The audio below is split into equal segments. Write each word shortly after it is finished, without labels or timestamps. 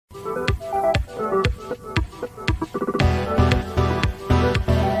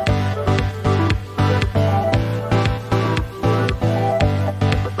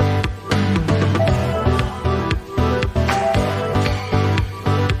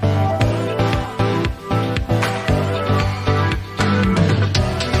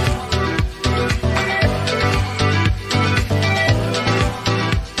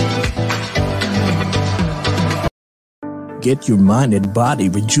Get your mind and body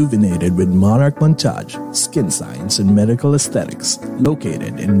rejuvenated with Monarch Montage, Skin Science and Medical Aesthetics,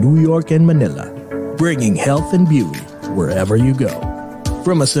 located in New York and Manila, bringing health and beauty wherever you go.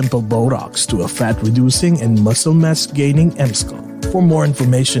 From a simple Botox to a fat-reducing and muscle mass-gaining M-Skull. For more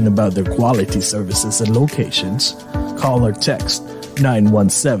information about their quality services and locations, call or text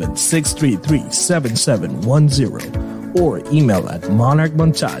 917-633-7710 or email at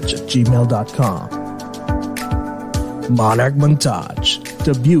monarchmontage@gmail.com. Monarch Montage,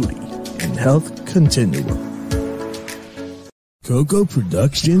 the beauty and health continuum. Coco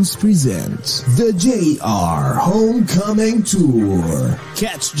Productions presents the JR Homecoming Tour.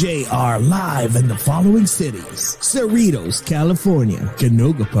 Catch JR live in the following cities: Cerritos, California;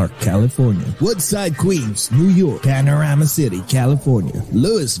 Canoga Park, California; Woodside, Queens, New York; Panorama City, California;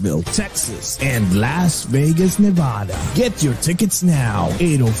 Louisville, Texas; and Las Vegas, Nevada. Get your tickets now.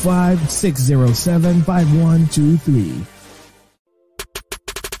 805-607-5123.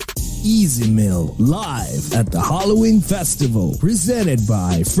 Easy Mill live at the Halloween Festival, presented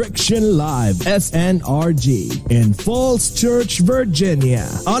by Friction Live SNRG in Falls Church, Virginia,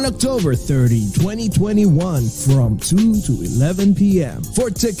 on October 30, 2021 from 2 to 11 p.m.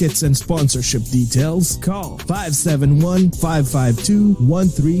 For tickets and sponsorship details, call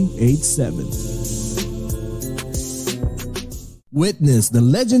 571-552-1387. Witness the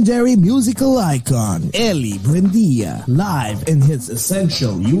legendary musical icon, Eli Buendia, live in his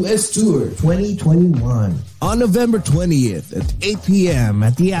Essential US Tour 2021. On November 20th at 8 p.m.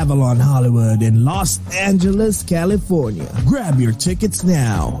 at the Avalon Hollywood in Los Angeles, California. Grab your tickets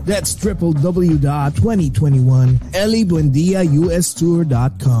now. That's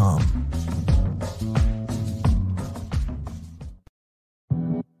www.2021elibuendiaustour.com.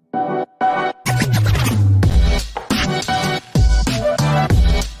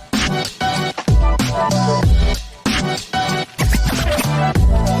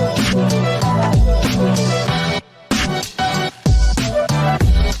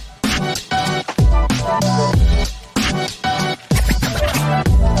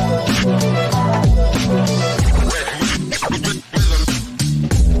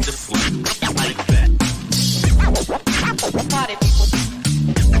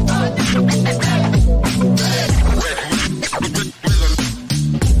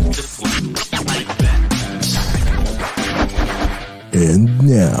 And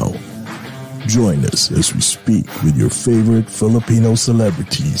now, join us as we speak with your favorite Filipino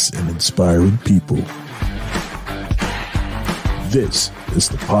celebrities and inspiring people. This is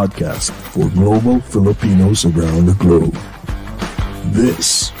the podcast for global Filipinos around the globe.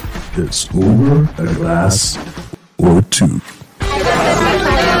 This is Over a Glass or Two.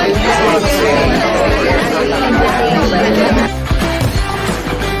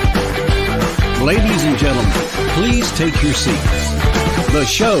 Ladies and gentlemen, please take your seats. The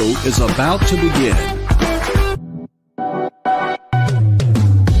show is about to begin.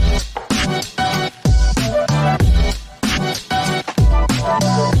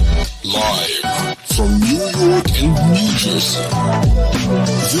 Live from New York and New Jersey,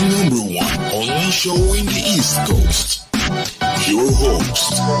 the number one online show in the East Coast. Your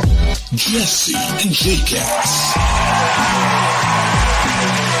host, Jesse and J-Cats.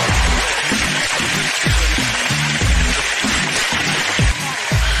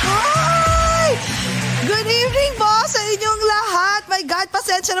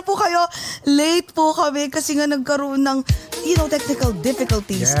 Pasensya na po kayo. Late po kami kasi nga nagkaroon ng, technical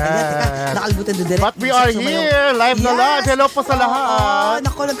difficulties. Yeah. Ayan, teka, nakalimutan na direct. But we are here, live na live. Hello po sa lahat.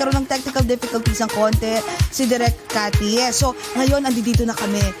 Naku, nagkaroon ng technical difficulties ng konti si Direct Cathy. So, ngayon, andito na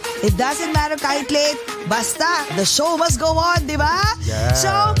kami. It doesn't matter kahit late. Basta, the show must go on, di ba? Yeah.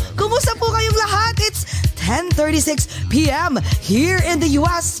 So, kumusta po kayong lahat? It's 10:36 p.m. here in the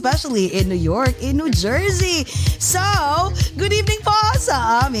U.S., especially in New York, in New Jersey. So, good evening po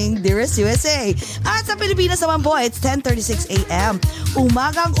sa aming Dearest USA. At sa Pilipinas naman po, it's 10:36 a.m.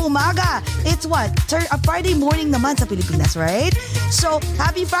 Umagang-umaga. It's what? A Friday morning naman sa Pilipinas, right? So,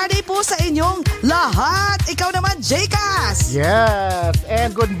 happy Friday po sa inyong lahat. Ikaw naman, J-Cas. Yes,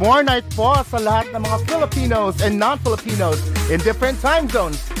 and good morning po sa lahat ng mga Filipinos and non-Filipinos in different time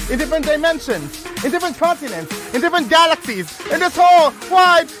zones, in different dimensions, in different continents, in different galaxies, in this whole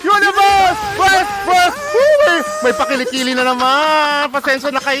wide universe! May pakilikili na naman!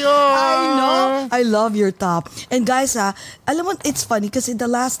 Pasensya na kayo! I know. I love your top. And guys, alam mo, it's funny kasi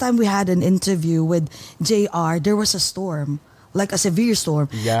the last time we had an interview with JR, there was a storm. like a severe storm.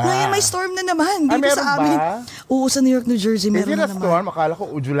 Yeah. Ngayon may storm na naman dito meron sa amin. ba? Oo, sa New York, New Jersey Is meron it na a naman. storm? Akala ko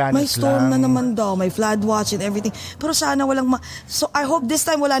ujulanis May storm lang. na naman daw. May flood watch and everything. Pero sana walang So I hope this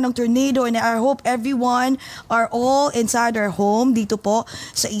time wala ng tornado and I hope everyone are all inside their home dito po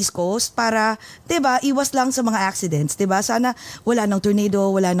sa East Coast para, 'di ba, iwas lang sa mga accidents, 'di ba? Sana wala ng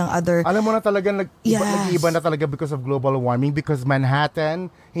tornado, wala ng other. Alam mo na talaga nag-iiba na talaga because of global warming, because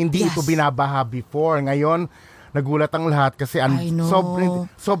Manhattan hindi ito binabaha before. Ngayon nagulat ang lahat kasi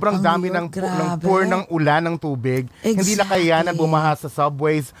sobrang Ang dami New York, ng grabe. pour ng ulan ng tubig. Hindi na kayanan bumaha sa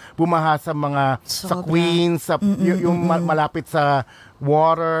subways, bumaha sa mga sa Sobra. Queens, yung malapit sa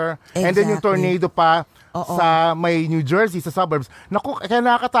water. And then yung Exactly. tornado pa Oo. sa may New Jersey, sa suburbs. Naku, kaya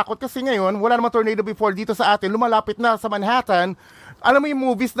nakakatakot kasi ngayon, wala namang tornado before dito sa atin. Lumalapit na sa Manhattan. Alam mo yung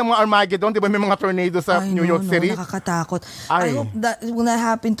movies ng mga Armageddon, di ba may mga tornado sa New York City? Nakakatakot. Ay. I hope that will not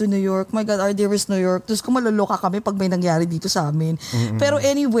happen to New York. My God, our dearest New York. Tapos kung maluluka kami pag may nangyari dito sa amin. Pero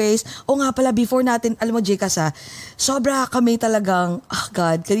anyways, nga pala, before natin, alam mo, Jekas, sobra kami talagang,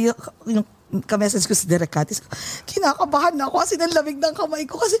 God, kanina, yung ka-message ko si Derek Katis, kinakabahan na ako kasi nanlamig ng kamay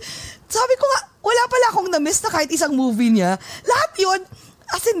ko. Kasi sabi ko nga, wala pala akong na-miss na kahit isang movie niya. Lahat yun,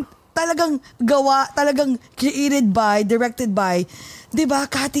 as in, talagang gawa, talagang created by, directed by, di ba,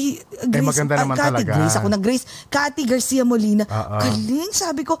 Cathy Grace. maganda naman Cathy talaga. Grace, ako na Grace. Cathy Garcia Molina. Galing,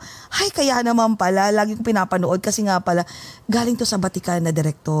 sabi ko, ay, kaya naman pala, lagi ko pinapanood kasi nga pala, galing to sa Batikan na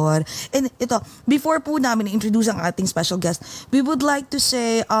direktor. And ito, before po namin introduce ang ating special guest, we would like to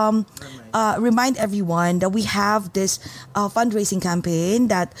say, remind everyone that we have this fundraising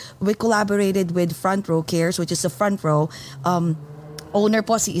campaign that we collaborated with Front Row Cares, which is the Front Row owner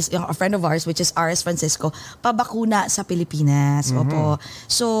po is a friend of ours, which is R.S. Francisco, pabakuna sa Pilipinas. Opo.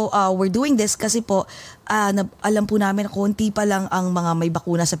 So, we're doing this kasi po, alam po namin na konti pa lang ang mga may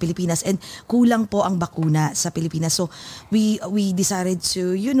bakuna sa Pilipinas and kulang po ang bakuna sa Pilipinas. So, we decided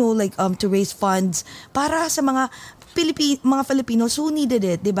to, to raise funds para sa mga mga Filipinos who needed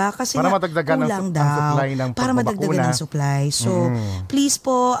it, 'di ba? Kasi para nga, madagdagan kulang ang daw. supply ng para madagdagan ang supply. So, please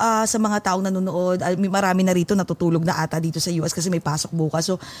po sa mga taong nanonood, marami na rito natutulog na ata dito sa US kasi may pasok bukas.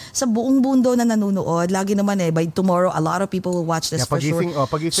 So, sa buong mundo na nanonood, lagi naman by tomorrow, a lot of people will watch this for sure.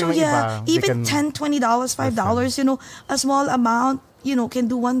 Pagising So, ng yeah, iba, even $10, $20, $5, a small amount, can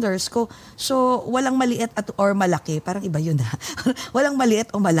do wonders. So, walang maliit or malaki. Parang iba yun, ha? Walang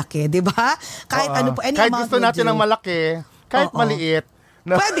maliit o malaki, di ba? Kahit ano po, any kahit amount gusto natin ng malaki, kahit maliit.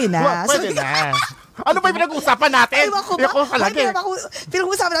 Pwede na. Pwede na. Ano ba yung pinag-uusapan natin? Ewan ko ba?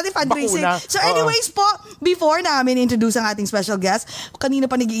 Pinag-uusapan natin fundraising. Bakuna. So anyways po, before namin introduce ang ating special guest, kanina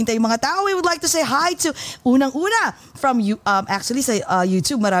pa nag-iintay yung mga tao, we would like to say hi to unang-una from actually sa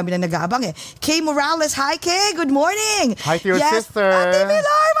YouTube, marami na nag-aabang Kay Morales. Hi Kay, good morning. Hi to your sister. Ate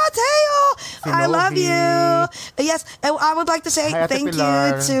Pilar Mateo. I love Novi. you. Yes, I would like to say Hi, Ate thank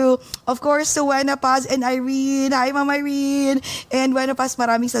Pilar. you to, of course, to Wena Paz and Irene. Hi Mama Irene. And Wena Paz,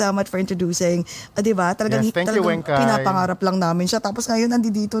 maraming salamat for introducing. Diba? Talagang, Yes, thank you, talagang Wenkay. pinapangarap lang namin siya. Tapos ngayon,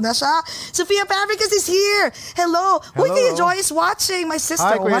 nandito na siya. Sophia Pavricas is here. Hello. Uy, Kuya Joy is watching. My sister.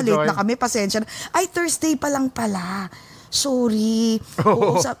 Hi, Kuya Late Joy. na kami. Pasensya na. Ay, Thursday pa lang pala. Sorry.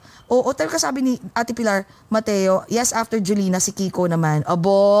 Talaga sabi ni Ate Pilar Mateo, yes, after Julina, si Kiko naman.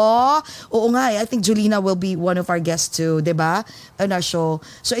 Abo! Oo nga I think Julina will be one of our guests too, diba? On our show.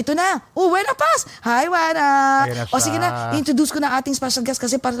 So ito na. Wena Paz! Hi, Wena! Ayan na O siya. sige na, introduce ko na ating special guest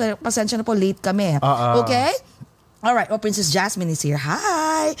kasi pasensya na po, late kami. Okay? All right, Princess Jasmine is here.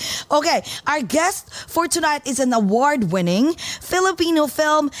 Hi. Okay, our guest for tonight is an award-winning Filipino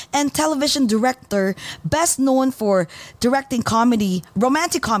film and television director, best known for directing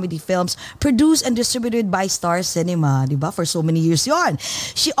romantic comedy films produced and distributed by Star Cinema, diba? For so many years yon.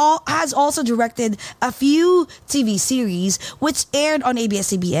 She has also directed a few TV series which aired on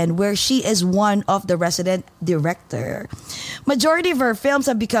ABS-CBN, where she is one of the resident director. Majority of her films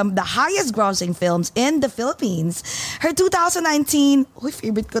have become the highest-grossing films in the Philippines. Her 2019,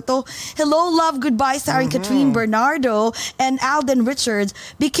 favorite ko to, Hello, Love, Goodbye, starring Catherine Bernardo and Alden Richards,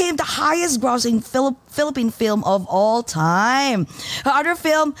 became the highest-grossing Philippine film of all time. Her other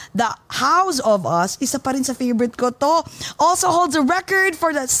film, The House of Us, isa pa rin sa favorite ko to, also holds a record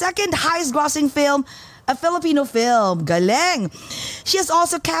for the second highest-grossing film, a Filipino film. Galing! She has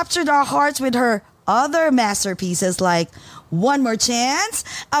also captured our hearts with her other masterpieces like One More Chance,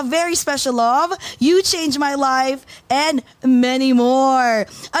 A Very Special Love, You Changed My Life, and many more.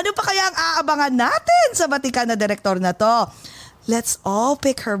 Ano pa kaya ang aabangan natin sa Batikan na direktor na to? Let's all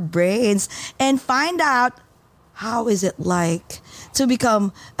pick her brains and find out how is it like to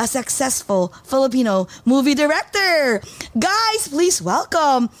become a successful Filipino movie director. Guys, please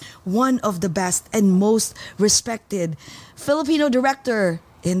welcome one of the best and most respected Filipino director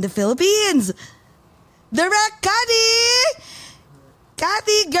in the Philippines. Direct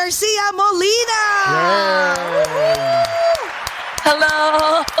Cathy Garcia Molina! Hello!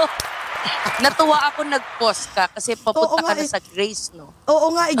 Natuwa ako nag-post ka kasi papunta ka na sa Grace, no?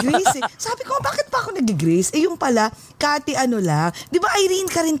 Oo nga, Grace. Sabi ko, bakit pa ako nag-Grace? Yung pala, Cathy lang. Di ba Irene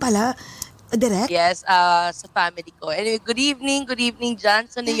ka rin pala? Direct? Yes, sa family ko. Anyway, good evening dyan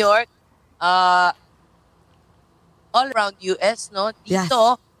sa New York. All around US, no?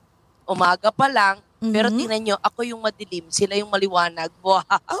 Dito, umaga pa lang. Pero tingnan nyo, ako yung madilim, sila yung maliwanag. Wow.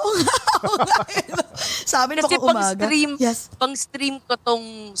 Oo nga. Sabi na kasi ko umaga. Pang-stream ko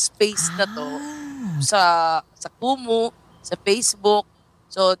tong space na to sa Kumu, sa Facebook.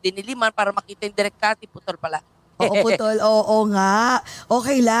 So, diniliman para makita yung direct Cathy, putol pala. Oo, putol. Oo nga.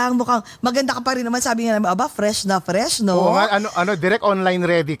 Okay lang. Mukhang maganda ka pa rin naman. Sabi nga naman, fresh na fresh, no? Oo nga, direct online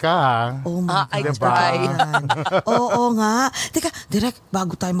ready ka, ha? Oh my I God. try. Oo nga. Teka, direct,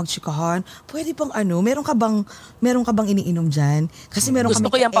 bago tayo magchikahan, pwede bang meron ka bang iniinom dyan? Kasi meron Gusto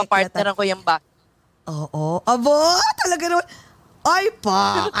ko yung papartneran ko yung back. Oo. Abo, talaga naman. Ay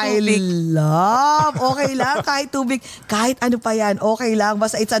pa, I love. Okay lang, kahit tubig, kahit ano pa yan, okay lang.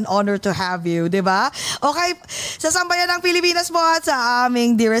 Basta it's an honor to have you, di ba? Okay, sa sambayan ng Pilipinas mo at sa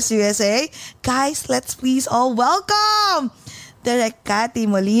aming Dearest USA, guys, let's please all welcome Direct Cathy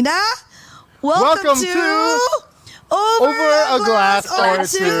Molina. Welcome to Over a Glass or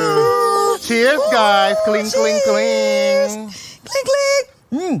Two. Cheers, guys. Cling, cling, cling. Cling, cling.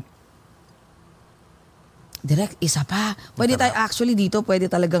 Direct, isa pa. Pwede tayo actually dito, pwede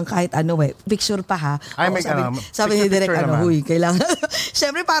talagang kahit picture pa ha. Ay, sabi ni Direct, huy, kailangan.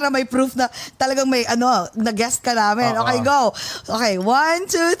 Siyempre para may proof na talagang may na-guest ka namin. Okay, go. Okay, 1,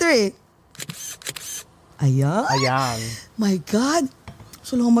 2, 3. Ayan. My God.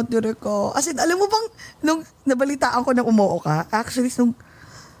 Salamat, Direct ko. As in, alam mo bang, nung nabalitaan ko na umuo ka, actually,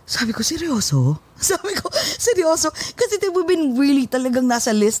 sabi ko, seryoso? Sabi ko, seryoso? Kasi we've been really talagang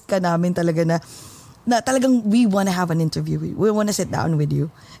nasa list ka namin talaga na talagang we wanna have an interview with you. We wanna sit down with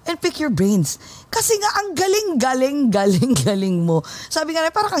you and pick your brains. Kasi nga, ang galing mo. Sabi nga na,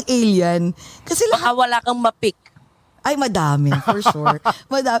 parang kang alien. Kasi baka wala kang mapick. Ay, madami, for sure.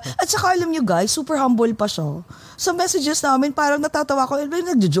 Madami. At saka alam nyo guys, super humble pa siya. Sa messages namin, parang natatawa ko,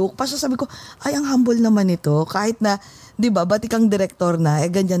 nagjo-joke pa siya. Sabi ko, ay, ang humble naman ito. Kahit na, di ba, ba't ikang direktor na,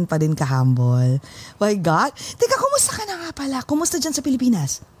 ganyan pa din ka-humble. My God. Teka, kumusta ka na nga pala? Kumusta dyan sa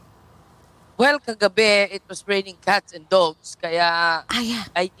Pilipinas? Well, kagabi, it was raining cats and dogs. Kaya,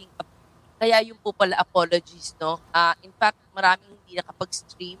 I think, kaya yung po pala apologies, no? In fact, maraming hindi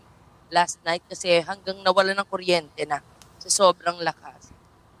nakapag-stream last night kasi hanggang nawala ng kuryente na sa sobrang lakas.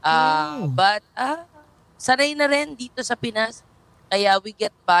 But, sanay na rin dito sa Pinas. Kaya we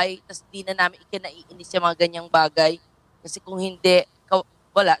get by, tas di na namin ikinaiinis yung mga ganyang bagay. Kasi kung hindi,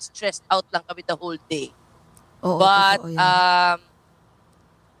 wala, stressed out lang kami the whole day. But,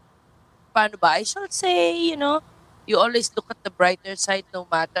 paano ba? I shall say, you always look at the brighter side no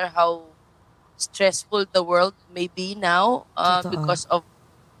matter how stressful the world may be now because of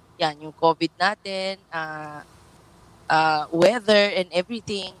yung COVID natin, weather and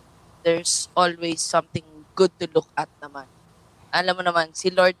everything. There's always something good to look at naman. Alam mo naman,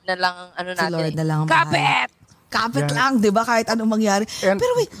 si Lord na lang ang natin. Si Lord na lang ang Kapit lang, di ba? Kahit anong mangyari. And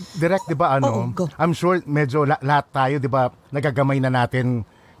pero wait. Direct, di ba, I'm sure medyo lahat tayo, di ba, nagagamay na natin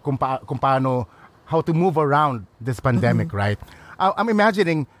kung paano, how to move around this pandemic, right? I'm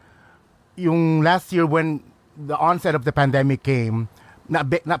imagining, yung last year when the onset of the pandemic came,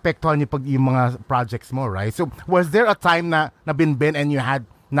 naapektuhan yung mga projects mo, right? So, was there a time na binbin and you had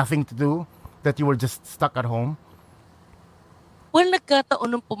nothing to do? That you were just stuck at home? Well, nagkataon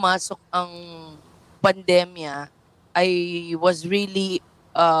nung pumasok ang pandemya, I was really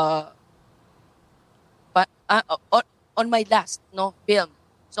on my last film.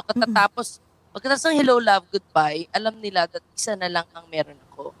 So pagkatapos ng Hello, Love, Goodbye, alam nila that isa na lang ang meron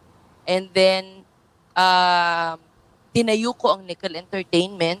ako. And then, tinayo ko ang Nickel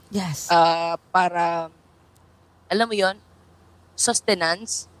Entertainment. Yes. Para, alam mo yon,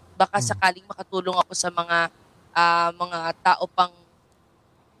 sustenance. Baka sakaling makatulong ako sa mga tao pang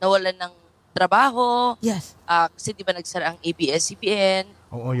nawalan ng trabaho. Yes. Kasi di ba nagsara ang ABS-CBN.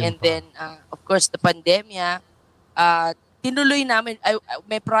 And pa. then, of course, the pandemya. Tinuloy namin,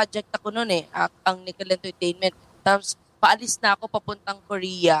 may project ako noon ang Nickel Entertainment. Tapos paalis na ako papuntang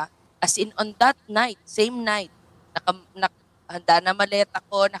Korea. As in, on that night, same night, handa na maleta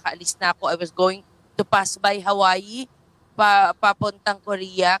ko, nakaalis na ako. I was going to pass by Hawaii, papuntang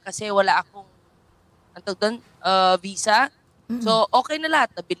Korea kasi wala akong visa. So, okay na lahat.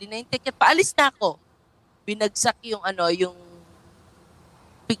 Nabili na yung ticket. Paalis na ako. binagsak yung yung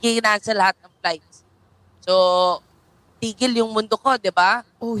sa lahat ng flights. So, tigil yung mundo ko, di ba?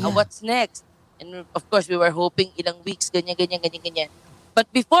 Oh, yeah. What's next? And of course, we were hoping ilang weeks, ganyan. But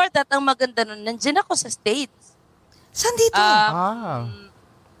before that, ang maganda nun, nandiyan ako sa States. Saan dito?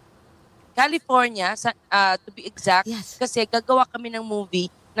 California, to be exact, Yes. kasi gagawa kami ng movie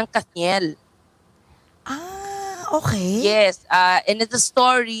ng Katniel. Okay. Yes, and it's a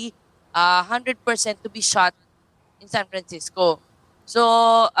story 100% to be shot in San Francisco. So,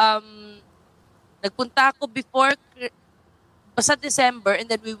 nagpunta ako sa December, and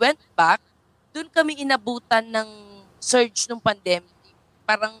then we went back. Doon kami inabutan ng surge ng pandemic.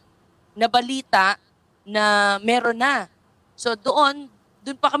 Parang nabalita na meron na. So doon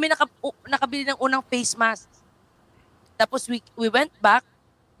pa kami nakabili ng unang face mask. Tapos we went back,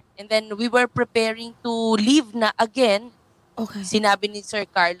 and then we were preparing to leave na again. Okay. Sinabi ni Sir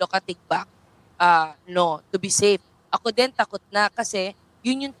Carlo Katigbak, no, to be safe. Ako din takot na kasi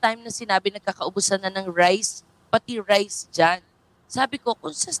yun yung time na sinabi nagkakaubusan na ng rice, pati rice dyan. Sabi ko,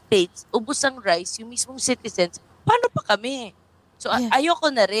 kung sa States, ubos ang rice, yung mismong citizens, paano pa kami? So,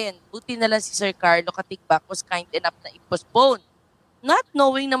 ayoko na rin. Buti na lang si Sir Carlo Katigbak was kind enough na i-postpone. Not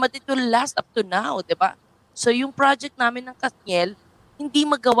knowing naman it will last up to now, di ba? So, yung project namin ng Katniel, hindi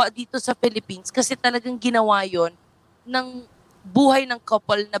magawa dito sa Philippines kasi talagang ginawa yon ng buhay ng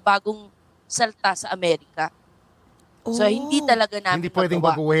couple na bagong salta sa Amerika. So, hindi talaga namin Hindi pwedeng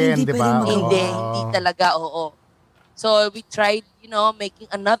magawa. baguhin, Hindi di ba? pwedeng magawa. Hindi talaga, oo. So, we tried, making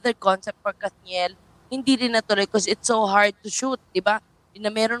another concept for Katniel. Hindi rin natuloy because it's so hard to shoot, di ba?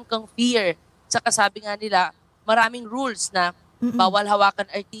 Na meron kang fear. Saka sabi nga nila, maraming rules na bawal hawakan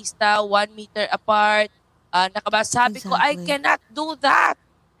artista, 1 meter apart. Sabi ko, I Exactly. cannot do that.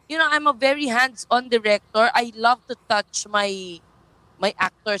 I'm a very hands-on director. I love to touch my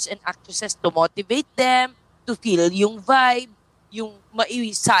actors and actresses to motivate them, to feel yung vibe, yung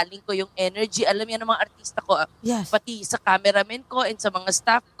maisaling ko yung energy. Alam yan ng mga artista ko, Yes. pati sa cameraman ko and sa mga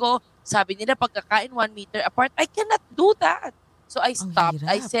staff ko. Sabi nila, pagkakain 1 meter apart, I cannot do that. So I stopped.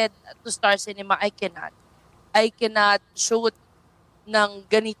 hirap. I said to Star Cinema, I cannot shoot ng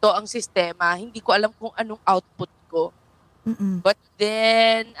ganito ang sistema. Hindi ko alam kung anong output ko. But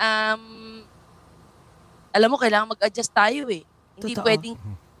then, alam mo, kailangan mag-adjust tayo eh. Hindi Totoo. pwedeng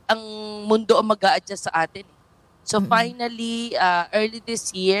ang mundo ang mag-a-adjust sa atin. So finally, early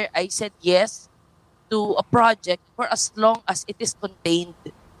this year, I said yes to a project for as long as it is contained.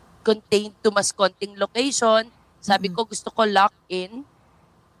 Contained to mas konting location. Sabi ko, gusto ko lock-in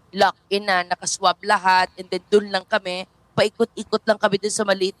na, nakaswab lahat, and then dun lang kami, paikot-ikot lang kami dun sa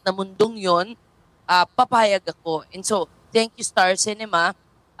maliit na mundong yon, papayag ako. And so, thank you Star Cinema,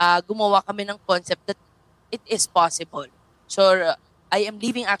 gumawa kami ng concept that it is possible. So, I am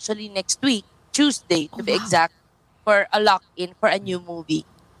leaving actually next week, Tuesday to be exact, for a lock-in for a new movie.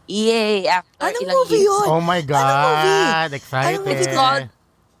 Yay! After Anong ilang movie years. yun? Oh my Anong movie? God! Excited.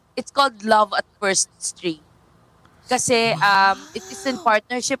 It's called Love at First Street. Kasi it is in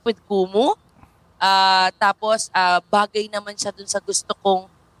partnership with Kumu. Tapos bagay naman siya dun sa gusto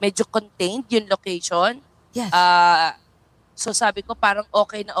kong medyo contained yung location. Yes. So sabi ko parang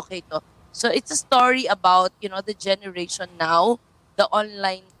okay na okay to. So it's a story about, the generation now, the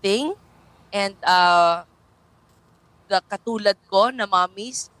online thing, and the katulad ko na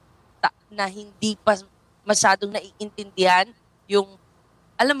mommies na hindi pa masyadong naiintindihan yung,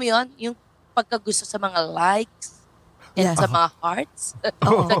 alam mo yon, yung pagkagusto sa mga likes and Yes. sa mga hearts.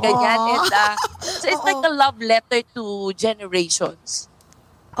 So ganyan. And, so it's like a love letter to generations.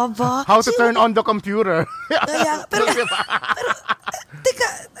 Aba. How to turn on the computer. Kaya, pero, teka,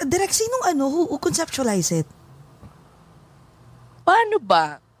 Direk, sinong who conceptualize it? Paano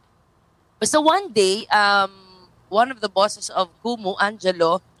ba? Basta one day, one of the bosses of Kumu,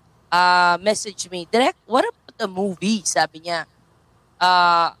 Angelo, messaged me, Direk, what about a movie? Sabi niya,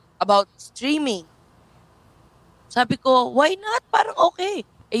 about streaming. Sabi ko, why not? Parang okay.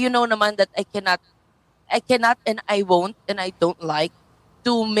 You know naman that I cannot and I won't and I don't like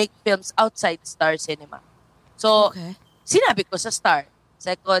to make films outside Star Cinema. So, Okay. sinabi ko sa Star,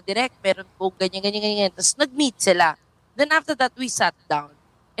 sabi ko, Direk, meron po ganyan. Tapos nag-meet sila. Then after that, we sat down.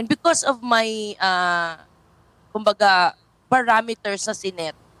 And because of my, kumbaga, parameters na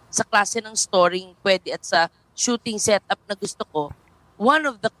sinet sa klase ng story pwede at sa shooting setup na gusto ko, one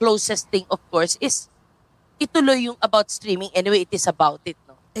of the closest thing, of course, is ituloy yung about streaming. Anyway, it is about it,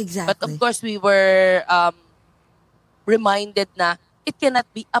 no? Exactly. But of course, we were reminded na it cannot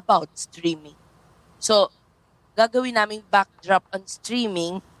be about streaming. So, gagawin naming backdrop on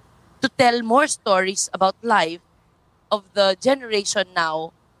streaming to tell more stories about life of the generation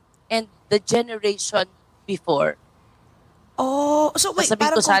now and the generation before. Oh, so wait, Sasabihin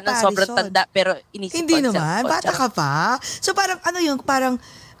parang ko sana comparison. sobrang tanda, pero inisip Hindi ko. naman, bata ka pa. So parang ano yung parang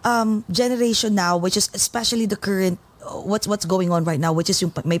generation now, which is especially the current, what's going on right now, which is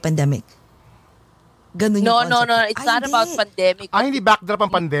yung may pandemic. Ganun No, yung concept. it's not about pandemic. Hindi backdrop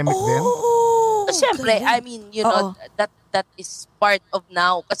ang pandemic din? Oh, Siyempre, galing. I mean, you know, that is part of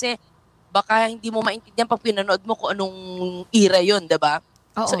now. Kasi baka hindi mo maintindihan pag pinanood mo kung anong era yun, diba?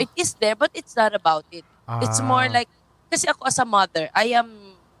 So it is there, but it's not about it. It's more like, kasi ako as a mother, I am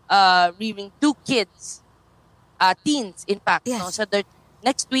rearing 2 kids, teens in fact. Yes. No? So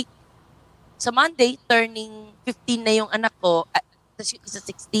next week, sa Monday, turning 15 na yung anak ko, tapos yung isa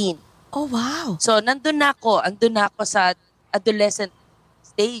 16. Oh, wow. So andun na ako sa adolescent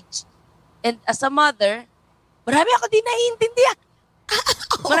stage. And as a mother, marami ako din naiintindihan.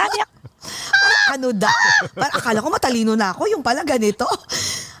 Marami ako. Ano daw? Parang akala ko matalino na ako, yung pala ganito.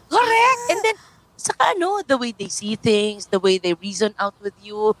 Correct. And then, saka the way they see things, the way they reason out with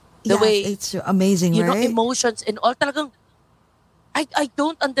you, the way, it's amazing, you know, right? emotions and all, talagang, I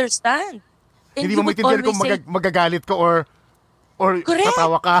don't understand. And Hindi you mo would maintindihan kung always say, magagalit ka or Correct.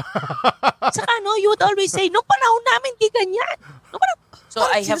 tatawa ka. saka you would always say, nung panahon namin, di ganyan. So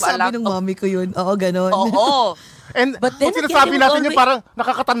I have a lot Sinasabi ng of, mommy ko yun. Oo, ganon. oo. And But then kung again, sinasabi they would natin yun, always- parang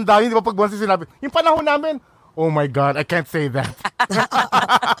nakakatanda yun, di ba? Pag once sinabi, yung panahon namin, oh my God, I can't say that.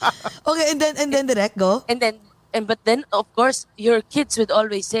 Okay, and then direct, go. But then, of course, your kids would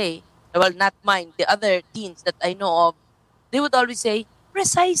always say, well, not mine, the other teens that I know of, they would always say,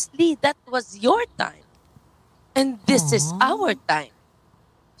 precisely, that was your time. And this is our time.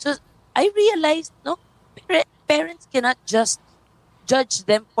 So, I realized, parents cannot just judge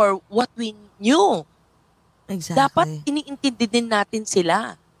them for what we knew. Exactly. Dapat iniintindi din natin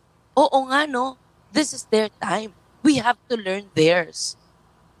sila. Oo nga, this is their time. We have to learn theirs.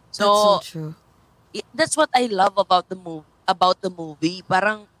 That's so true. That's what I love about the movie.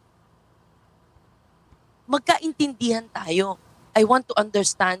 Parang magkaintindihan tayo. I want to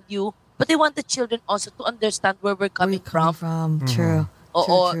understand you, but I want the children also to understand where we're coming from. True.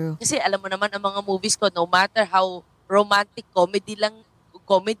 Oo. True. Kasi alam mo naman ang mga movies ko, no matter how romantic comedy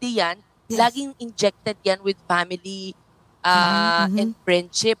yan, Yes. laging injected yan with family and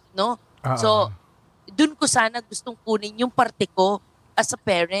friendship, no? So, dun ko sana gustong kunin yung parte ko as a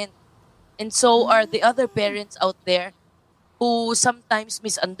parent. And so are the other parents out there who sometimes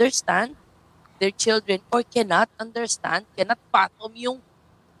misunderstand their children or cannot fathom yung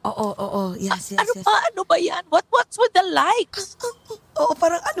Oo. Yes. ano ba yan? What's with the likes? Oo,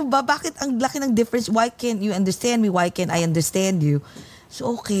 parang ano ba? Bakit ang laki ng difference? Why can't you understand me? Why can't I understand you?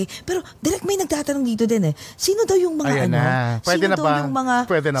 So, okay. Pero, direct may nagtatanong dito din eh. Sino daw yung mga Ayan na. Pwede Sino na daw ba? yung mga,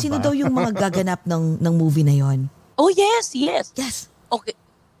 Pwede na sino ba? daw yung mga gaganap ng movie na yon? Oh, yes. Yes. Okay.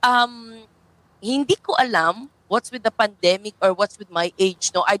 Hindi ko alam what's with the pandemic or what's with my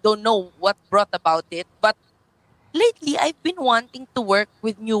age. No, I don't know what brought about it. But lately, I've been wanting to work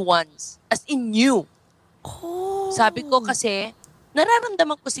with new ones. As in new. Oh. Sabi ko kasi,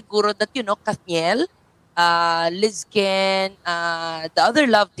 nararamdaman ko siguro that, Kathniel, Liz Ken, the other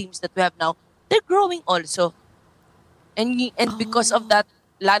love teams that we have now, they're growing also. And because of that,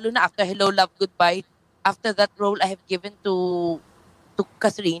 lalo na after Hello, Love, Goodbye, after that role I have given to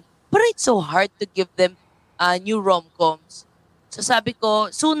Catherine, but it's so hard to give them new rom-coms. So sabi ko,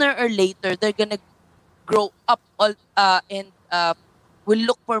 sooner or later, they're gonna grow up and will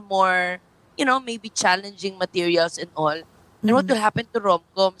look for more, maybe challenging materials and all. And what will happen to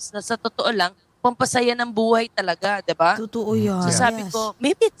rom-coms na sa totoo lang, pampasaya ng buhay talaga, diba? Totoo yan. So sabi ko,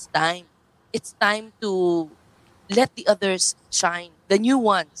 maybe it's time. It's time to let the others shine, the new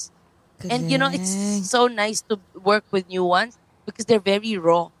ones. And it's so nice to work with new ones because they're very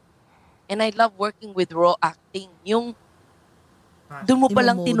raw. And I love working with raw acting. Yung doon mo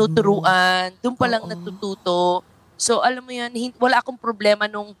palang Imo-mold mo. tinuturuan, doon palang Oo. natututo. So alam mo yan, wala akong problema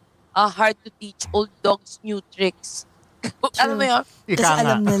nung hard to teach old dogs new tricks. Alam mo yun? Kasi Ika nga.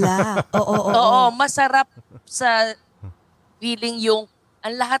 alam nila. Oo. Oo, masarap sa feeling yung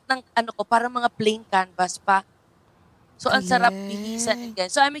ang lahat ng para mga plain canvas pa. So ang sarap bilisan and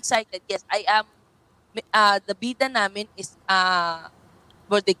ganyan. So I'm excited. Yes, I am. The bida namin is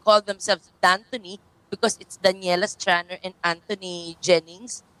what they call themselves D'Anthony because it's Daniela Stranner and Anthony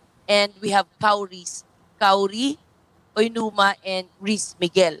Jennings. And we have Kauri, Oinuma, and Reese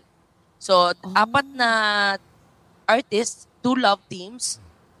Miguel. So apat na artists, 2 love teams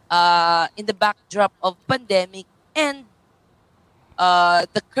in the backdrop of pandemic and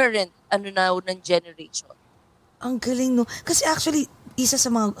the current ng generation. Ang galing, no? Kasi actually, isa sa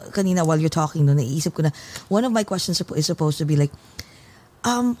mga, kanina while you're talking, no, naisip ko na, one of my questions is supposed to be like,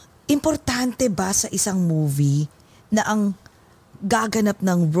 importante ba sa isang movie na ang gaganap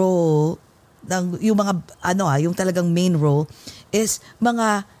ng role ng yung mga yung talagang main role is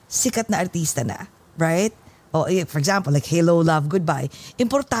mga sikat na artista na, right? O for example, like Hello, Love, Goodbye.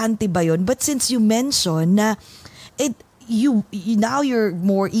 Importante ba yun? But since you mentioned na you now you're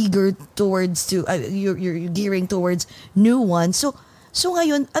more eager towards you're gearing towards new ones. So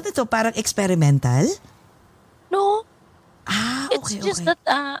ngayon, ano to, parang experimental? No. Okay, It's just that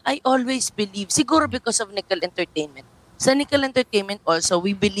I always believe, siguro because of Nickel Entertainment. Sa Nickel Entertainment also,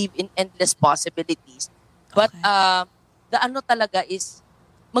 we believe in endless possibilities. But the ano talaga is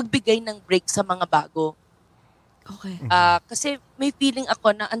magbigay ng break sa mga bago. Okay. Kasi may feeling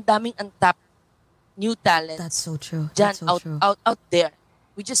ako na ang daming untapped new talents. That's so true. Dyan, That's so true. out there.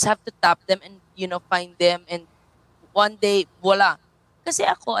 We just have to tap them and, find them, and one day, voila. Kasi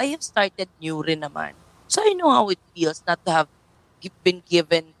ako, I have started new rin naman. So I know how it feels not to have been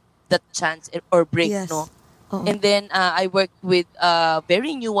given that chance or break, Yes. no? Oo. And then, I worked with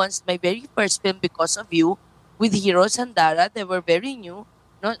very new ones. My very first film, Because of You, with Heroes Handara. They were very new,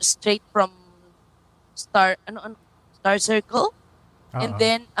 no? Straight from Star Circle. And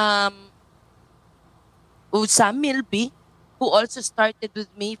then, Sam Milby, who also started with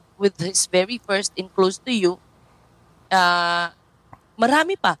me with his very first In Close to You.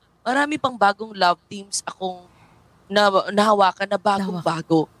 Marami pang bagong love teams akong nahawakan na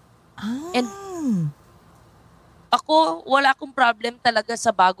bagong-bago. And ako, wala akong problem talaga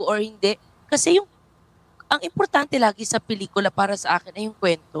sa bago or hindi. Kasi ang importante lagi sa pelikula para sa akin ay yung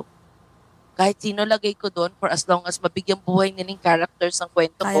kwento. Kahit sino lagay ko doon, for as long as mabigyang buhay nilang characters ang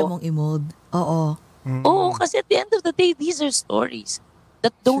kwento Kaya ko. mong i-mold. Oo. Oo, kasi at the end of the day, these are stories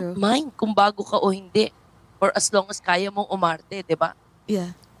that don't True. mind kung bago ka o hindi. For as long as kaya mong umarte, di ba?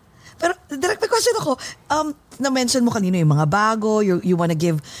 Yeah. Pero, direct may question ako. Na-mention mo kanino yung mga bago, you wanna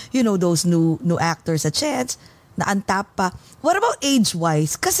give, those new actors a chance, na untap pa. What about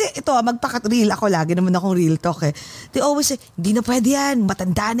age-wise? Kasi ito, magpakat-real ako, lagi naman akong real talk eh. They always say, hindi na pwede yan,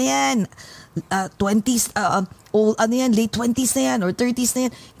 matanda na yan. 20s, late 20s na yan, or 30s na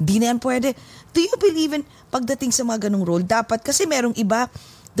yan, hindi na yan pwede. Do you believe in, pagdating sa mga ganong role, dapat, kasi merong iba,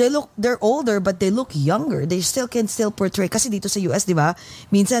 they're older but they look younger. They can still portray. Kasi dito sa US, di ba?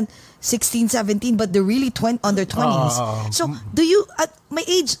 Minsan 16, 17 but they're really under 20s. So, do you may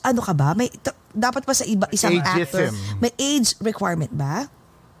age ka ba? Dapat pa sa isang actor, Ageism. may age requirement ba?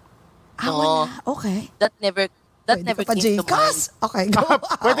 No. Wala. Okay. That never came to mind. Okay, go.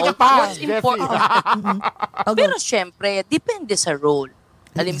 Pwede ka pa, What's important? Okay. Pero syempre, depende sa role.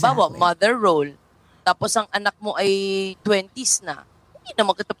 Halimbawa, Exactly. mother role, tapos ang anak mo ay 20s na, hindi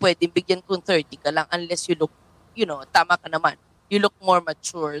naman kita pwedeng bigyan kung 30 ka lang unless you look, tama ka naman. You look more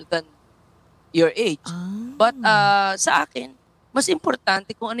mature than your age. But sa akin, mas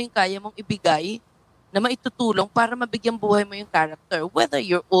importante kung ano yung kaya mong ibigay na maitutulong para mabigyang buhay mo yung character, whether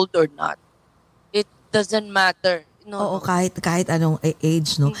you're old or not. It doesn't matter. Oo, kahit anong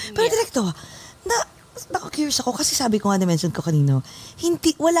age, no? Pero Yeah. direkto, nako-curious ako kasi sabi ko nga na-mention ko kanino,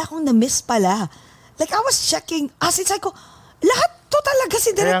 wala akong na-miss pala. Like, I was checking, sabi ko, lahat to talaga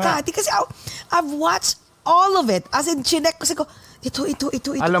si Direk Kaya nga. Cathy kasi I've watched all of it. As in, chinek ko, sabi ko, ito.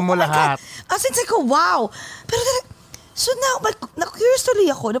 Alam mo Oh my lahat. God. As in, sabi ko, wow. Pero Direk, so now, na-curious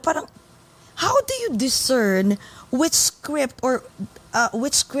tuloy ako na parang, how do you discern which script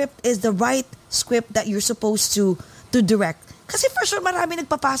is the right script that you're supposed to direct? Kasi for sure, marami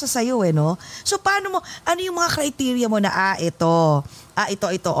nagpapasa sa'yo no? So, paano mo, ano yung mga criteria mo na, ito,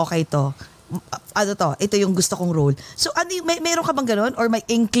 okay to. Ito yung gusto kong role. So, meron ka bang ganon? Or may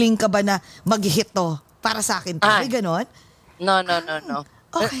inkling ka ba na mag-hit to para sa akin to? May ganon? No.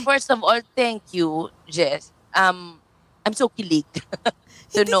 Okay. First of all, thank you, Jess. I'm so kilig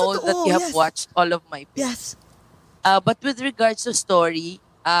to Hindi, know totoo, that you have yes. watched all of my films. Yes. But with regards to story,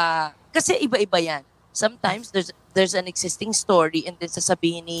 kasi iba-iba yan. Sometimes there's an existing story and then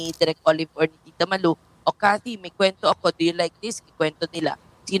sasabihin ni Direk Olive or ni Tita Malu, o Cathy, may kwento ako, do you like this? Ikwento nila.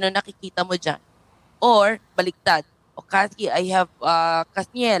 Sino nakikita mo dyan? Or, baliktad, o Cathy, I have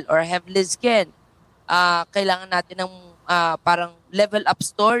Kathniel or I have Liz Ken. Kailangan natin ng parang level up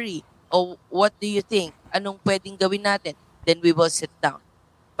story. O what do you think? Anong pwedeng gawin natin? Then we will sit down.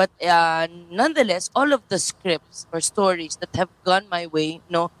 But nonetheless, all of the scripts or stories that have gone my way,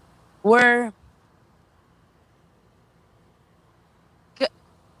 were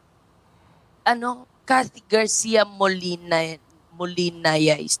Cathy Garcia Molinized.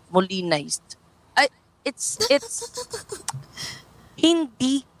 It's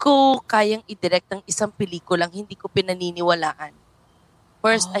hindi ko kayang i-direct ang isang pelikulang hindi ko pinaniniwalaan.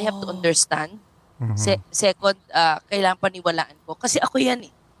 First, I have to understand. Second, kailangan paniwalaan ko. Kasi ako yan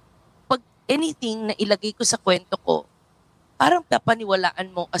eh. anything na ilagay ko sa kwento ko, parang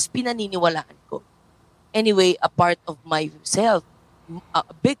papaniwalaan mo as pinaniniwalaan ko. Anyway, a part of myself, a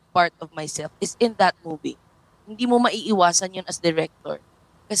big part of myself is in that movie. Hindi mo maiiwasan yun as director.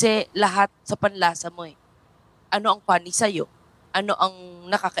 Kasi lahat sa panlasa mo eh. Ano ang funny sa'yo? Ano ang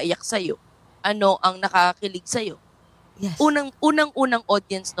nakakaiyak sa'yo? Ano ang nakakakilig sa'yo? Yes. Unang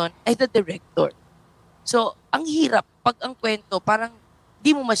audience nun ay the director. So, ang hirap pag ang kwento parang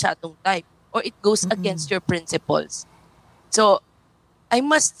di mo masyadong type or it goes against your principles. So, I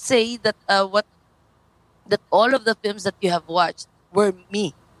must say that that all of the films that you have watched were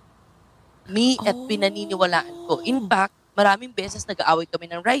me. Me at pinaniniwalaan ko. In fact, maraming beses nag-aaway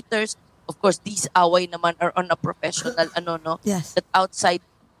kami ng writers. Of course, these away naman are on a professional, Yes. that outside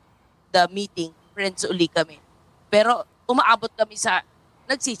the meeting, friends uli kami. Pero umaabot kami sa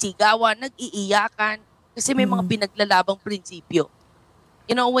nagsisigawan, nag-iiyakan, kasi may mga pinaglalabang prinsipyo.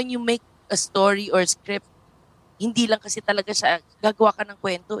 You know, when you make a story or script, hindi lang kasi talaga siya, gagawa ka ng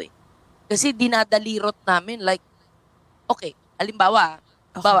kwento eh. Kasi dinadalirot namin, like, okay, halimbawa,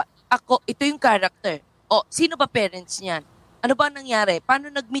 ito yung character. O, sino ba parents niyan? Ano ba nangyari? Paano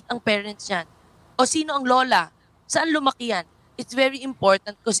nag-meet ang parents niyan? O, sino ang lola? Saan lumaki yan? It's very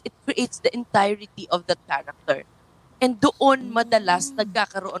important because it creates the entirety of the character. And doon madalas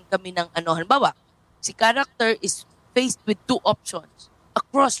nagkakaroon kami ng halimbawa, si character is faced with two options. A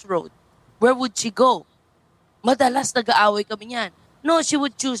crossroad. Where would she go? Madalas nag-aaway kami niyan. No, she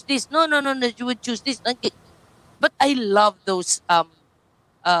would choose this. No, she would choose this. But I love those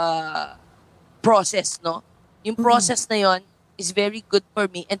process, no? Yung process na yon is very good for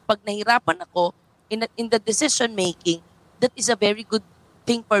me. And pag nahirapan ako in the decision making, that is a very good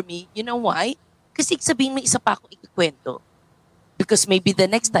thing for me. You know why? Kasi sabihin may isa pa akong ikikwento. Because maybe the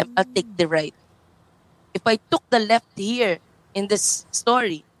next time, I'll take the right. If I took the left here in this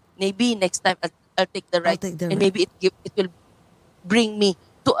story, maybe next time I'll take the right. And maybe it will bring me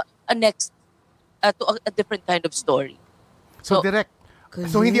to a different kind of story. So direct.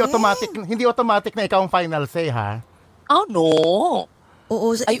 So hindi automatic na ikaw ang final say, ha? Oh no. Oo,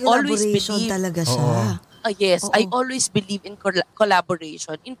 I always believe talaga siya. Yes, I always believe in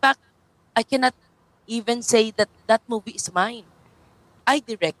collaboration. In fact, I cannot even say that movie is mine. I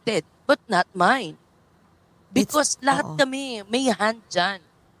directed, but not mine. Because lahat kami may hand dyan.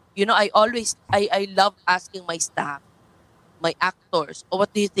 You know, I love asking my staff, my actors,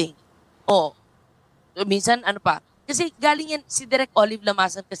 what do you think? Minsan kasi galing yan, si Direk Olive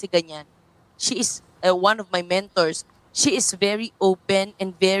Lamasan kasi ganyan. She is one of my mentors. She is very open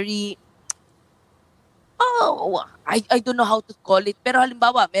and very, I don't know how to call it. Pero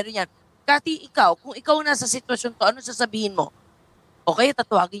halimbawa, meron yan. Kati, kung ikaw nasa sitwasyon to, ano sasabihin mo? Okay,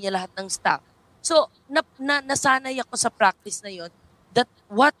 tatawagin niya lahat ng staff. So, nasanay ako sa practice na yon that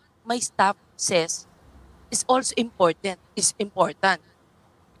what my staff says is also important.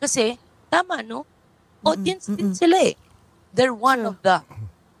 Kasi, tama, no? Audience din sila eh. They're one of the,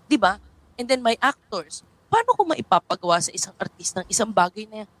 di ba? And then my actors, paano ko maipapagawa sa isang artista ng isang bagay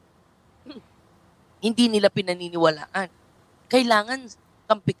na hindi nila pinaniniwalaan? Kailangan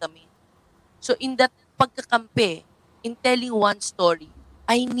kampi kami. So in that pagkakampi, in telling one story,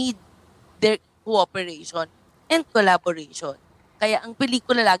 I need their cooperation and collaboration. Kaya ang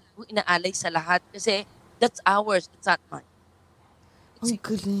pelikula lagi ko inaalay sa lahat kasi that's ours, it's not mine. Ang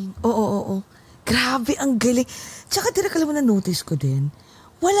galing. Oo. Grabe, ang galing. Tsaka direct alam mo na notice ko din.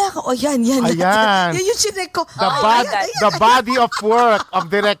 Wala ka. Yan. Ayan. Yan yung chinek ko. The body of work of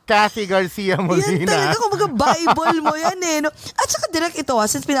Direk Cathy Garcia Molina. Yan talaga, kumbaga Bible mo yan eh. No? At saka direct ito,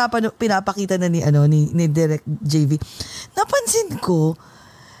 since pinapakita na ni Direk JV, napansin ko,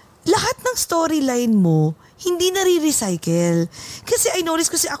 lahat ng storyline mo, hindi nare-recycle. Kasi I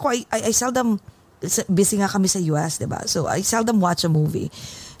notice kasi ako, I seldom, busy nga kami sa US, diba? So I seldom watch a movie.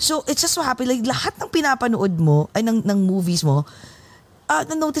 So, it's just so happy. Like, lahat ng pinapanood mo, ng movies mo,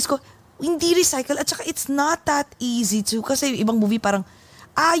 na-notice ko, hindi recycle. At saka, it's not that easy to. Kasi ibang movie parang,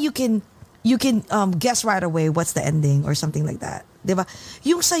 you can guess right away what's the ending or something like that. Diba?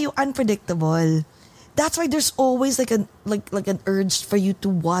 Yung sa'yo, unpredictable. That's why there's always like an urge for you to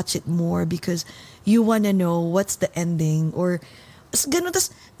watch it more because you wanna know what's the ending. Or, ganun.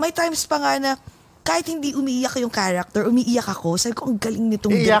 Tas, may times pa nga na, kahit hindi umiiyak yung character, umiiyak ako. Sabi ko, ang galing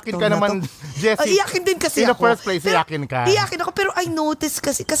nitong director iyakin ka na naman, to. Jessie. Iyakin din kasi ako. In the ako. first place, iyakin ka. Iyakin ako, pero I noticed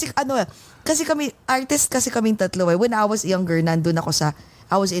kasi kami, artist kasi kaming tatlo eh. When I was younger, nandun ako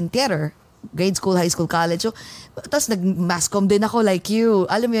I was in theater, grade school, high school, college. So, tapos nag-mass comm din ako like you.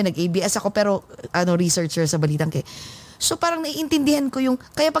 Alam mo yun, nag-ABS ako, pero researcher sa Balitang K. So parang naiintindihan ko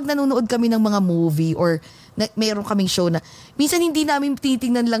kaya pag nanonood kami ng mga movie or mayroon kaming show na, minsan hindi namin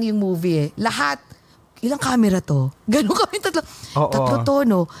titingnan lang yung movie eh. Lahat, ilang camera to? Ganun kami tatlo. Tatlo to,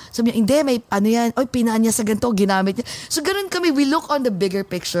 no? Sabi niya, hindi, may ano yan. Oy, pinaan niya sa ganito, ginamit niya. So, ganun kami, we look on the bigger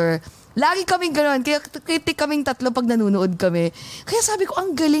picture. Lagi kaming ganun. Kaya kritik kaming tatlo pag nanonood kami. Kaya sabi ko,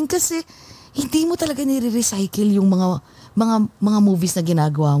 ang galing kasi hindi mo talaga nire-recycle yung mga movies na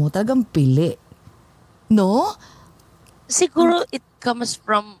ginagawa mo. Talagang pili. No? Siguro it comes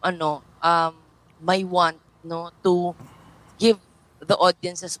from my want to give the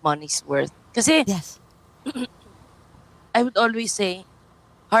audiences money's worth. Kasi Yes. I would always say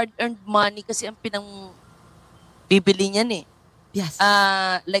hard-earned money kasi ang bibili niyan eh. Yes.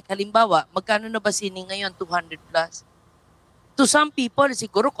 Like halimbawa, magkano na ba sining ngayon? 200 plus. To some people,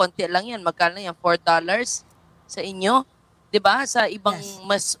 siguro konti lang yan. Magkano yan? $4 sa inyo? 'Di ba? Sa ibang Yes.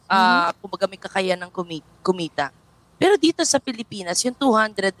 mas kumbaga may kakayahan ng kumita. Pero dito sa Pilipinas, yung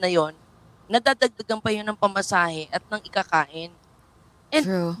 200 na yon, nadadagdagan pa yun ng pamasahe at ng ikakain. And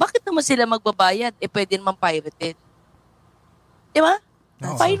True. bakit naman sila magbabayad? Pwede naman pirated. 'Di ba?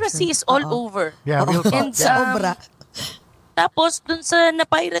 Piracy is all over. Yeah, real talk. And Sobra. tapos dun sa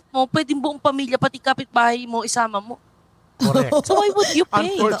na-pirate mo, pwedeng buong pamilya, pati kapitbahay mo, isama mo. Correct. So why would you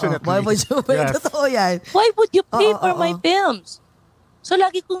pay? Unfortunately. Why would you Yes. Totoo yan. Why would you pay Oo, for oo. my films? So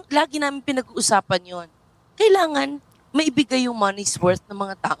lagi namin pinag-uusapan yon. Kailangan maibigay yung money's worth ng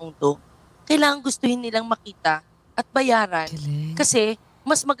mga taong to. Kailangan gustuhin nilang makita at bayaran. Galing. Kasi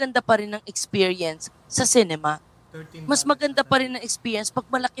mas maganda pa rin ang experience sa cinema. Mas maganda pa rin ang experience pag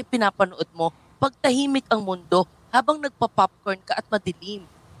malaki pinapanood mo, pag tahimik ang mundo, habang nagpa-popcorn ka at madilim.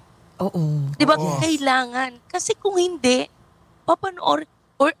 Oo. Diba? Oo. Kailangan. Kasi kung hindi, papanoorin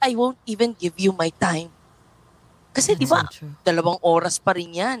or I won't even give you my time. Kasi That's diba, so true. 2 oras pa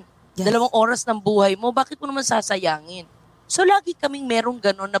rin yan. Yes. 2 oras ng buhay mo, bakit mo naman sasayangin? So lagi kaming merong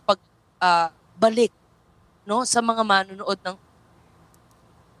gano'n na balik no, sa mga manonood ng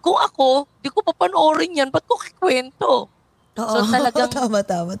kung ako, di ko papanoorin yan, ba't ko kikwento? Oo. So talagang Tama.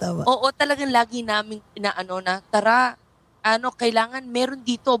 Oo, talagang lagi namin tara, kailangan meron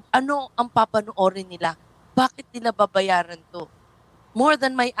dito, ano ang papanoorin nila? Bakit nila babayaran to? More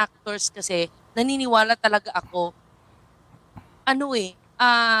than my actors kasi, naniniwala talaga ako,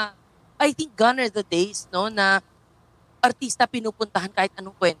 I think gone are the days, no, na artista pinupuntahan kahit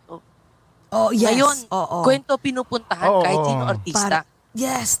anong kwento. Oh, yes. Ngayon, Oo. kwento pinupuntahan Oo, kahit oo. sino artista.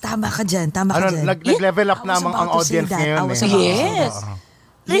 Yes, tama ka dyan. Tama ka Ano, dyan. nag-level up I na was ang about to say audience that. ngayon. I was eh. about to say Yes. Oo.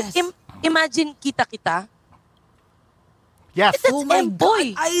 Yes. Imagine kita. Yes. That's Oh my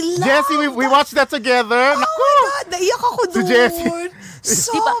Emboy. God. I love Jessie, we watched that together. Oh Naku! my God, naiyak ako Si doon. Jessie.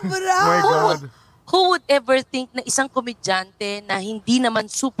 Sobra. Oh my God. Who would ever think na isang komedyante na hindi naman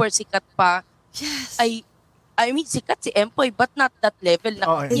super sikat pa, Yes. sikat si Empoy, but not that level na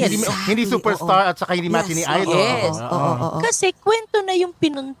Oh, yes. hindi superstar at saka hindi matinee idol. Yes. Oo. Kasi kwento na yung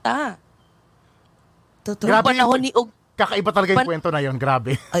pinunta. Totoo. Grabe. Panahon ni Kakaiba talaga yung kwento na yon.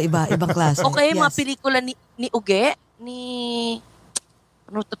 Grabe. Ay, ibang klase. Okay, mga Yes. pelikula ni Uge,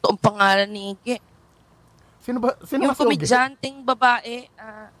 ano totoong pangalan ni Uge? Sino ba si Yung Uge? komedyanteng babae,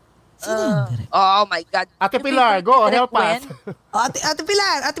 Sino yun, Direk? oh my God. Ate Yung Pilar, favorite go, ni Direk help us. Wen, Ate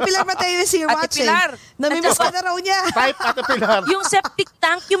Pilar Mateo is here Ate watching. Pilar. Namimiss ka na raw niya. Type Ate Pilar. Yung septic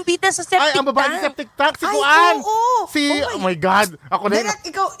tank, yung bida sa septic Ay, ang babae tank. sa septic tank, si Ay, Juan. oo. Si, Oh oh my God. Ako na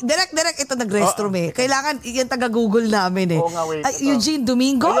Direk, ito nag-restroom eh. Kailangan, yan taga-google namin eh. Oo nga, wait. Ay, Eugene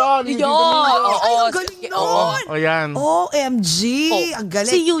Domingo? Ayun, Yo! Eugene Domingo. Oo, Ay, ang galing sige, nun. O yan. OMG! Oh, Ang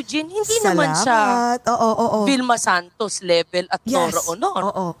galing. Si Eugene, hindi naman siya Salamat. Oo. Vilma Santos level at Yes. Nora Honor.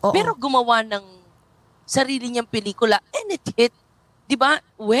 Oo. Pero gumawa ng sarili niyang pelikula and it hit. Diba?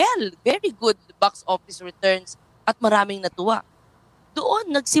 Well, very good box office returns at maraming natuwa.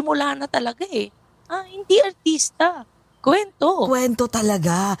 Doon, nagsimula na talaga eh. Hindi artista. Kwento. Kwento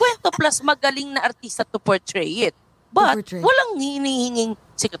talaga. Kwento plus magaling na artista to portray it. But portray. walang hinihinging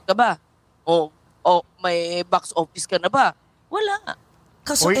sikat ka ba? O may box office ka na ba? Wala.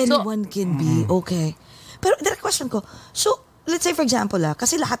 So Oy, anyone can be. Okay. Pero direct question ko. So, let's say for example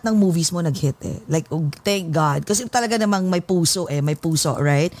kasi lahat ng movies mo nag-hit eh. Like, thank God. Kasi talaga namang may puso,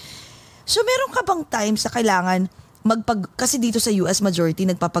 right? So, meron ka bang times na kailangan kasi dito sa US majority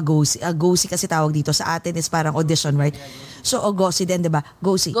nagpapag-GOSI. GOSI kasi tawag dito. Sa atin is parang audition, right? So, GOSI din, diba?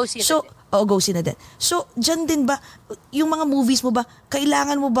 GOSI. GOSI na So, din. GOSI na din. So, dyan din ba, yung mga movies mo ba,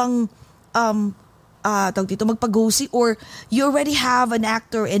 kailangan mo bang tawag dito, magpag-GOSI or you already have an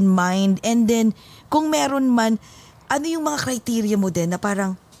actor in mind and then kung meron man, ano yung mga criteria mo din na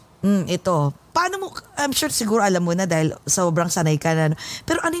parang, ito, paano mo, I'm sure siguro alam mo na dahil sobrang sanay ka na,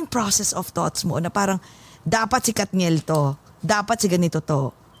 pero ano yung process of thoughts mo na parang, dapat si Katniel to, dapat si ganito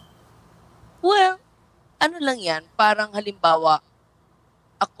to. Well, ano lang yan, parang halimbawa,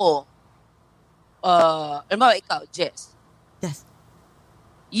 ako, halimbawa ikaw, Jess, Yes.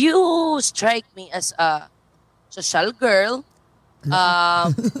 you strike me as a social girl,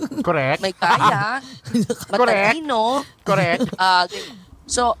 Correct. may kaya, matalino. Correct. Ganyan.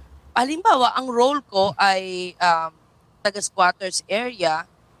 So, halimbawa, ang role ko ay taga-squatters area,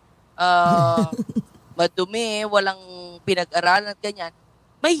 madumi, walang pinag-aralan, ganyan.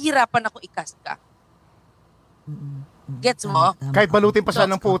 May hirapan ako i-cast ka. Gets mo? Kahit balutin pa siya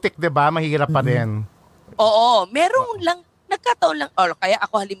ng putik, di ba? Mahirap pa din. Oo, merong lang, nagkataon lang, or kaya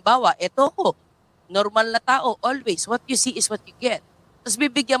ako halimbawa, eto ko, normal na tao, always, what you see is what you get. Tapos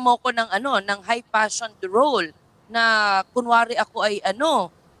bibigyan mo ko ng ng high passion role, na kunwari ako ay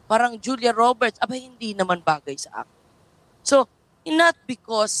parang Julia Roberts, hindi naman bagay sa akin. So, not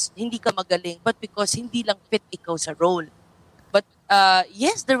because hindi ka magaling, but because hindi lang fit ikaw sa role. But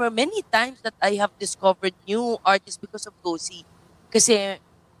yes, there were many times that I have discovered new artists because of Gosi. Kasi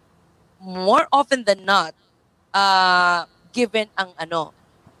more often than not, given ang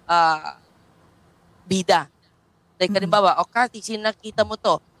bida. Like, halimbawa, Cathy, sino nakita mo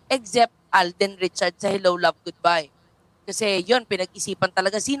to? Except Alden Richards sa Hello, Love, Goodbye. Kasi yun, pinag-isipan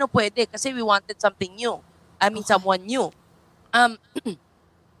talaga. Sino pwede? Kasi we wanted something new. Someone new.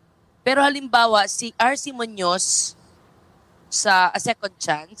 Pero halimbawa, si R.C. Munoz sa A Second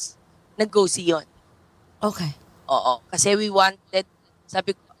Chance, nag-Gosi yun. Okay. Oo. Kasi we wanted,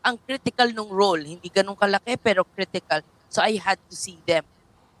 sabi ko, ang critical nung role. Hindi ganun kalaki, pero critical. So I had to see them.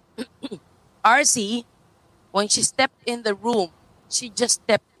 RC, when she stepped in the room, she just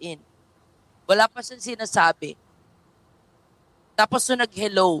stepped in. Wala pa siyang sinasabi. Tapos nung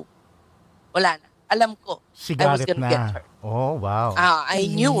nag-hello, wala na. Alam ko, She I got was it gonna na. get her. Oh, wow. I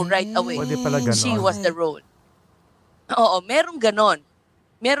knew right away. Pwede pala ganon. She was the role. Oo, merong ganon.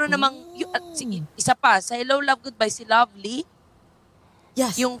 Meron namang, isa pa, sa Hello, Love, Goodbye, si Lovely,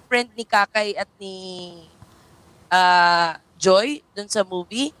 Yes. yung friend ni Kakay at ni Joy dun sa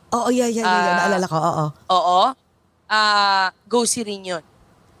movie. Oo, yeah. Naalala ko, oo. Oo. Gosi rin yun.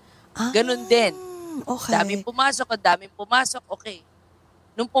 Ganun din. Okay. Daming pumasok, okay.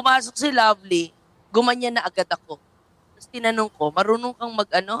 Nung pumasok si Lovely, gumanyan na agad ako. Tapos tinanong ko, marunong kang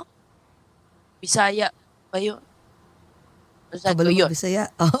Bisaya ba yun? Sabi ko yun.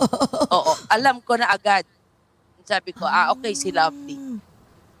 Bisaya. Oo, alam ko na agad. Sabi ko, okay, si Lovely.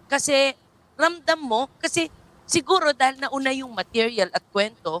 Kasi, ramdam mo, kasi siguro dahil nauna yung material at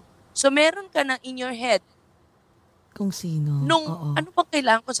kwento, so meron ka na in your head, Kung sino. Oo. ano bang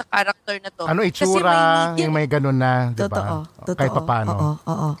kailangan ko sa character na to? Ano Kasi itsura, may yung may ganun na, di Totoo. ba? Kahit papano.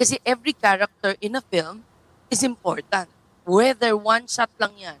 Oo. Kasi every character in a film is important. Whether one shot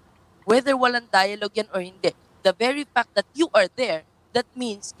lang yan, whether walang dialogue yan or hindi, the very fact that you are there, that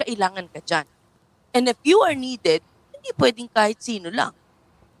means kailangan ka dyan. And if you are needed, hindi pwedeng kahit sino lang.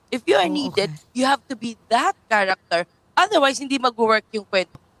 If you are needed, you have to be that character. Otherwise, hindi mag-work yung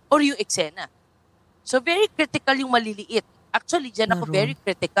kwento or yung eksena. So, very critical yung maliliit. Actually, dyan ako very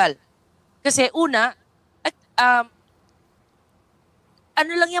critical. Kasi una,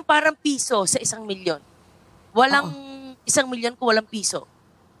 ano lang yan, parang piso sa 1,000,000. Walang 1,000,000 kung walang piso.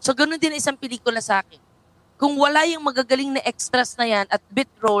 So, ganun din isang pelikula sa akin. Kung wala yung magagaling na extras na yan at bit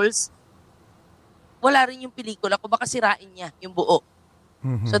roles, wala rin yung pelikula ko. Baka sirain niya yung buo.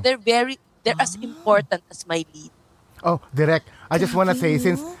 So, they're as important as my lead. Oh, direct. I just wanna say,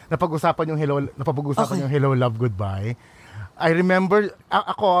 since napag-usapan yung Hello, Love, Goodbye, I remember,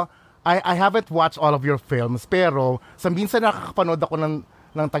 I haven't watched all of your films, pero sa minsan nakakapanood ako ng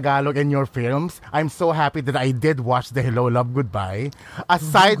Tagalog in your films, I'm so happy that I did watch the Hello, Love, Goodbye.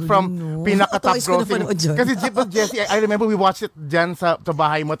 Aside from pinaka-top grossing. Kasi Jessie, I remember we watched it dyan sa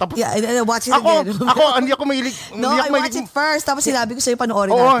bahay mo. Tapos, yeah, I watched it again. hindi ako mahilig. I watched it first, tapos sinabi ko sa'yo,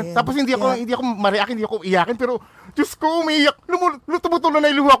 panoorin Oo, natin. tapos hindi ako mariakin, hindi ako iyakin, pero Diyos ko, umiiyak. Tumutulo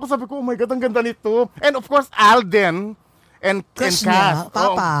na yung luha ko. Sabi ko, oh my God, ang ganda nito. And of course, Alden and Crush cast. niya,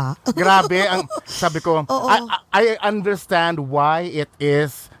 Papa. Grabe. Sabi ko, I understand why it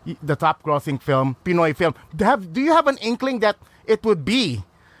is the top grossing film, Pinoy film. Do you have an inkling that it would be,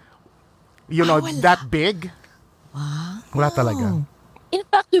 that big? Wow. Wala talaga. In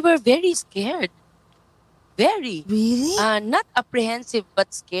fact, we were very scared. Very. Really? Not apprehensive,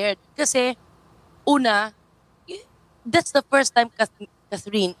 but scared. Kasi, una, that's the first time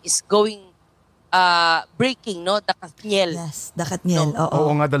Catherine is going, breaking, no? The Katniel. Yes, the Katniel. No.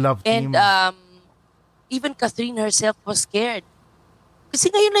 Oo nga, the love And team. even Catherine herself was scared. Kasi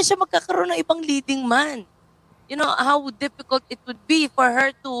ngayon na siya magkakaroon ng ibang leading man. You know, how difficult it would be for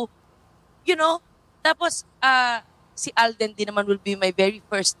her to, tapos si Alden din naman will be my very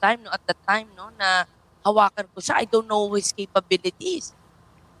first time, no, at the time, no, na hawakan ko siya. I don't know his capabilities.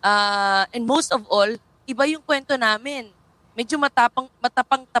 And most of all, iba yung kwento namin. Medyo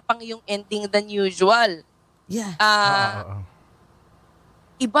matapang-tapang yung ending than usual. Yeah.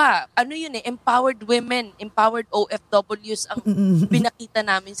 Iba, ano yun empowered women, empowered OFWs ang pinakita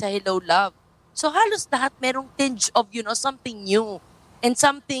namin sa Hello Love. So halos lahat merong tinge of, something new and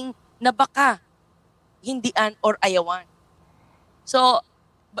something na baka hindian or ayawan. So,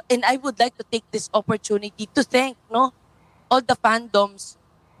 and I would like to take this opportunity to thank, all the fandoms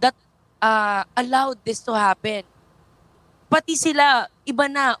that allowed this to happen. Pati sila, iba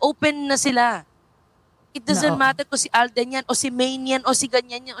na, open na sila. It doesn't matter kung si Alden yan, o si Maine yan, o si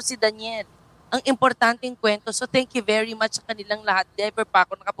ganyan yan, o si Daniel. Ang importanteng kwento. So thank you very much sa kanilang lahat. Never pa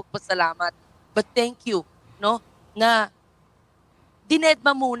ako nakapagpasalamat. But thank you, na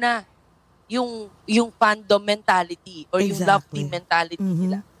dinedma muna yung fandom mentality or yung love team mentality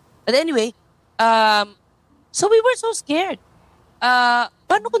nila. But anyway, so we were so scared.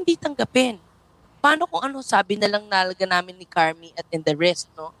 Paano kung di tanggapin? Paano kung ano sabi na lang nalaga namin ni Carmi at and the rest,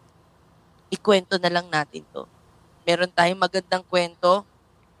 ikwento na lang natin to. Meron tayong magandang kwento.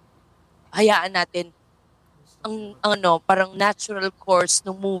 Hayaan natin ang parang natural course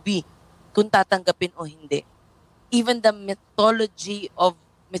ng movie kung tatanggapin o hindi. Even the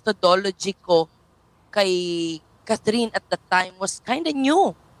methodology ko kay Catherine at that time was kind of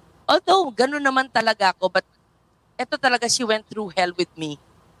new. Although, ganun naman talaga ako, but eto talaga, she went through hell with me.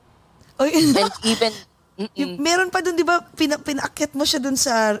 And even, meron pa dun, di ba, pinaakyat mo siya dun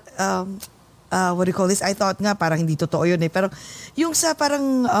sa, what do you call this? I thought nga, parang hindi totoo yun Pero yung sa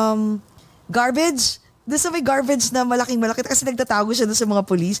parang garbage, doon sa may garbage na malaking-malaki, kasi nagtatago siya doon sa mga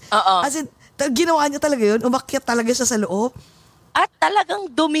police. As in, ginawa niya talaga yun, umakyat talaga siya sa loob. At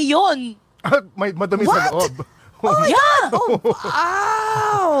talagang dumi yun. May madumi sa loob. Yeah! Oh,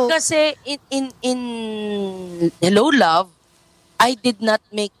 wow! Kasi in Hello Love, I did not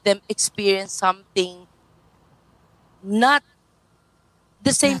make them experience something not the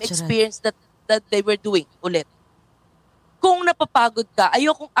same natural experience that they were doing ulit. Kung napapagod ka,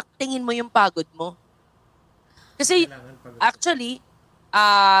 ayokong actingin mo yung pagod mo. Kasi actually,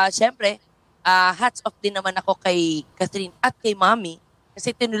 syempre, hats off din naman ako kay Catherine at kay Mommy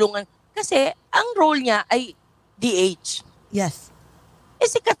kasi tinulungan. Kasi ang role niya ay DH. Yes.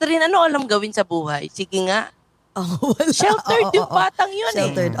 Si Catherine, ano alam gawin sa buhay? Sige nga. Wala. Sheltered yung batang yun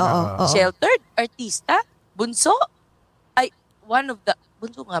Sheltered, oo. Sheltered, artista, bunso. Ay, one of the,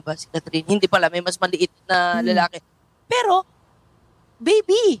 bunso nga ba si Catherine? Hindi pala, may mas maliit na lalaki. Pero,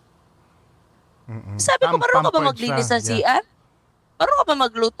 baby. Sabi ko, marunong ka ba maglinis ng CR? Marunong ka ba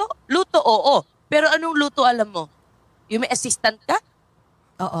magluto? Luto, oo. Pero anong luto alam mo? Yung may assistant ka?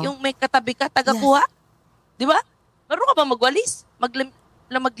 Oo. Yung may katabi ka, taga-kuha? Di ba? Marunong ka ba magwalis?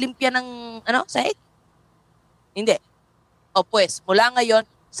 Maglimpya ng, sahig? Hindi. O pues, mula ngayon,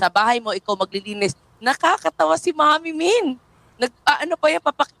 sa bahay mo, ikaw maglilinis. Nakakatawa si Mami Min.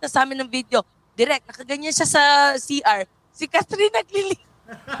 Papakita sa amin ng video. Direct, nakaganyan siya sa CR. Si Catherine naglilinis.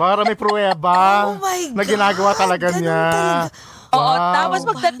 Para may pruweba Oh my na ginagawa talaga God, niya. ganun talaga. Oo, tapos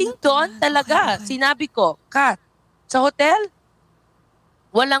pagdating doon, talaga, sinabi ko, Kat, sa hotel,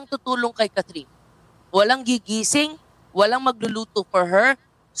 walang tutulong kay Catherine. Walang gigising, walang magluluto for her.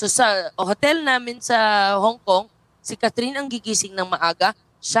 So sa hotel namin sa Hong Kong, si Catherine ang gigising ng maaga,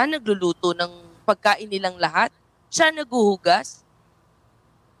 siya nagluluto ng pagkain nilang lahat, siya naguhugas.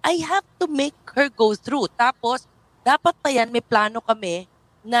 I have to make her go through. Tapos, dapat pa yan, may plano kami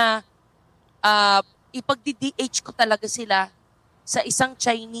na ipag-DH ko talaga sila sa isang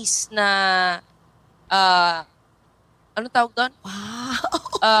Chinese na, ano tawag doon?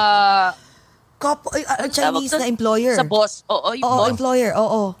 Wow. Chinese na employer. Sa boss. Oo, yung boss. Employer.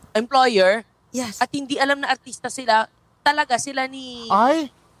 Oo. Employer. Yes. At hindi alam na artista sila. Talaga sila ni...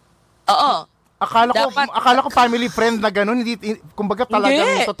 Ay, Oo. akala ko family friend na gano'n. Hindi, kumbaga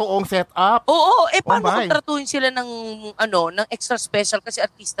talagang totoong setup. Oo. Paano my. kung tratuhin sila ng extra special kasi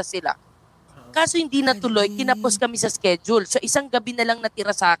artista sila? Kaso hindi natuloy. Kinapos kami sa schedule. So isang gabi na lang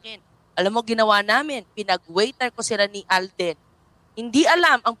natira sa akin. Alam mo, ginawa namin. Pinag-waiter ko sila ni Alden. Hindi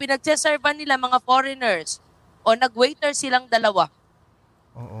alam, ang pinagseservan nila mga foreigners o nag-waiter silang dalawa.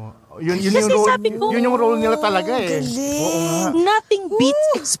 Oo. Yun yung role nila talaga eh. Galing. Oo nga. Nothing beats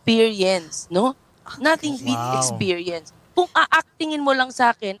experience, no? Nothing beats experience. Kung a-actingin mo lang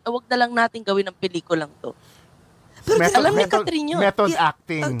sa akin, wag na lang natin gawin ang pelikulang to. Pero alam ni Catherine yun. Method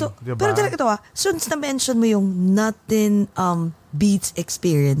acting. Diba? Pero talaga ito since na-mention mo yung nothing beats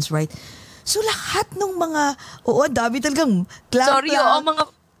experience, right? So lahat ng mga, dami talagang Sorry,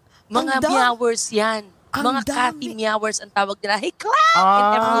 mga viewers yan. Mga dami. Cathy Meowers ang tawag nila. Hey, clap!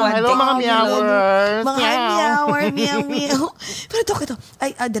 And everyone. Hello mga meowers. Mga meower, meow. Pero Dok, ito.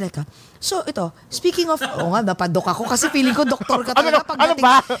 Direka. So, ito, speaking of, nga, napadok ako kasi feeling ko doktor ka talaga. Ano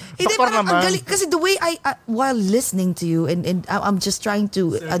ba? Hindi, Doktor parang ang naman. galing. Kasi the way while listening to you, and I'm just trying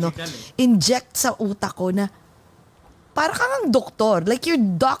to, inject sa utak ko na, para kang doktor. Like, you're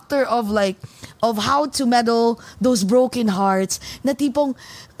doctor of how to meddle those broken hearts na tipong,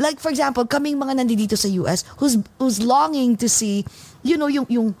 like, for example, kaming mga nandito sa US who's longing to see,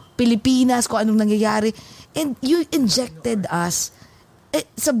 yung Pilipinas, kung anong nangyayari. And you injected us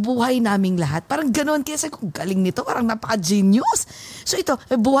sa buhay naming lahat. Parang gano'n. Kaya sabi ko, galing nito. Parang napaka-genius. So ito,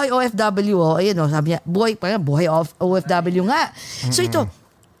 buhay OFW. Sabi niya, buhay OFW nga. So ito,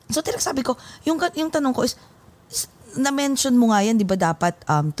 sabi ko, yung tanong ko is, na-mention mo nga yan, di ba, dapat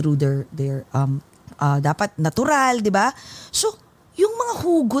through their dapat natural, di ba? So, yung mga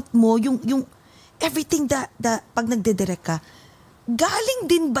hugot mo, yung everything pag nagdedirect ka, galing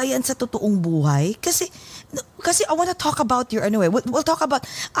din ba yan sa totoong buhay? Kasi I want to talk about your, anyway, we'll talk about,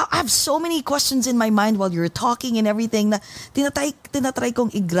 I have so many questions in my mind while you're talking and everything na tinatry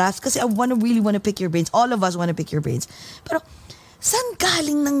kong i-grasp kasi I really want to pick your brains. All of us want to pick your brains. Pero, saan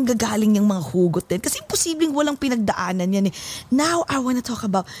gagaling yung mga hugot din? Kasi imposibleng walang pinagdaanan yan eh. Now, I wanna talk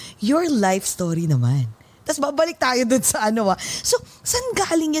about your life story naman. Tapos babalik tayo dun sa So, saan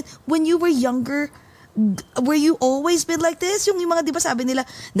galing yan? When you were younger, were you always been like this? Yung mga, di ba sabi nila,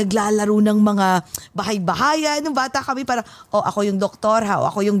 naglalaro ng mga bahay-bahayan. Nung bata kami, parang, ako yung doktor ha, o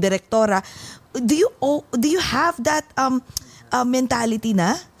ako yung direktor ha. Do you have that mentality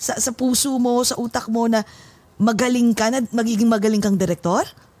na? Sa puso mo, sa utak mo na, magaling ka na, magiging magaling kang direktor?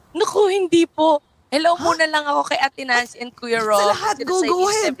 Naku, hindi po. Hello muna lang ako kay Ate Nancy and Kuya Rob. Sa lahat, go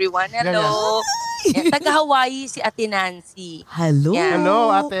ahead. Everyone. Hello. Yan, taga-Hawaii si Ate Nancy. Hello. Yan.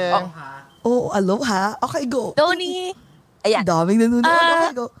 Hello, ate. Aloha. Okay, go. Tony. Ayan. Daming nanonood.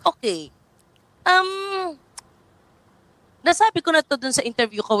 Okay, go. Okay. Nasabi ko na to dun sa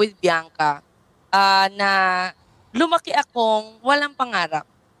interview ko with Bianca na lumaki akong walang pangarap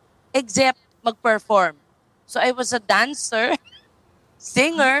except mag-perform. So I was a dancer,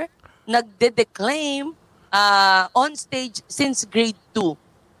 singer, nagde-declaim on stage since grade 2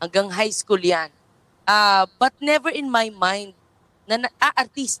 hanggang high school yan. But never in my mind na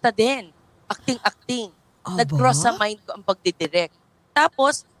artista din, acting. Nag-cross sa mind ko ang pagdidirect.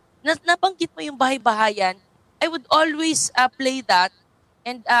 Tapos, nabanggit mo yung bahay-bahayan, I would always play that.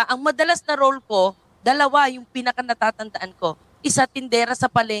 And ang madalas na role ko, dalawa yung pinaka-natatandaan ko. Isa, tindera sa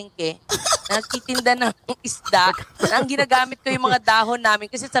palengke, nagtitinda ng isda. Ang ginagamit ko yung mga dahon namin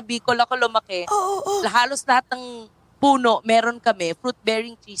kasi sa Bicol ako lumaki. Halos lahat ng puno meron kami,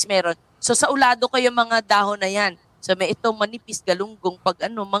 fruit-bearing trees meron. So sa ulado ko yung mga dahon na yan. So may itong manipis, galunggong,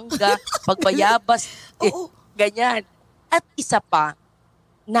 mangga, pagbayabas, ganyan. At isa pa,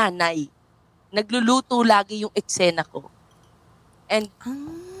 nanay. Nagluluto lagi yung eksena ko. And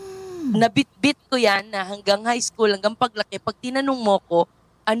nabitbit ko yan na hanggang high school, hanggang paglaki, pag tinanong mo ko,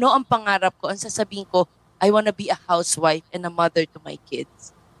 ano ang pangarap ko, ang sasabihin ko, I wanna be a housewife and a mother to my kids.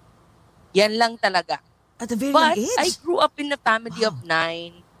 Yan lang talaga. At a very But young age? I grew up in a family of 9.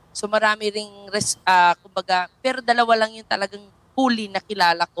 So marami ring, kumbaga, pero dalawa lang yung talagang huli na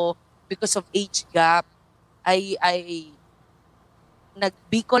kilala ko because of age gap.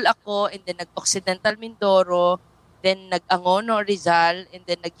 Nag-Bicol ako and then nag-Occidental Mindoro, then nag-Angono, Rizal, and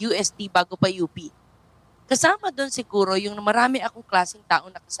then nag-UST bago pa UP. Kasama doon siguro yung marami akong klaseng tao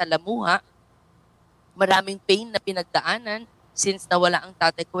na kasalamuha, maraming pain na pinagdaanan since nawala ang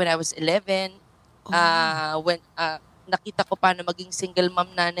tatay ko when I was 11. Nakita ko paano maging single mom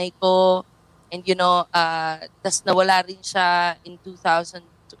nanay ko, and tas nawala rin siya in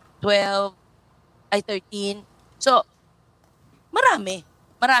 2013. So, marami.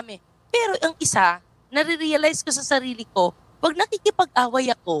 Pero ang isa, nare-realize ko sa sarili ko, pag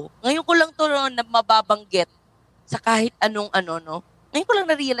nakikipag-away ako, ngayon ko lang to na mababanggit sa kahit anong no? Ngayon ko lang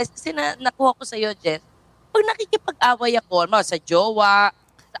na-realize kasi nakuha ko sa'yo, Jess. Pag nakikipag-away ako, sa jowa,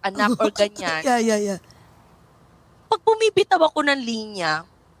 sa anak or ganyan, Yeah. pag bumibitaw ako ng linya,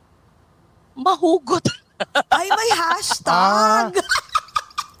 mahugot. Ay, may hashtag!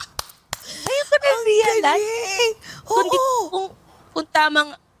 Ngayon ko na-realize. Kung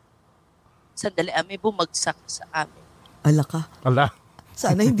tamang, sandali, may bumagsak sa amin. Ala ka. Ala.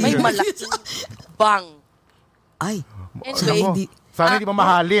 Sana hindi. May malaking bang. Ay. Anyway, Sana hindi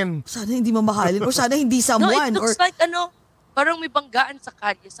mamahalin. Sana hindi mamahalin. Or sana hindi no, someone. it looks like parang may banggaan sa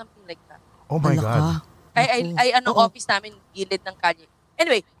kalye, something like that. Oh my Ala God. ka. Office namin, gilid ng kalye.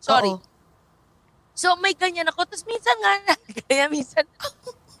 Anyway, sorry. Oo. So, may ganyan ako. Tapos minsan nga, kaya minsan,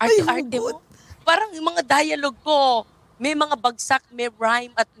 arte-arte mo. parang yung mga dialogue ko, may mga bagsak, may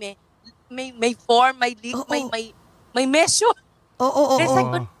rhyme at may form, may leak, may measure. Oo.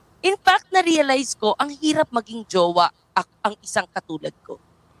 In fact, na-realize ko, ang hirap maging jowa ang isang katulad ko.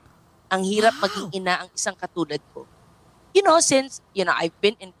 Ang hirap maging ina ang isang katulad ko. Since, I've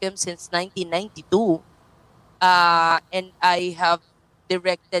been in film since 1992, and I have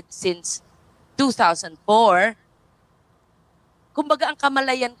directed since 2004. Kumbaga, ang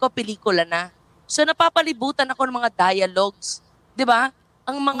kamalayan ko, pelikula na. So, napapalibutan ako ng mga dialogues. Di ba?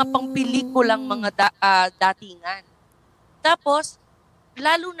 Ang mga pangpelikulang mga datingan. Tapos,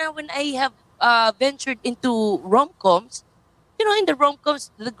 lalo na when I have ventured into rom-coms, in the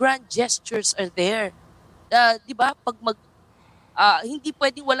rom-coms, the grand gestures are there. Di ba? Pag hindi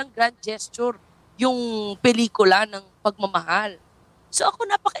pwedeng walang grand gesture yung pelikula ng pagmamahal. So ako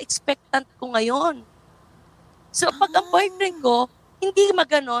napaka-expectant ko ngayon. So pag ang boyfriend ko, hindi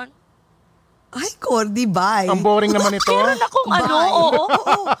maganon. Ay, corny, bye. Ang boring naman ito. Meron akong oo.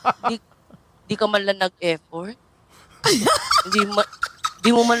 Di ka man lang nag-effort. Di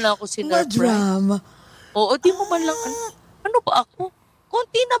mo man lang ako sinurprise. Madrama. Oo, di mo man lang ano ba ako?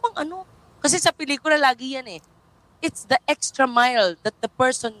 Konti namang Kasi sa pelikula lagi yan eh. It's the extra mile that the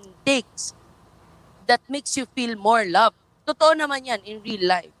person takes that makes you feel more love. Totoo naman yan in real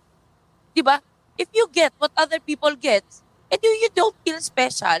life. Diba? If you get what other people get, and you don't feel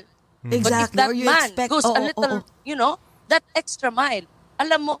special, Exactly. but if that Or you man expect, goes a little, that extra mile,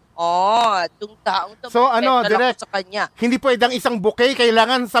 alam mo, itong taong to, So ako direct, sa kanya. hindi pwedeng isang bouquet,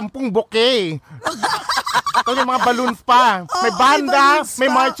 kailangan 10 bouquet. Ito yung mga balloons pa. May banda, may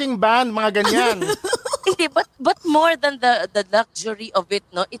marching band, mga ganyan. Hindi, but more than the luxury of it,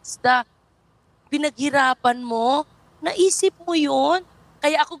 no? It's the pinaghirapan mo, naisip mo yun.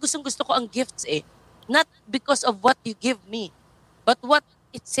 Kaya ako gusto ko ang gifts eh. Not because of what you give me, but what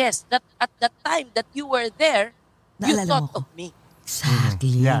it says that at that time that you were there, you Naalala thought mo ko. of me.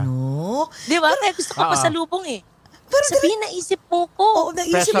 Exactly, Yeah. no? Di ba? Kaya gusto ko pasalubong eh. Pero Sabihin, naisip mo ko. Oo,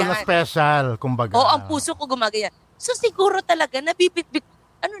 naisip Special na yan. special, kumbaga. Oo, ang puso ko gumagaya. So siguro talaga, nabibitbit,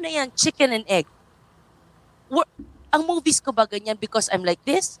 chicken and egg. Ang movies ko ba ganyan because I'm like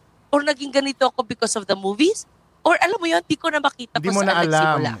this? Or naging ganito ako because of the movies? Or alam mo yun, di ko na makita Hindi kung mo na saan alam.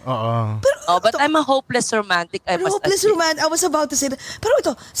 nagsimula. Oo. But I'm a hopeless romantic, I must hopeless admit. romantic. I was about to say that. Pero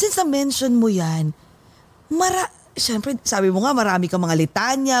ito, since na-mention mo yan, siyempre, sabi mo nga, marami kang mga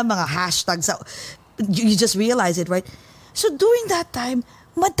litanya, mga hashtags. You just realize it, right? So during that time,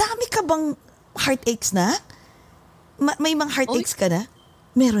 madami ka bang heartaches na? May mga heartaches ka na?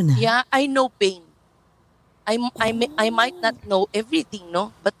 Meron na? Yeah, I know pain. I might not know everything,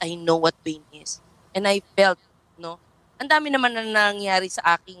 no? But I know what pain is. And I felt, no? Ang dami naman na nangyari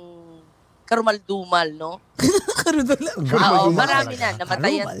sa aking karumaldumal, no? Oo, marami na.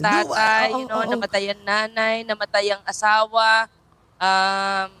 Namatay ang tatay, namatay ang nanay, namatay ang asawa,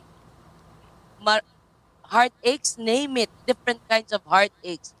 heartaches, name it. Different kinds of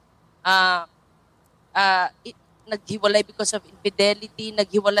heartaches. Naghiwalay because of infidelity,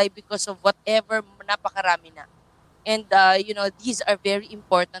 naghiwalay because of whatever, napakarami na. And, these are very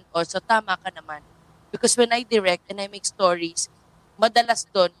important also. Tama ka naman. Because when I direct and I make stories, madalas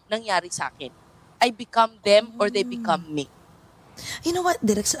doon nangyari sa akin. I become them or they become me. You know what,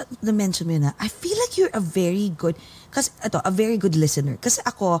 Direk, na-mention mo yun na, I feel like you're a very good listener. Kasi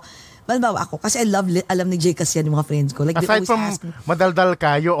kasi alam ni Jay kasi yan yung mga friends ko. Like, aside from madaldal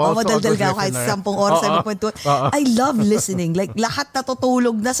ka, you also madaldal ka kahit 10 oras, 7.2. I love listening. Like, lahat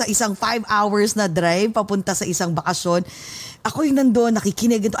natutulog na sa isang 5 hours na drive papunta sa isang bakasyon. Ako yung nandoon,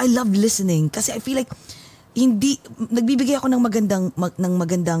 nakikinig. I love listening. Kasi I feel like, nagbibigay ako ng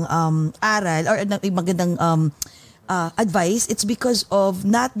magandang aral or magandang advice. It's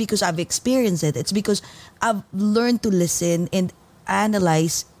not because I've experienced it. It's because I've learned to listen and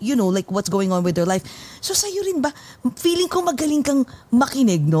analyze, like what's going on with their life. So sa'yo rin ba, feeling ko magaling kang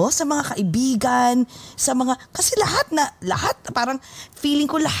makinig, no? Sa mga kaibigan, kasi lahat, parang feeling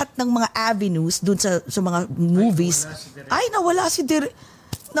ko lahat ng mga avenues dun sa mga movies. Nawala si Direk.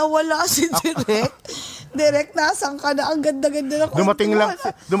 Direk, nasan ka na? Ang ganda-ganda na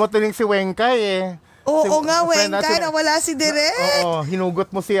Dumating si Wenkay eh. Oo nga, Wenkay, nawala si Direk. Oo,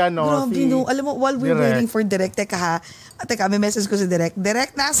 hinugot mo si Grabe, no. Alam mo, while we're waiting for Direk, teka, may message ko si Direk.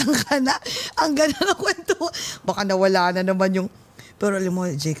 Direk, nasan ka na? Ang ganda na kwento. Baka nawala na naman yung... Pero alam mo,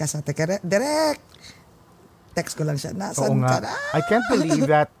 Jay, Direk, text ko lang siya, nasan ka na? I can't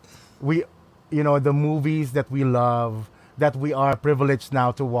believe that the movies that we love, that we are privileged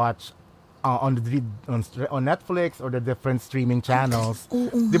now to watch on Netflix or the different streaming channels. Oo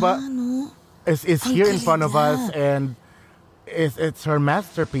diba? nga, no? Is here in front of us, and It's her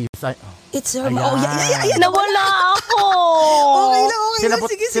masterpiece. It's her... Ayan. Oh, yeah. Nawala ako! Okay lang.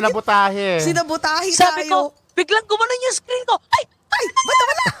 Sige. Sinabotahe. Sinabotahe Sabi tayo. ko, biglang gumanon yung screen ko. Ay! Ba't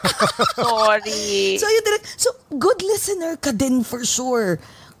wala? Sorry. So, yun direct. So, good listener ka din for sure.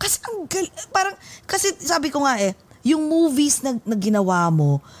 Kasi kasi sabi ko nga yung movies na ginawa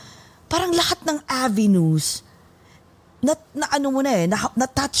mo, parang lahat ng avenues, na ano mo na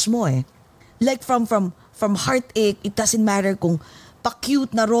touch mo Like from heartache, it doesn't matter kung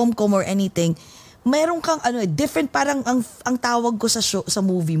pa-cute na rom-com or anything. Meron kang different, parang ang tawag ko sa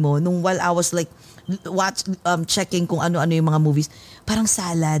movie mo, nung while I was like, checking kung ano-ano yung mga movies, parang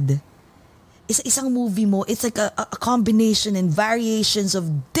salad. Isang movie mo, it's like a combination and variations of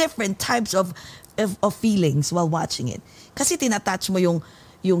different types of feelings while watching it. Kasi tinatouch mo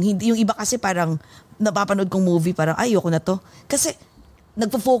yung iba kasi parang napapanood kong movie, parang ayoko na to. Kasi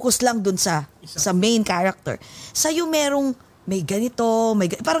nagpo-focus lang dun sa main character. Sa'yo may ganito,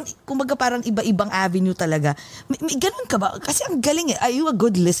 parang kumbaga parang iba-ibang avenue talaga. May ganun ka ba? Kasi ang galing Are you a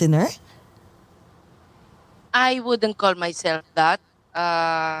good listener? I wouldn't call myself that.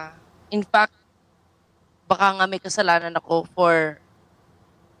 In fact, baka nga may kasalanan ako for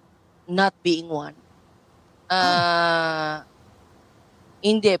not being one.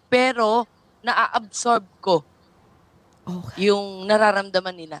 Hindi, pero naa-absorb ko yung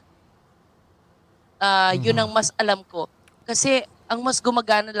nararamdaman nila. Yun ang mas alam ko. Kasi ang mas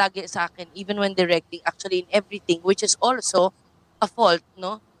gumagana lagi sa akin, even when directing, actually in everything, which is also a fault,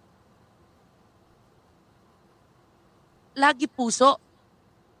 no? Lagi puso.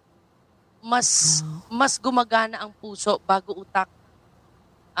 Mas gumagana ang puso bago utak.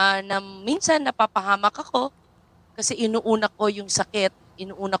 Na minsan napapahamak ako kasi inuuna ko yung sakit,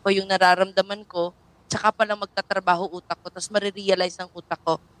 inuuna ko yung nararamdaman ko, tsaka pa lang magtatrabaho utak ko, tapos marirealize ng utak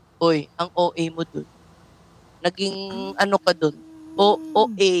ko, oy, ang OA mo dun. Naging ano ka dun?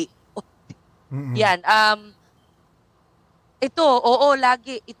 OA. Yan. Ito,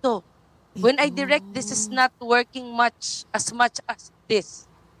 lagi, ito. When I direct, this is not working as much as this.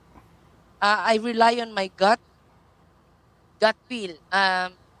 I rely on my gut feel.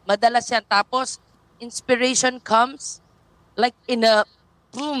 Madalas yan. Tapos, inspiration comes like in a,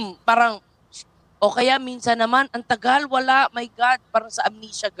 parang, o kaya minsan naman, ang tagal, wala, my God, parang sa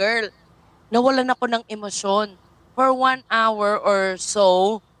Amnesia Girl. Nawalan ako ng emosyon. For 1 hour or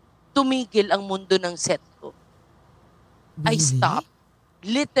so, tumigil ang mundo ng set ko. Really? I stopped.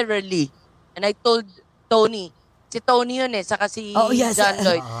 Literally. And I told Tony, si Tony yun saka si John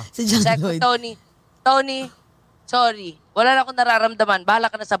Lloyd. Si John Sabi ko, Lloyd. Tony, sorry, wala na akong nararamdaman,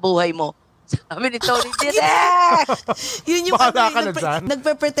 bahala ka na sa buhay mo. Sabi ni Tony, direct! Yun yung Bahala ka na dyan.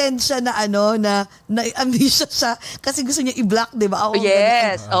 nagpe-pretend siya na amnesia siya kasi gusto niya i-block, di ba?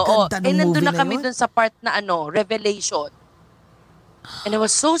 Yes, oo. Nandun na kami yun. dun sa part na revelation. And I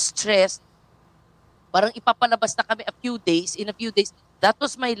was so stressed. Parang ipapalabas na kami in a few days. That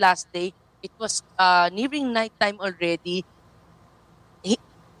was my last day. It was nearing nighttime already.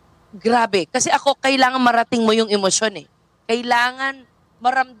 Grabe. Kasi ako, kailangan marating mo yung emosyon Kailangan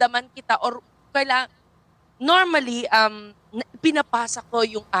maramdaman kita or kailangan, normally, pinapasa ko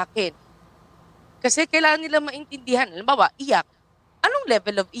yung akin. Kasi kailangan nila maintindihan. Halimbawa, iyak. Anong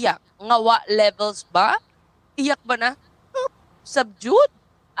level of iyak? Ngawa levels ba? Iyak ba na? Subdued?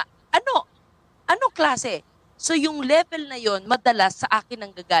 Ano klase? So yung level na yon, madalas sa akin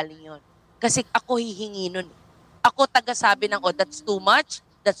ang gagaling yon. Kasi ako hihingi nun. Ako tagasabi ng, that's too much,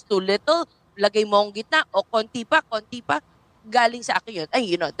 that's too little, lagay mo ang gitna, o konti pa, galing sa akin yun.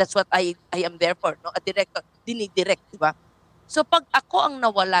 Ay, that's what I am there for. No? A director, dinidirect, di ba? So pag ako ang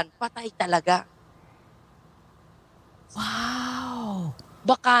nawalan, patay talaga. Wow!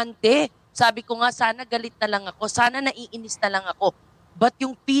 Bakante. Sabi ko nga, sana galit na lang ako, sana naiinis na lang ako. But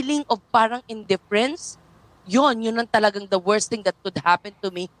yung feeling of parang indifference, yun ang talagang the worst thing that could happen to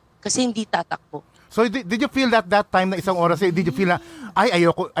me kasi hindi tatakbo. So did you feel that time na isang oras, did you feel na,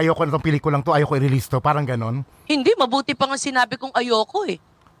 ayoko na itong pelikulang to, ayoko i-release to, parang ganon? Hindi, mabuti pa nga sinabi kong ayoko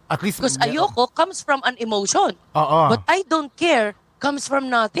At least, because ayoko comes from an emotion. Oo. But I don't care comes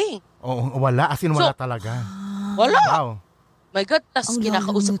from nothing. Wala, as in wala talaga. Wala. Wow. My God, tas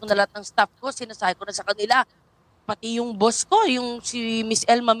kinakausap ko na lahat ng staff ko, sinasabi ko na sa kanila, pati yung boss ko, yung si Miss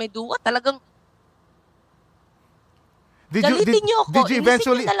Elma Medua, talagang galitin niyo ako,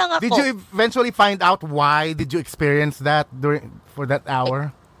 inisip niyo na lang ako. Did you eventually find out why did you experience that for that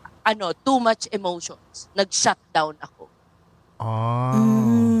hour? Too much emotions. Nag-shutdown ako.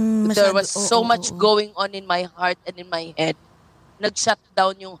 There was so much going on in my heart and in my head.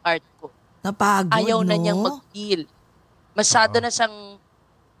 Nag-shutdown yung heart ko. Napagod, ayaw na niyang mag-feel. Masyado na siyang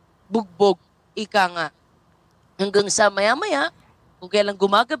bugbog. Ika nga. Hanggang sa maya-maya, kung kailan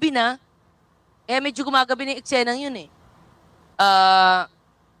gumagabi na, medyo gumagabi na yung eksenang yun eh.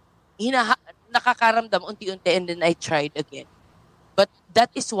 Nakakaramdam unti-unti and then I tried again. But that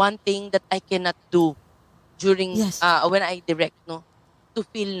is one thing that I cannot do during when I direct, no? To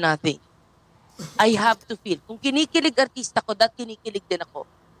feel nothing. I have to feel. Kung kinikilig artista ko, that kinikilig din ako.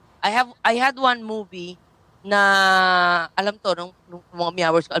 I had one movie na alam to nung mga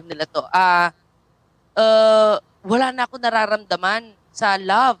miyawers ko alam nila to. Wala na ako nararamdaman sa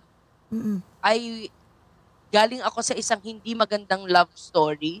love. Galing ako sa isang hindi magandang love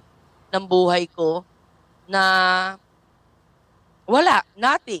story ng buhay ko na wala,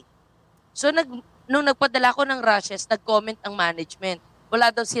 nothing. So nung nagpadala ko ng rushes, nag-comment ang management. Wala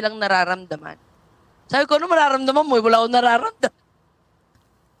daw silang nararamdaman. Sabi ko, ano mararamdaman mo? Wala akong nararamdaman.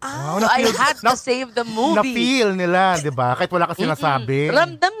 So I had to save the movie. Na-feel nila, di ba? Kahit wala ka sinasabi.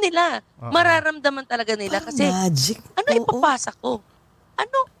 Ramdam nila. Mararamdaman talaga nila. Kasi, magic. Ano ipapasa ko?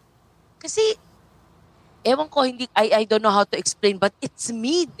 Ano? Kasi, ewan ko, I don't know how to explain, but it's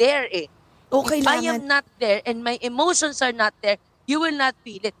me there eh. If I am not there and my emotions are not there, you will not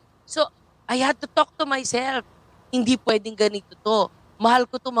feel it. So, I had to talk to myself. Hindi pwedeng ganito to. Mahal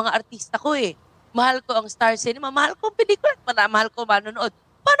ko itong mga artista ko eh. Mahal ko ang Star Cinema. Mahal ko ang pelikula. Mahal ko manonood.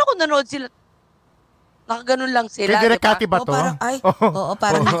 Paano kung nanood sila? Nakaganon lang sila. Kay Direk Cathy ba to?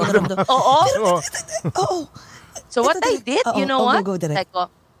 Parang hindi ko naramdam. Oo. So what I did, you know what? Like,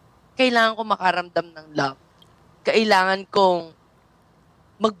 kailangan ko makaramdam ng love. Kailangan kong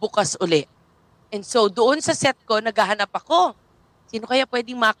magbukas uli. And so, doon sa set ko, naghahanap ako. Sino kaya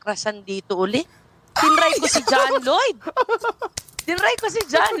pwedeng makrashan dito uli? Tinry ko si John Lloyd. Kasi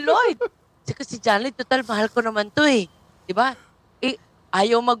si John Lloyd, total, mahal ko naman to eh. Diba?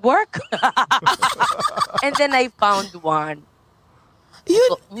 Ayaw mag-work. And then I found one.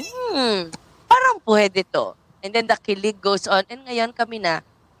 Yun. Parang pwede to. And then the kilig goes on. And ngayon kami na,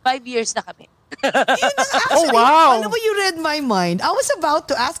 5 years na kami. Actually, wow! Alam mo, you read my mind. I was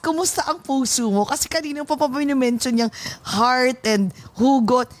about to ask, kumusta ang puso mo? Kasi kanina pa mention yung heart and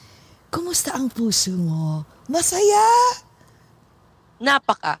hugot. Kumusta ang puso mo? Masaya?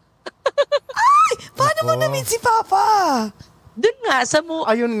 Napaka. Ay! Paano mo na-meet si Papa? Doon nga, sa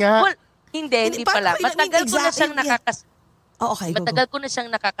Ayun nga. Well, hindi pala. Matagal ko na siyang Matagal ko na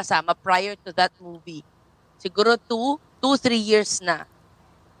siyang nakakasama prior to that movie. Siguro 2-3 years na.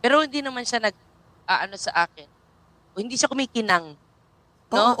 Pero hindi naman siya sa akin. O hindi siya kumikinang.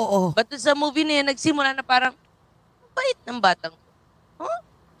 No? Oo. But sa movie na yun, nagsimula na parang, bait ng batang to. Huh?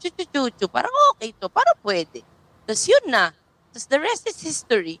 Chuchu. Parang okay to. Parang pwede. Tapos yun na. Tapos the rest is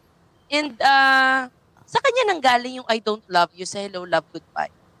history. And sa kanya nanggaling yung I Don't Love You sa Hello, Love,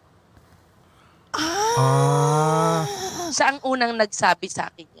 Goodbye. Siya ang unang nagsabi sa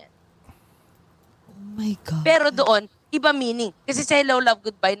akin yan. Oh my God. Pero doon, iba meaning. Kasi sa Hello, Love,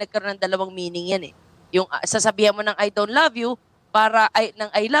 Goodbye, nagkaroon ng dalawang meaning yan eh. Yung sasabihan mo ng I don't love you,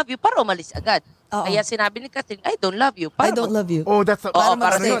 ng I love you, para umalis agad. Kaya sinabi ni Catherine, I don't love you. I don't love you. Oh, that's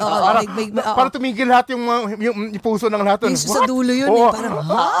para tumigil lahat yung puso ng lahat. Yung sa dulo yun. Parang,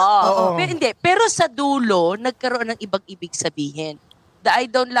 Pero sa dulo, nagkaroon ng ibang ibig sabihin. The I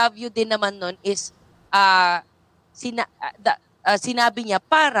don't love you din naman nun is, sinabi niya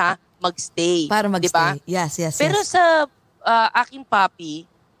para magstay. Para magstay. Diba? Yes. Pero sa aking papi,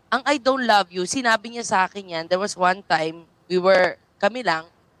 ang I don't love you, sinabi niya sa akin yan, there was one time, kami lang,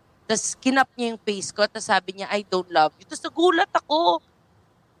 tapos kinap niya yung face ko, tapos sabi niya, I don't love you. Tapos nagulat ako.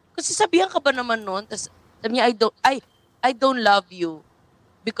 Kasi sabihan ka ba naman nun? Tapos sabi niya, I don't love you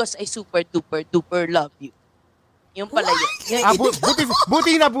because I super duper duper love you. Yung pala yun.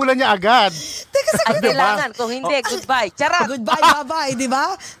 Buti nabulan niya agad. Teka, kailangan. Kung hindi, goodbye. Charot! Goodbye, bye-bye, di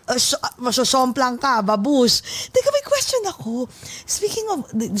ba? Masosomplang ka, babus. Teka, may question ako. Speaking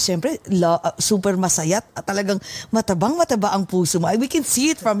of, siyempre, super masaya at talagang mataba ang puso mo. We can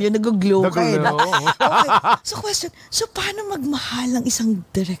see it from you, nag-glow ka. Okay, so question, paano magmahal ng isang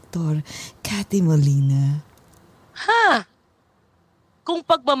director, Cathy Molina? Kung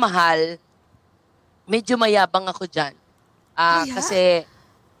pagmamahal, medyo mayabang ako dyan. Kasi,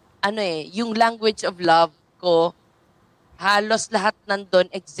 yung language of love ko, halos lahat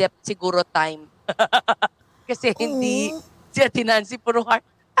nandun except siguro time. Kasi hindi siya tinansi, puro heart.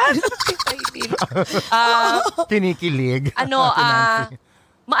 Kinikilig.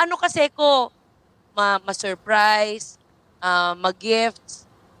 Maano kasi ko, ma-surprise, ma-gifts,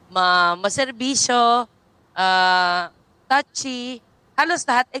 ma-serbisyo, touchy, halos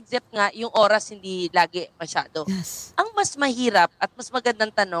lahat except nga yung oras hindi lagi masyado. Yes. Ang mas mahirap at mas magandang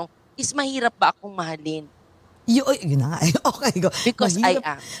tanong is mahirap ba akong mahalin? Yun na nga. Okay, go. Because mahirap.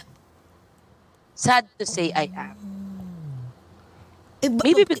 I am. Sad to say I am. Okay,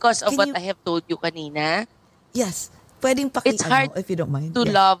 Maybe because of can what you- I have told you kanina, Yes. Pwedeng it's hard if you don't mind. to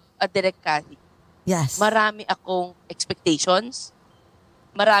Yeah. love a direct Cathy. Yes. Marami akong expectations.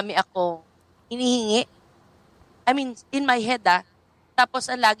 Marami akong hinihingi. I mean, in my head tapos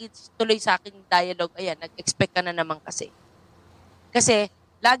ang lagi tuloy sa akin dialogue, ayan, nag-expect ka na naman kasi. Kasi,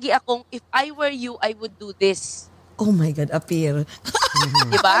 lagi akong, if I were you, I would do this. Oh my God, appear.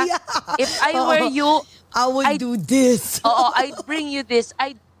 Diba? Yeah. If I were you, I would I'd- do this. oo, I'd bring you this.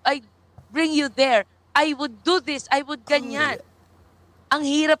 I'd bring you there. I would do this. I would ganyan. Ang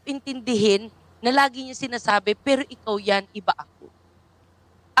hirap intindihin na lagi niya sinasabi, pero ikaw yan, iba ako.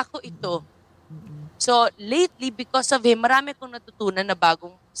 Ako ito. So, lately, because of him, marami kong natutunan na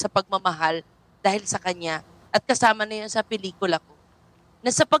bagong sa pagmamahal dahil sa kanya. At kasama na yun sa pelikula ko. Na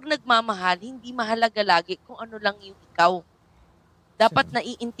sa pag nagmamahal, hindi mahalaga lagi kung ano lang yung ikaw. Dapat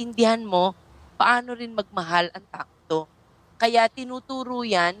naiintindihan mo paano rin magmahal ang tao. Kaya tinuturo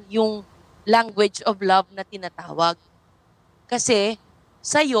yan yung language of love na tinatawag. Kasi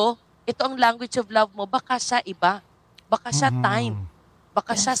sa'yo, ito ang language of love mo, baka siya iba. Baka siya time.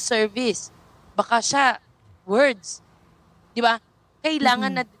 Baka siya service. Baka siya words. Di ba?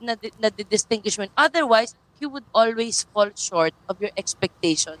 Kailangan na distinguish mo. Otherwise, you would always fall short of your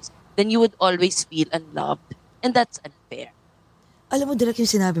expectations. Then you would always feel unloved. And that's unfair. Alam mo, direct yung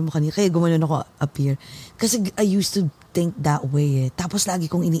sinabi mo kanina, kaya gumanon ako appear. Kasi I used to think that way Tapos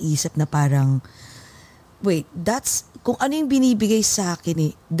lagi kong iniisip na parang, wait, that's, kung ano yung binibigay sa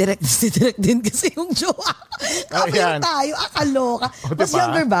akin direct din kasi yung jowa. Appear tayo, akaloka. O, Mas diba?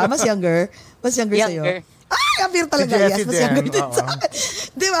 younger ba? Mas younger? Mas younger sa'yo? Younger. Ay, appear talaga. Si Jessie Yes, mas younger din, din oo. sa akin.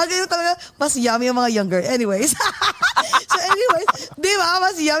 Di ba? Ganyan talaga, mas yummy yung mga younger. Anyways. So anyways, di ba?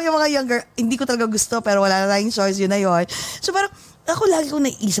 Mas yummy yung mga younger. Hindi ko talaga gusto, pero wala na tayong choice, yun na yun. So parang, ako lagi kong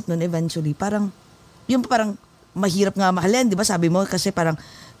naisip nun eventually, parang, yung parang, mahirap nga mahalin, di ba? Sabi mo, kasi parang,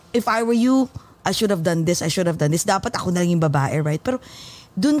 if I were you, I should have done this, I should have done this. Dapat ako na lang yung babae, right? Pero,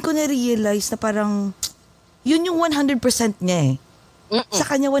 dun ko na-realize na parang, yun yung 100% niya Sa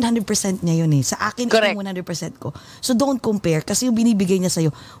kanya 100% niya yun Sa akin, Correct. yung 100% ko. So, don't compare. Kasi yung binibigay niya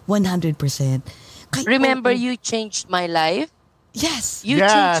sa'yo, 100%. Remember, you changed my life? Yes. You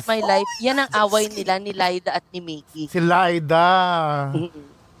Yes. changed my life. Yan ang away nila ni Laida at ni Mickey. Si Laida.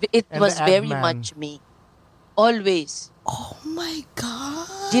 It And was the very Adman. much me. Always. Oh my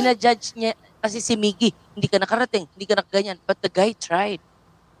God. Ginajudge niya kasi si Miggy, hindi ka nakarating, hindi ka nakaganyan. But the guy tried.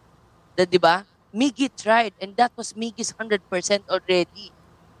 Di ba? Miggy tried and that was Miggy's 100% already.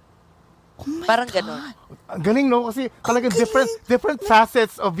 Oh my Parang God. ganon. Ang galing, no? Kasi talagang galing. different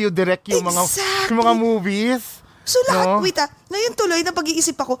facets of you direct yung Exactly. mga movies. So lahat, No? wait ngayon tuloy na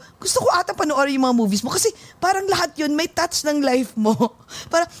pag-iisip ako, gusto ko ata panoorin yung mga movies mo kasi parang lahat yun may touch ng life mo.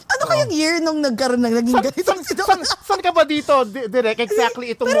 Parang, ano kayang year nung nagkaroon ng naging ganito? Saan ka ba dito, direct?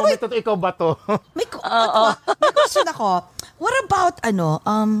 Exactly, itong Pero moment na to, ikaw ba to? May question ako. What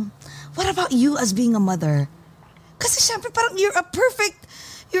about you as being a mother? Kasi syempre parang you're a perfect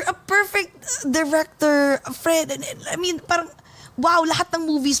director, a friend. And I mean, parang, wow, lahat ng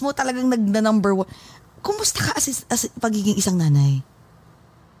movies mo talagang nag-number one. Kumusta ka as pagiging isang nanay?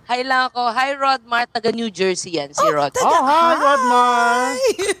 Hi lang ako. Hi, Rodmar. Taga New Jersey yan, si Rod. Oh, hi, Rodmar!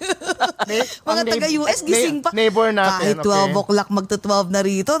 Mga taga-US, gising pa. Neighbor natin, Kahit 12 o'clock, magto-12 na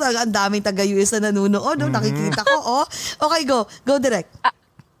rito. Ang daming taga-US na nanunood. Nakikita ko. Okay, go. Go direct.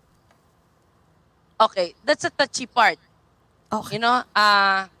 Okay, that's a touchy part. Okay. You know,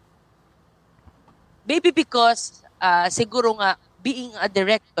 maybe because siguro nga, being a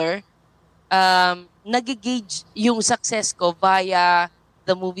director, nagigauge yung success ko via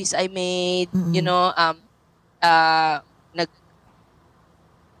the movies I made, you know,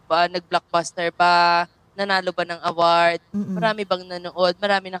 nag-blockbuster ba, nanalo ba ng award, marami bang nanood,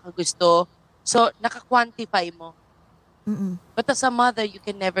 marami nakagusto. So, naka-quantify mo. But as a mother, you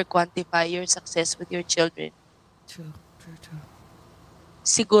can never quantify your success with your children. True.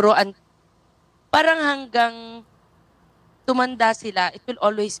 Siguro, parang hanggang tumanda sila, it will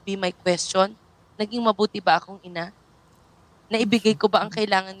always be my question, naging mabuti ba akong ina? Naibigay ko ba ang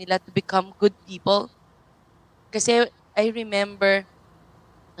kailangan nila to become good people? Kasi I remember,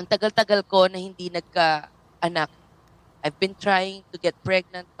 ang tagal-tagal ko na hindi nagka-anak. I've been trying to get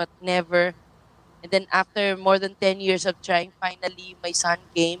pregnant but never. And then after more than 10 years of trying, finally my son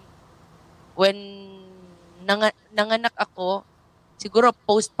came. When nanganak ako, siguro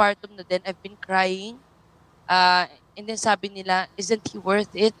postpartum na din, I've been crying. And then sabi nila, isn't he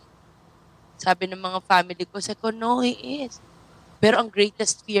worth it? Sabi ng mga family ko, sabi ko, no, he is. Pero ang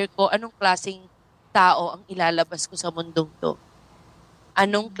greatest fear ko, anong klaseng tao ang ilalabas ko sa mundong to?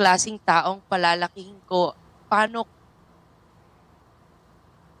 anong klaseng taong palalakihin ko. Paano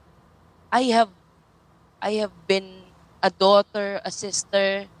I have been a daughter, a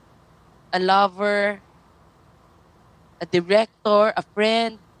sister, a lover, a director, a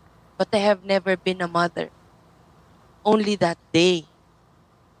friend, but I have never been a mother. Only that day.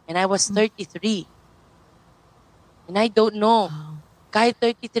 And I was 33. And I don't know. Kahit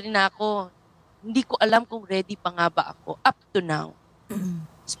 33 na ako, hindi ko alam kung ready pa nga ba ako up to now.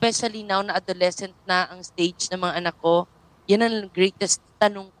 Especially now na adolescent na ang stage ng mga anak ko, yan ang greatest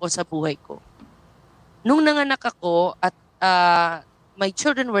tanong ko sa buhay ko. Nung nanganak ako at my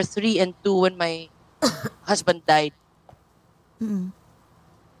children were 3 and 2 when my husband died.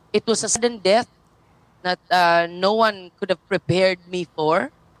 It was a sudden death that no one could have prepared me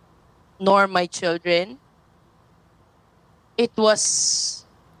for, nor my children. It was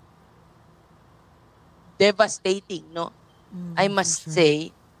devastating, no? I must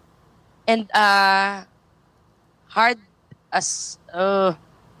say. And hard as,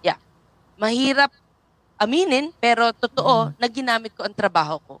 mahirap aminin, pero totoo, na ginamit ko ang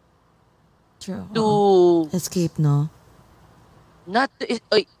trabaho ko. True. To escape, no? Not to,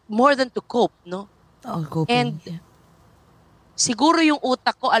 more than to cope, no? Oh, coping. And siguro yung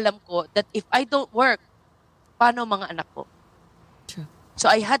utak ko, alam ko that if I don't work, paano mga anak ko? True. So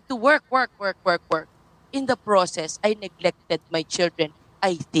I had to work. In the process, I neglected my children,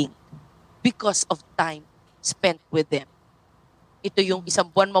 I think, because of time spent with them. Ito yung isang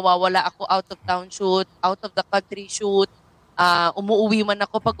buwan mawawala ako out of town shoot, out of the country shoot. Umuwi man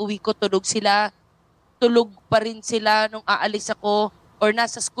ako, pag uwi ko tulog sila. Tulog pa rin sila nung aalis ako or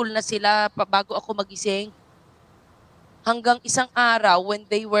nasa school na sila bago ako magising. Hanggang isang araw when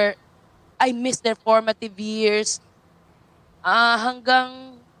I missed their formative years.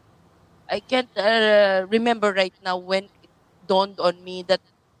 Hanggang I can't remember right now when it dawned on me that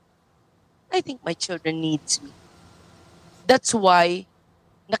I think my children needs me. That's why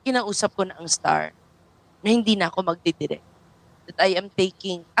nakinausap ko na ang Star na hindi na ako magdidirect. That I am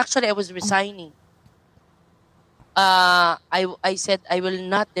taking, actually I was resigning. I said I will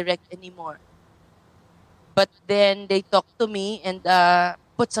not direct anymore. But then they talked to me and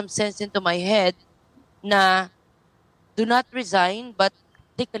put some sense into my head na do not resign but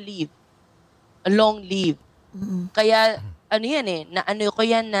take a leave. A long leave. Kaya ano yan na ano ko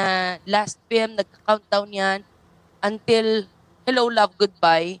yan na last film, nag-countdown yan until Hello, Love,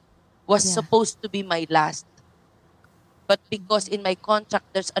 Goodbye was supposed to be my last. But because in my contract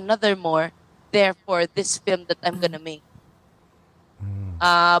there's another more, therefore this film that I'm gonna make.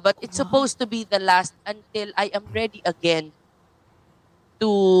 But it's supposed to be the last until I am ready again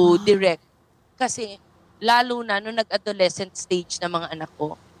to direct. Kasi lalo na nung nag-adolescent stage na mga anak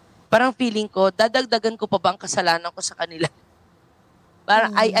ko, parang feeling ko, dadagdagan ko pa ba ang kasalanan ko sa kanila?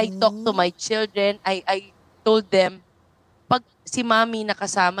 Parang I talk to my children, I told them, pag si mami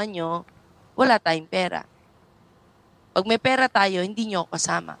nakasama nyo, wala tayong pera. Pag may pera tayo, hindi nyo ako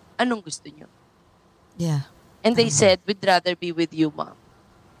kasama. Anong gusto nyo? Yeah. And they said, we'd rather be with you, mom.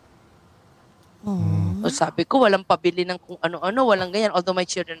 O sabi ko, walang pabili ng kung ano-ano, walang ganyan, although my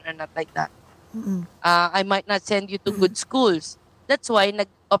children are not like that. I might not send you to good schools. That's why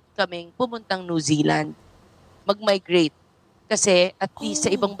nag-opt kaming pumuntang New Zealand. Mag-migrate. Kasi at least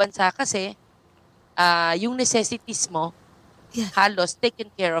sa ibang bansa kasi, yung necessities mo, halos taken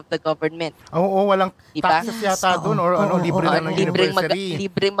care of the government. Oo, walang diba? taxes yata doon or libre lang ng university.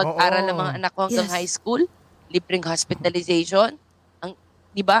 Libreng mag-aral ng mga anak ko hanggang high school. Libreng hospitalization.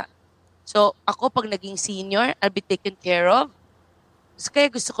 Diba? So, ako pag naging senior, I'll be taken care of.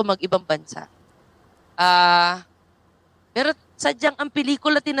 Kaya gusto ko mag-ibang bansa. Pero sadyang ang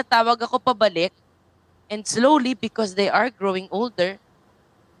pelikula tinatawag ako pabalik and slowly because they are growing older,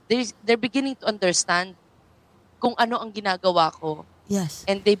 they're beginning to understand kung ano ang ginagawa ko. Yes.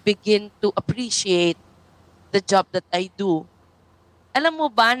 And they begin to appreciate the job that I do. Alam mo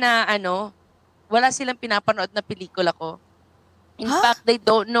ba na wala silang pinapanood na pelikula ko. In fact, they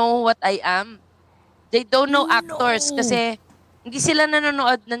don't know what I am. They don't know actors kasi hindi sila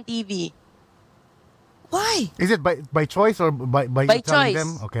nanonood ng TV. Why? Is it by choice or by you telling choice.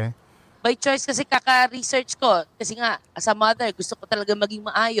 them? Okay. By choice kasi kaka-research ko. Kasi nga, as a mother, gusto ko talaga maging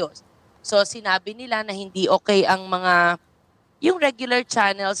maayos. So, sinabi nila na hindi okay ang yung regular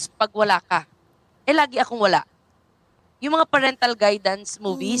channels pag wala ka. Lagi akong wala. Yung mga parental guidance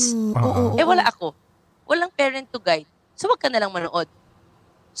movies, wala ako. Walang parent to guide. So, wag ka na lang manood.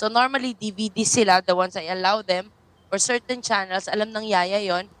 So, normally, DVD sila, the ones I allow them, or certain channels, alam ng yaya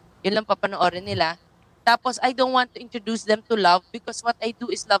yun lang papanoorin nila. Tapos, I don't want to introduce them to love because what I do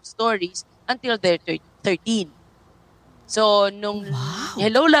is love stories until they're 13. So, nung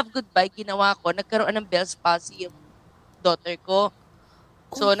Hello, Love, Goodbye, ginawa ko. Nagkaroon ng Bell's palsy yung daughter ko.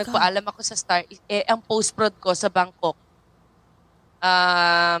 So, Oh my God. nagpaalam ako sa Star. Ang post-prod ko sa Bangkok.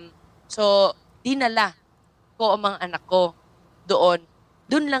 So, dinala ko ang mga anak ko doon.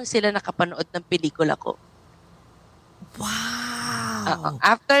 Doon lang sila nakapanood ng pelikula ko. Wow.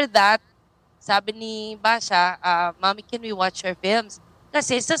 After that, sabi ni Basha, Mommy, can we watch your films?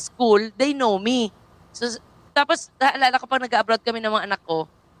 Kasi sa school, they know me. So, tapos, naalala ko pag nag-abroad kami ng mga anak ko,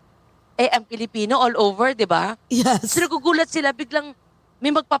 ang Pilipino all over, di ba? Yes. So, nagugulat sila, biglang may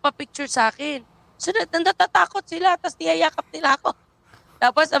magpapapicture sa akin. So, natatakot sila, tapos niyayakap nila ako.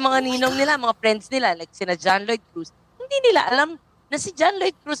 Tapos, ang mga ninong nila, mga friends nila, like sina John Lloyd Cruz, hindi nila alam na si John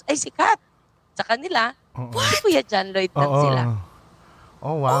Lloyd Cruz ay sikat. Sa kanila, si Kuya John Lloyd lang sila.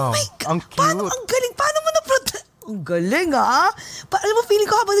 Oh, wow. Oh my God. Ang Paano, cute. ang galing. Paano mo ang galing, ha? Alam mo, feeling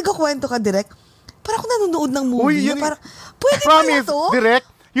ko habang nagkakwento ka, direct, parang ako nanonood ng movie. Yun, Parang, pwede promise, pala to? direct,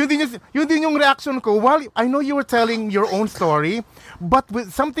 yun din yung reaction ko. While I know you were telling your own story, but with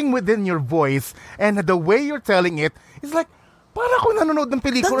something within your voice and the way you're telling it, it's like, parang ako nanonood ng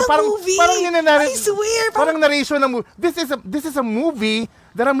pelikula. Ng movie. I swear. Parang narration ng movie. This is a movie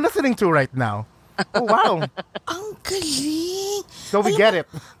that I'm listening to right now. Oh, wow. Ang galing. So we get it.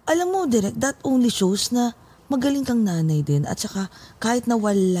 Alam mo, direct, that only shows na magaling kang nanay din. At saka, kahit na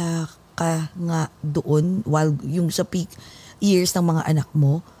wala ka nga doon, while yung sa peak years ng mga anak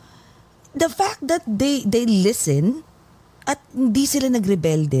mo, the fact that they listen at hindi sila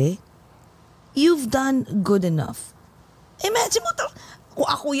nagrebelde, you've done good enough. Imagine mo to, kung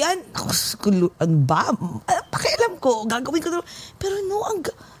ako yan, ano ba? Pakialam ko, gagawin ko to. Pero no,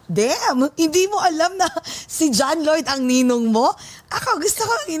 damn, hindi mo alam na si John Lloyd ang ninong mo? Ako, gusto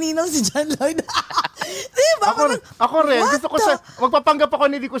ko ininong si John Lloyd. Diba? Ako rin, gusto ko siya, magpapanggap ako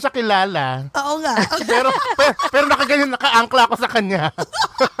na hindi ko siya kilala. Oo nga. pero naka-angkla ako sa kanya.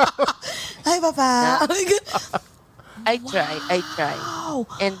 Ay, papa. Oh my God. I try. Wow.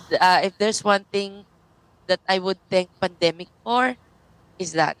 And if there's one thing that I would thank pandemic for,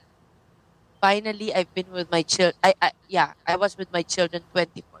 is that finally I've been with my children. I was with my children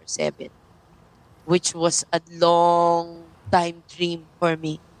 24/7, which was a long time dream for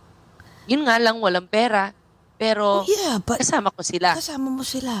me. Yun nga lang, walang pera, pero But kasama ko sila. kasama mo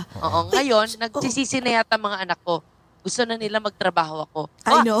sila. Oo, ngayon, nagsisisi na yata mga anak ko. Gusto na nila magtrabaho ako.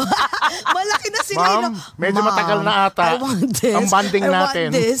 I know. Malaki na sila. Ma'am, medyo matagal na ata. I want this. Ang bonding I want natin.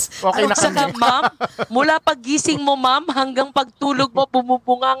 this. Okay na Saka, kami. ma'am, mula paggising mo, ma'am, hanggang pagtulog mo,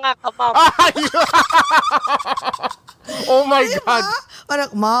 bumubunga nga ka, ma'am. Oh my Diba? God. Parang,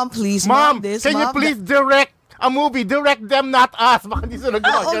 Mom, please, Ma'am, this, can you Mom, please direct a movie? Direct them, not us. Baka di sila Oo,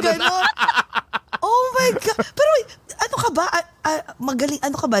 gumagano. ganon. Oh my God. Pero wait, ano ka ba? Magaling,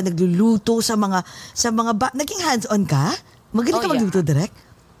 ano ka ba? Nagluluto sa mga naging hands-on ka? Magaling ka Oh, yeah. magluto, direct?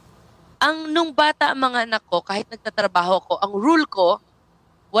 Nung bata ang mga anak ko, kahit nagtatrabaho ako, ang rule ko,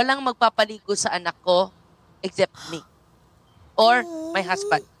 walang magpapaligo sa anak ko except me. Or my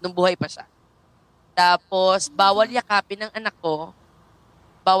husband, nung buhay pa siya. Tapos, bawal yakapin ng anak ko,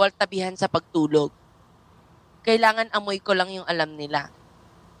 bawal tabihan sa pagtulog. Kailangan amoy ko lang yung alam nila.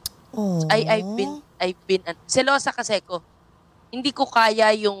 Oh. I've been, selosa kasi ko. Hindi ko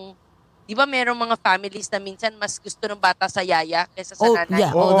kaya yung, di ba merong mga families na minsan mas gusto ng bata sa yaya kaysa sa nanay?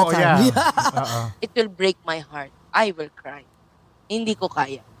 Yeah, all the Oo, time. yeah. It will break my heart. I will cry. Hindi ko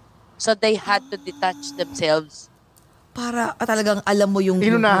kaya. So they had to detach themselves. Para talagang alam mo yung...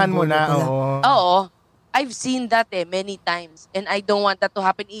 Inunahan mo yung na. pala. Oo. Oo. I've seen that many times. And I don't want that to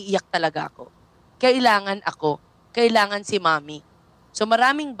happen. Iiyak talaga ako. Kailangan ako. Kailangan si mommy. So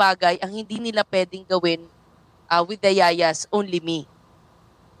maraming bagay ang hindi nila pwedeng gawin with the yayas, only me.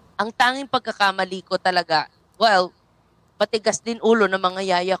 Ang tanging pagkakamali ko talaga, well, matigas din ulo ng mga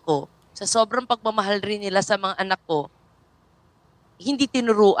yaya ko. Sa sobrang pagmamahal rin nila sa mga anak ko, hindi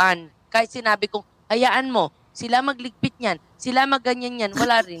tinuruan. Kahit sinabi kong, hayaan mo, sila magligpit niyan, sila magganyan yan,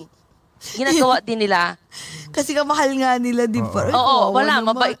 wala rin. Ginagawa din nila. Kasi kamahal nga nila, di ba? Ay, Oo, kawawa wala.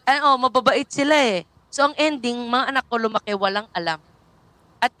 naman. Mababait sila eh. So, ang ending, mga anak ko lumaki walang alam.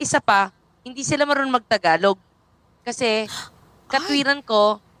 At isa pa, hindi sila marunong magtagalog. Kasi, katwiran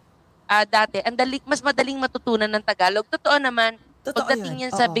ko, dati, mas madaling matutunan ng Tagalog. Totoo naman, Totoo pagdating yan.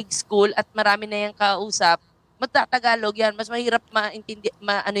 yan sa Oo. big school at marami na yung kausap, magtatagalog yan. Mas mahirap maintindi,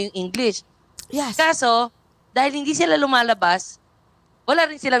 yung English. Yes. Kaso, dahil hindi sila lumalabas, wala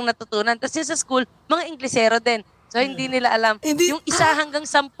rin silang natutunan. Tapos yun sa school, mga Inglesero din. So, hindi nila alam. Hindi- Yung isa hanggang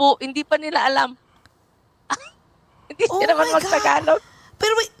 10, hindi pa nila alam. Hindi Oh sila my man magtagalog.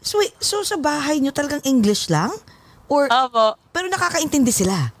 Pero wait, so sa bahay nyo talagang English lang? Or, Opo. pero nakakaintindi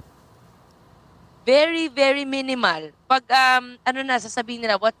sila? Very, very minimal. pag, sasabihin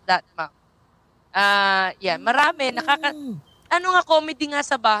nila, what's that, ma'am? Yan, marami. Ano nga, comedy nga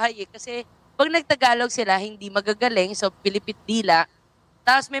sa bahay eh. Kasi, pag nagtagalog sila, hindi magagaling. So, Pilipit dila.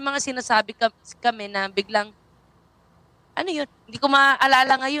 Tapos, may mga sinasabi kami na biglang, ano yun? Hindi ko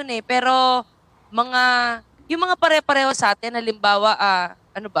maalala ngayon eh. Pero, yung mga pare-pareho sa atin, halimbawa,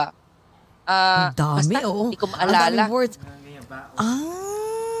 ano ba? Dami, basta, oo. hindi ko maalala. Ang daming words.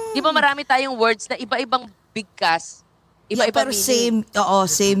 Di ba marami tayong words na iba-ibang bigkas? Iba-iba pero meaning.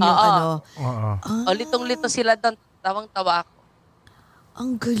 same yung ano. Litong-lito sila doon. Tawang-tawa ako.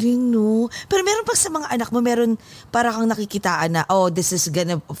 Ang galing, no? Pero meron pa sa mga anak mo, meron para kang nakikitaan na, this is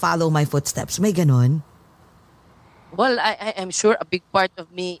gonna follow my footsteps. May ganon? Well, I'm sure a big part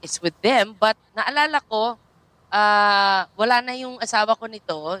of me is with them. But naalala ko, wala na yung asawa ko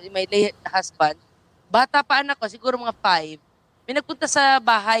nito, may late husband. Bata pa anak ko, siguro mga 5. May nagpunta sa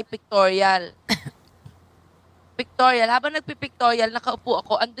bahay, pictorial. Habang nagpipictorial, nakaupo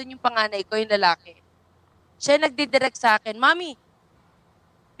ako, andun yung panganay ko, yung lalaki. Siya nagdidirect sa akin, Mami,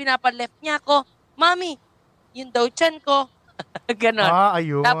 pinapaleft niya ako. Mami, yung daw tiyan ko. Ganon.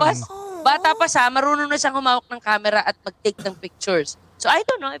 Ayun. Tapos, bata pa siya, marunong na siyang humawak ng camera at mag-take ng pictures. So, I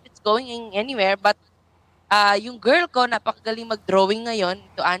don't know if it's going anywhere, but yung girl ko, napakagaling mag-drawing ngayon,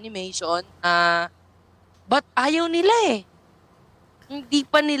 ito animation, but ayaw nila eh. Hindi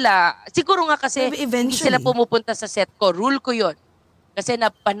pa nila. Siguro nga kasi hindi sila pumupunta sa set ko. Rule ko yon. Kasi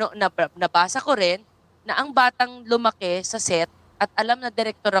nabasa ko rin na ang batang lumaki sa set at alam na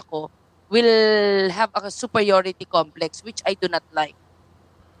director ako will have a superiority complex which I do not like.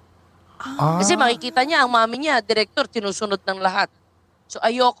 Kasi makikita niya, ang mami niya, director, tinusunod ng lahat. So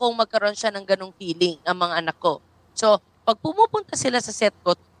ayokong magkaroon siya ng ganong feeling ang mga anak ko. So pag pumupunta sila sa set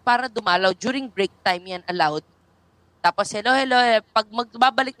ko, para dumalaw, during break time yan allowed. Tapos hello, pag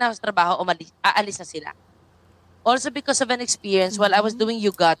magbabalik na sa trabaho, aalis na sila. Also because of an experience while I was doing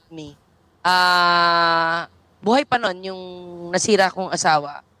You Got Me, buhay pa nun yung nasira kong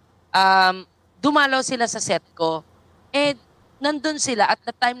asawa. Dumalaw sila sa set ko. And nandun sila at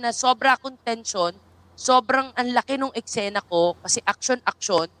the time na sobra akong tension, sobrang ang laki nung eksena ko, kasi action,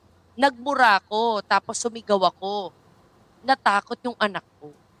 nagmura ko, tapos sumigaw ako. Natakot yung anak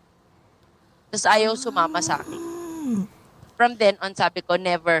ko. Tapos ayaw sumama sa akin. From then on, sabi ko,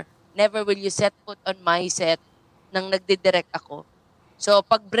 never will you set foot on my set nang nagdidirect ako. So,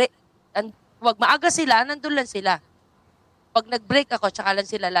 pag break, wag maaga sila, nandun lang sila. Pag nag-break ako, tsaka lang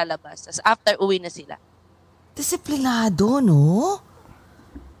sila lalabas. Tapos after, uwi na sila. Disiplinado, no?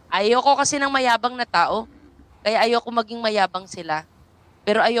 Ayoko kasi ng mayabang na tao. Kaya ayoko maging mayabang sila.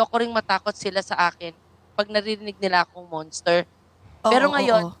 Pero ayoko ring matakot sila sa akin pag naririnig nila akong monster. Pero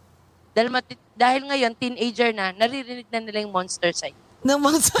ngayon, dahil ngayon, teenager na, naririnig na nila yung monster side. Ng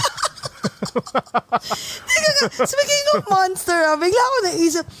monster? Speaking of monster, bigla ako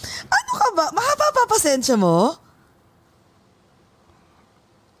naisip, ano ka ba? Mahaba pa pasensya mo?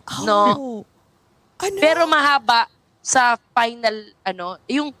 No. Ano? Pero mahaba sa final,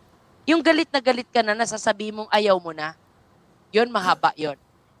 yung galit na galit ka na, nasasabi mong ayaw mo na, yun, mahaba yun.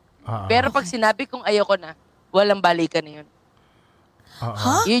 Pero pag sinabi kong ayaw ko na, walang balikan na yun.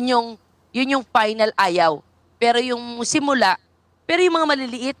 Yun yung final ayaw. Pero yung simula, pero yung mga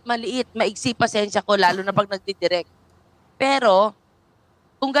maliit, maigsi pasensya ko, lalo na pag nagdidirect. Pero,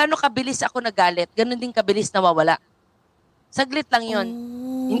 kung gaano kabilis ako nagalit, ganun din kabilis nawawala. Saglit lang yun.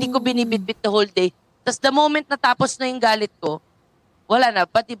 Hindi ko binibitbit the whole day. Tapos the moment natapos na yung galit ko, wala na,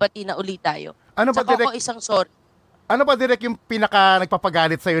 bati-bati na ulit tayo. Ano ba, Direk? Ako isang sorry. Ano ba, Direk, yung pinaka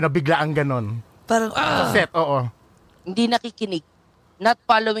nagpapagalit sa'yo na biglaan ganon? Parang, sa set, oo. Hindi nakikinig. Not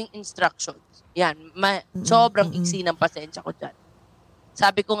following instructions. Yan, sobrang iksi ng pasensya ko dyan.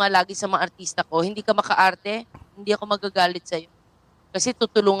 Sabi ko nga lagi sa mga artista ko, hindi ka makaarte, hindi ako magagalit sa'yo. Kasi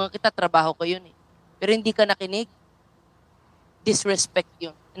tutulungan kita, trabaho ko yun eh. Pero hindi ka nakinig, disrespect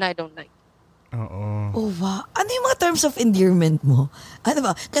yun. And I don't like. Oh, wow. Ano yung mga terms of endearment mo? Ano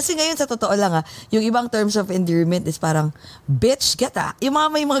ba? Kasi ngayon sa totoo lang yung ibang terms of endearment is parang, bitch, get yung mga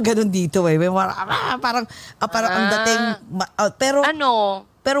may mga ganun dito eh. May parang ang dating,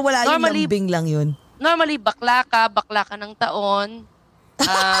 pero wala normally, yung lambing lang yun. Normally, bakla ka ng taon.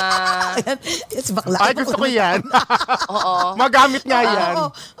 It's bakla. Ay, gusto ko yan. Oo. Magamit nga yan.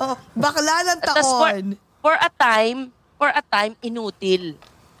 Bakla ng taon. For a time, inutil.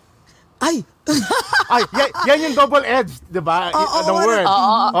 Ay, yan yung double-edged, di ba? The word.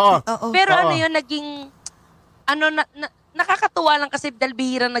 Oo. Pero yun, naging, nakakatuwa lang kasi dahil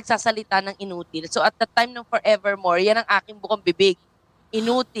bihirang nagsasalita ng inutil. So at the time ng Forevermore, yan ang aking bukong bibig.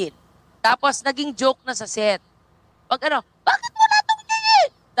 Inutil. Tapos naging joke na sa set. Pag bakit wala itong ganyan?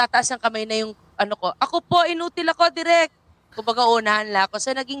 Tataas ng kamay na yung ano ko, ako po, inutil ako direct. Kumbaga unahan lang ako.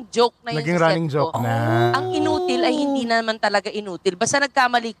 So naging joke na yun Naging sa set running ko. joke na. Ang inutil ay hindi naman talaga inutil. Basta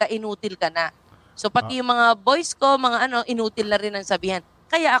nagkamali ka, inutil ka na. So pati yung mga boys ko, mga inutil na rin ang sabihan.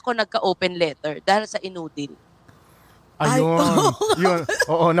 Kaya ako nagka-open letter dahil sa inutil. Ayun. Yun.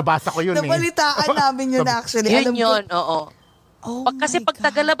 Oo, nabasa ko yun Nabalitaan namin yun actually. Alam ko, Yun, oo. oh Kasi my pag God.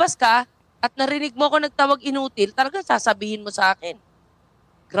 tagalabas ka at narinig mo ako nagtawag inutil, talagang sasabihin mo sa akin.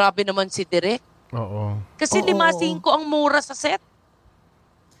 Grabe naman si Direk. Oo. Kasi Oo, 5 ang mura sa set.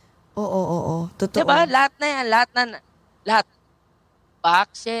 Oo. Totoo. Diba? Lahat na yan. Lahat.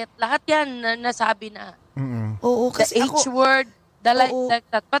 Backshit. Lahat yan nasabi na. Mm-mm. Oo, The kasi H ako, word. The like Oo.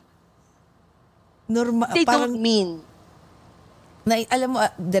 that. But they parang, don't mean. alam mo,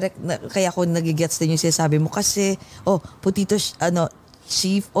 direct, kaya ako nagigets din yung sinasabi mo kasi, putito,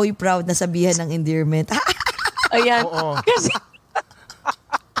 chief, proud na sabihan ng endearment. Ayan. Oo. Kasi,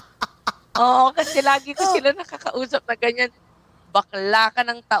 kasi lagi ko sila nakakausap na ganyan. Bakla ka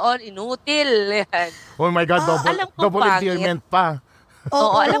ng taon, inutil. Yan. Oh my God, alam ko double pangit. endearment pa.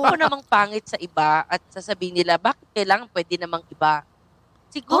 Oo, alam ko namang pangit sa iba at sasabihin nila, bakit kailangan pwede namang iba?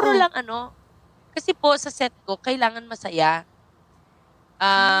 Siguro Oo. lang kasi po sa set ko, kailangan masaya.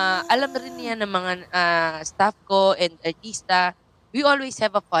 Alam na rin niya ng mga staff ko and artista, we always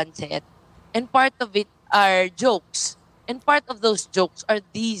have a fun set. And part of it are jokes. And part of those jokes are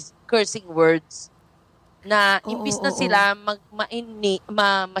these cursing words na imbis na sila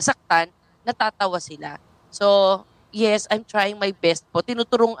masaktan, natatawa sila. So, yes, I'm trying my best po.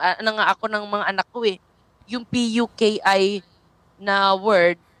 Tinuturong na nga ako ng mga anak ko eh. Yung PUKI na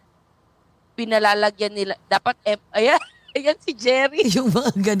word, pinalalagyan nila. Dapat ayan si Jerry. Yung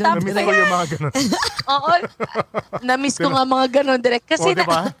mga ganun. Namiss ko yung mga ganun. Oo. Na-miss ko nga mga ganon direct. Kasi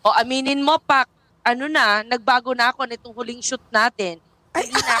diba? aminin mo, Pak, nagbago na ako nitong huling shoot natin.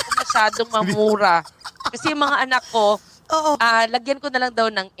 Hindi na ako masyadong mamura. Kasi yung mga anak ko, Oo. lagyan ko na lang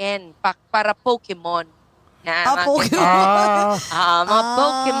daw ng N, Pak, para Pokemon. Pokemon. Mga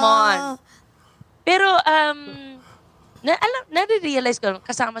Pokemon. Pero, nare-realize ko,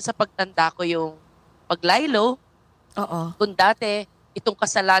 kasama sa pagtanda ko yung paglaylo, Oo. kung dati, itong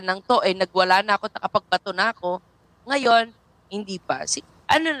kasalanan to, nagwala na ako, nakapagbato na ako. Ngayon, hindi pa.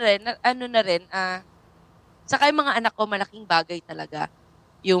 Saka yung mga anak ko, malaking bagay talaga.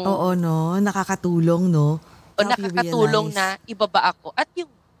 Yung, Oo, no? Nakakatulong, no? o nakakatulong na ibaba ako. At yung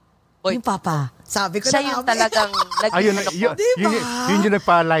boy, Yung papa. Sabi ko siya na yung kami. talagang Ayun, ko. Diba? yun yung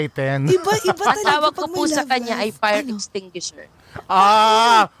nagpa-lighten. Iba Ang talaga. tawag pag ko po may sa love kanya ay life. fire Ano? extinguisher.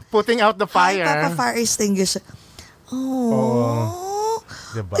 Putting out the Ay, fire. Papa Fire Extinguisher. Oh.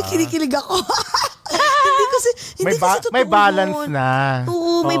 Diba? Ay, kinikilig ako. Hindi kasi totoo May balance yun. na.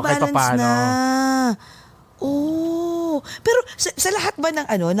 Oo, may kahit balance papaano. na. Oh. Pero sa lahat ba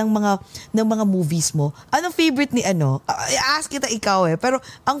ng mga movies mo, anong favorite ni I-ask kita ikaw pero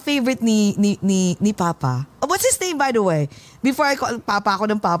ang favorite ni Papa. What's his name by the way? Before I call Papa ako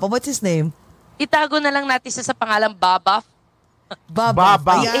ng Papa, what's his name? Itago na lang natin sa pangalang Babaf. Babaf.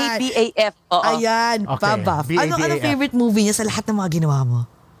 Babaf. Ayan. B-A-B-A-F. Oo. Ayan, Okay, Babaf. Anong B-A-B-A-F. favorite movie niya sa lahat ng mga ginawa mo?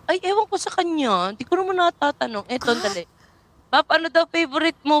 Ay, ewan ko sa kanya. Hindi ko naman natatanong. Eto, dali. Pap, ano daw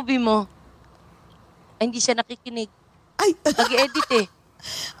favorite movie mo? Ay, hindi siya nakikinig. Ay, Nag-edit eh.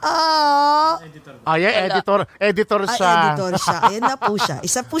 Editor siya. editor siya. Ayan na po siya.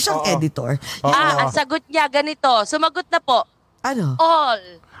 Isa po siyang editor. Oo. Ang sagot niya, ganito. Sumagot na po. Ano? All.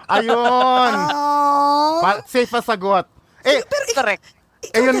 Ayun. Safe na sagot. Pero Correct. ikaw,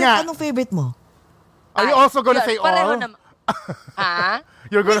 Ayun Derek, nga. anong favorite mo? Are you also gonna Yun, say pareho all? naman. Ha?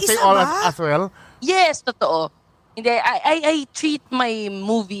 You're gonna May say isa all ba? as well? Yes, totoo. Hindi, I treat my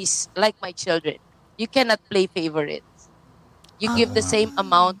movies like my children. You cannot play favorites. You give the same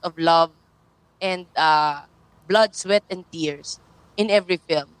amount of love and blood, sweat, and tears in every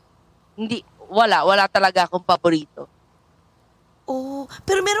film. Hindi, wala talaga akong paborito. Oh,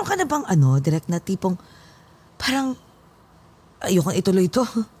 pero meron ka na bang direct na tipong parang ayokong ituloy ito.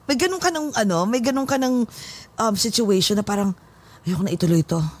 May ganun ka ng situation na parang ayoko na ituloy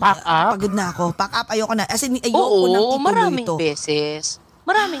ito. Pack up? Pagod na ako. Pack up, ayoko na. As in, ayoko Oo, nang ituloy maraming ito. beses.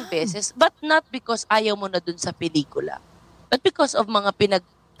 Maraming beses. But not because ayaw mo na dun sa pelikula. But because of mga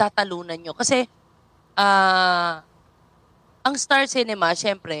pinagtatalunan nyo. Kasi, ang Star Cinema,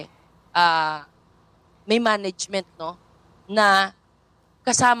 syempre, may management, no? Na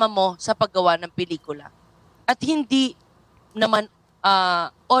kasama mo sa paggawa ng pelikula. At hindi naman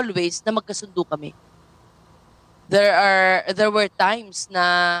always na magkasundo kami. There were times na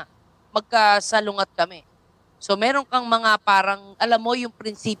magkasalungat kami. So meron kang mga parang, alam mo yung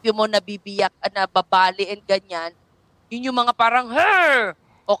prinsipyo mo na bibiyak, na babali and ganyan, yun yung mga parang, her!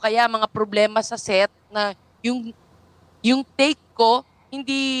 o kaya mga problema sa set na yung take ko,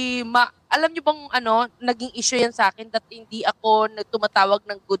 alam niyo bang naging issue yan sa akin that hindi ako tumatawag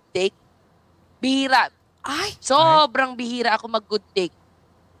ng good take? Bihira. Sobrang bihira ako mag-good take.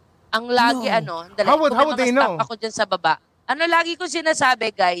 Ang lagi, How would they know? Ako dyan sa baba. Lagi ko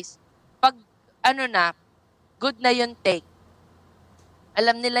sinasabi, guys, pag, good na yung take.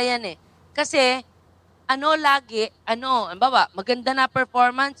 Alam nila yan eh. Kasi, maganda na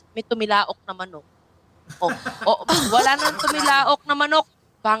performance, may tumilaok na manok. Wala nang tumilaok na manok,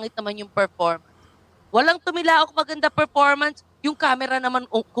 pangit naman yung performance. Walang tumilaok, maganda performance, yung camera naman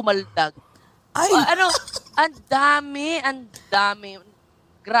kumaldag. Ang dami.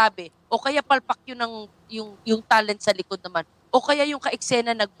 Grabe. O kaya palpak yun yung talent sa likod naman. O kaya yung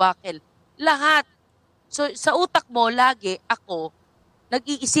ka-eksena nagbakel. Lahat. So, sa utak mo, lagi, ako,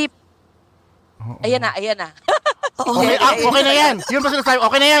 nag-iisip. Ayan na. Okay na yan. Yun ba sinasabi?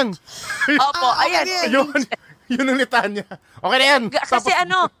 Okay na yan. Opo, ayan. Yun ang litan niya. Okay na yan. Kasi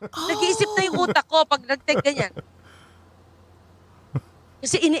nag-iisip na yung utak ko pag nag-take ganyan.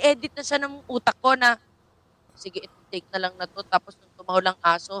 Kasi ini-edit na siya ng utak ko na, sige, take na lang na to. Tapos nung tumahol ang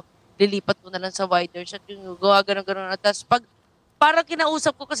aso, lilipat ko na lang sa wider shot. Yung gawa, ganun. Tapos parang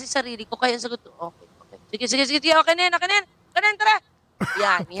kinausap ko kasi sarili ko, kaya sagot, okay. Sige, okay na yan, tara.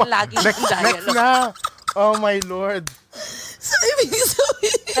 Yan lagi yung dialogue. Next na. Oh my Lord.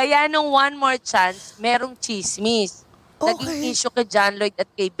 Kaya nung One More Chance, merong chismis. Naging issue kay John Lloyd at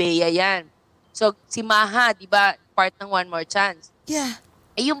kay Bea yan. So, si Maha, di ba, part ng One More Chance. Yeah.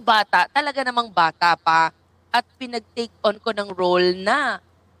 Yung bata, talaga namang bata pa. At pinag-take on ko ng role na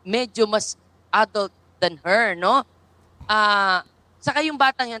medyo mas adult than her, no? Saka yung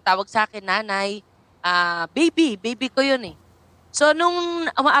batang yan, tawag sa akin, nanay, baby ko yun eh. So, nung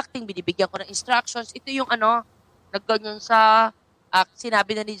ma-acting, binibigyan ko ng instructions. Ito yung nagganyan sa,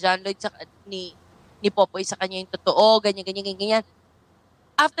 sinabi na ni John Lloyd, ni Popoy sa kanya yung totoo, ganyan.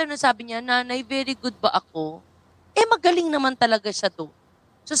 After na sabi niya, nanay, very good ba ako? Magaling naman talaga siya to.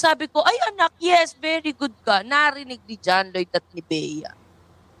 So sabi ko, ay anak, yes, very good ka. Narinig ni John Lloyd at ni Bea.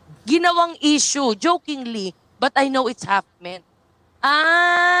 Ginawang issue, jokingly, but I know it's half meant.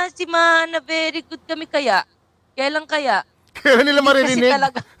 Si Mana, very good kami kaya. Kailan kaya? Kaya nila marinig. Kasi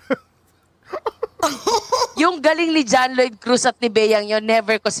talaga, yung galing ni John Lloyd Cruz at ni Bea yun,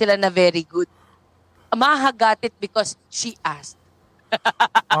 never ko sila na very good. Maha got it because she asked.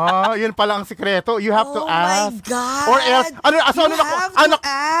 Yun pala ang sikreto. You have to ask. Oh my God. Or else,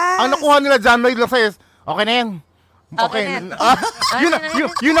 ang nakuha nila John Lloyd lang sa'yo, okay na yan. Okay.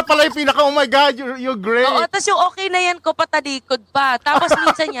 Yun na pala yung pinaka, oh my God, you're great. Oo, tapos yung okay na yan ko patalikod pa. Tapos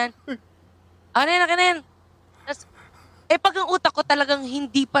minsan yan, okay na yan. Tapos, pag ang utak ko talagang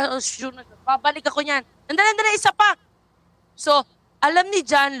hindi pa sure na, babalik ako niyan. Nandala, isa pa. So, alam ni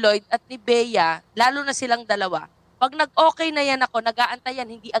John Lloyd at ni Bea, lalo na silang dalawa, pag nag-okay na yan ako, nag-aantay yan,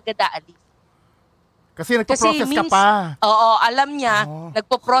 hindi agad aalis. Kasi nagpo-process ka pa. Oo, alam niya,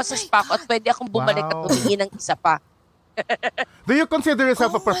 nagpo-process pa ako at pwede akong bumalik at humingi ng isa pa. Do you consider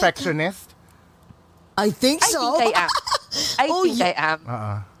yourself a perfectionist? I think so. I think I am.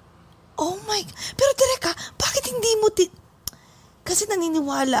 Oh my, pero Direk, bakit hindi mo kasi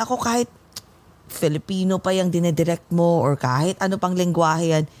naniniwala ako kahit Filipino pa yung dinedirect mo or kahit ano pang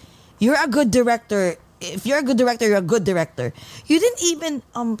lengguwahe yan, you're a good director. If you're a good director, you're a good director. You didn't even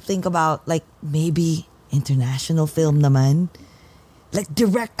think about like maybe international film naman? Like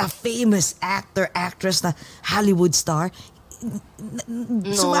direct a famous actor, actress na Hollywood star?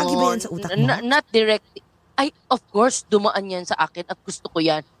 Sumagi ba yan sa utak mo? Not directly. Of course, dumaan yan sa akin at gusto ko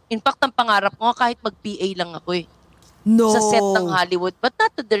yan. In fact, ang pangarap ko kahit mag-PA lang ako eh. No. Sa set ng Hollywood. But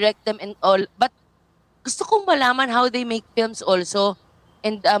not to direct them and all. But gusto kong malaman how they make films also.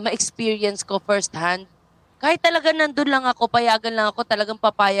 And ma-experience ko firsthand. Kahit talaga nandun lang ako, payagan lang ako, talagang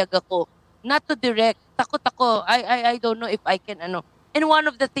papayag ako. Not to direct. Takot ako. I don't know if I can And one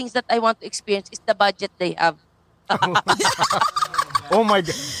of the things that I want to experience is the budget they have. Oh my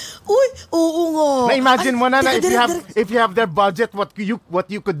God. Uy, oo nga. Na-imagine mo na if you have their budget, what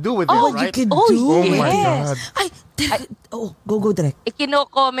you could do with it, right? Oh, you could do. Oh my God. Go direct.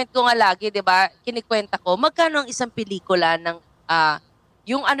 Kino-comment ko nga lagi, di ba? Kinikwenta ko, magkano ang isang pelikula ng,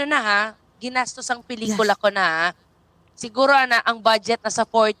 yung ginastos ang pelikula ko na, siguro ang budget nasa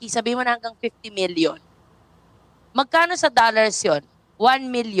 40, sabi mo na hanggang 50 million. Magkano sa dollars yon? 1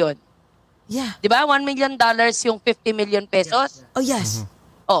 million. Yeah. Di ba? $1 million yung 50 million pesos? Oh, yes.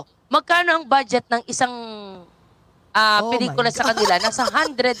 Oh, magkano ang budget ng isang pelikula sa kanila? Nasa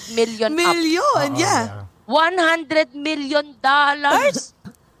 100 million up. Yeah. $100 million?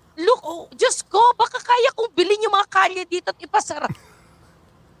 Look, Diyos ko, baka kaya kong bilhin yung mga kalye dito at ipasara.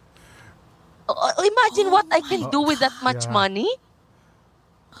 Imagine what I can do with that much money.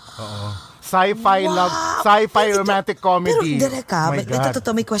 Sci-fi love, sci-fi romantic comedy. Pero direct Oh my God.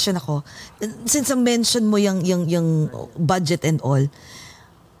 ito, may question ako. Since mention mo yung budget and all,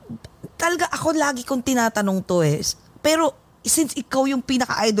 talaga ako lagi kong tinatanong to eh. Pero since ikaw yung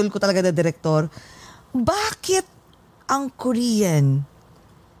pinaka-idol ko talaga na director, bakit ang Korean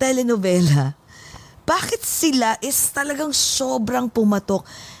telenovela, bakit sila is talagang sobrang pumatok?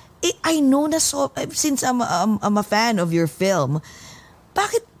 I know na since I'm a fan of your film,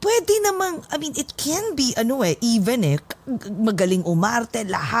 bakit pwede namang, I mean, it can be, even magaling umarte,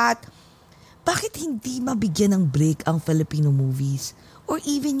 lahat. Bakit hindi mabigyan ng break ang Filipino movies? Or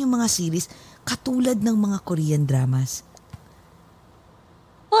even yung mga series, katulad ng mga Korean dramas?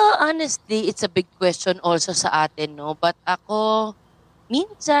 Well, honestly, it's a big question also sa atin, no? But ako,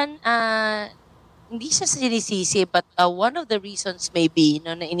 minsan, hindi siya sinisisi, but one of the reasons maybe,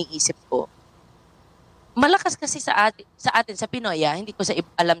 no, na iniisip ko, malakas kasi sa atin, sa Pinoy, hindi ko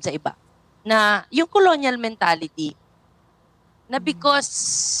alam sa iba, na yung colonial mentality, na because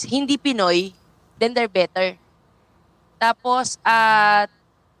hindi Pinoy, then they're better. Tapos,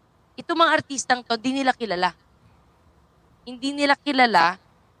 itong mga artistang to, hindi nila kilala. Hindi nila kilala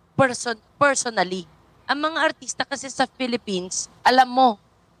personally. Ang mga artista kasi sa Philippines, alam mo,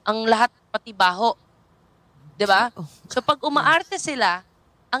 ang lahat pati baho. 'Di ba? So pag umaarte sila,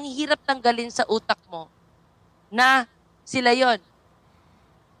 ang hirap tanggalin sa utak mo na sila yon.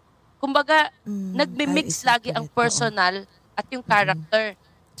 Kumbaga, nagmi-mix lagi ang personal at yung character.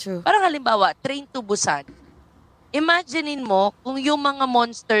 True. Parang halimbawa, Train to Busan. Imaginein mo kung yung mga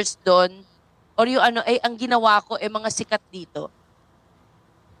monsters doon or yung ang ginawa ko mga sikat dito.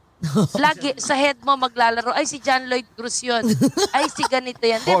 Lagi sa head mo maglalaro, ay si John Lloyd Cruz yun. Ay si ganito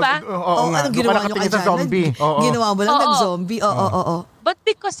yan, di ba? Oo nga. Anong ginawa nyo kay John? Zombie. Ginawa mo lang nag-zombie. Oo. But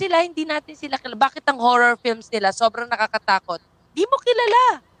because hindi natin sila kilala. Bakit ang horror films nila sobrang nakakatakot? Di mo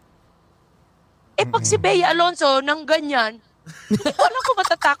kilala. Pag si Bea Alonso nang ganyan, hindi ko alam kung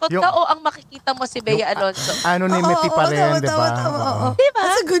matatakot ka o ang makikita mo si Bea Alonso. Anonymity pa rin, di ba? Diba?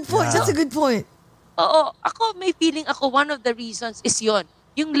 That's a good point. That's a good point. Oo. May feeling ako, one of the reasons is yon.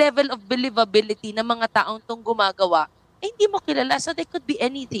 Yung level of believability ng mga taong tong gumagawa, hindi mo kilala. So they could be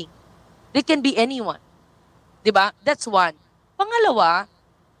anything. They can be anyone. Diba? That's one. Pangalawa,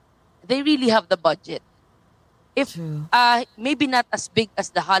 they really have the budget. If maybe not as big as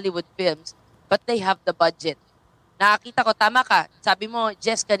the Hollywood films, but they have the budget. Nakakita ko, tama ka. Sabi mo,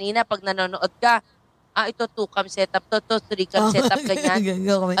 Jess, kanina, pag nanonood ka, ito 2-cam setup, to 3-cam setup, ganyan.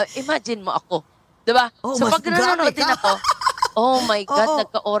 Imagine mo ako. Diba? So pag nanonood din ako, oh my God,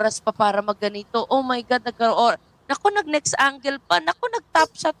 nagka-oras pa para magganito. Oh my God, nagka-oras. Naku, nag-next angle pa. Naku,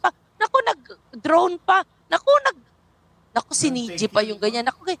 nag-top shot pa. Naku, nag-drone pa. Naku, siniji pa yung ganyan.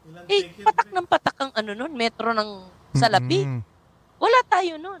 Naku, patak ng patak ang nun, metro ng salabi. Wala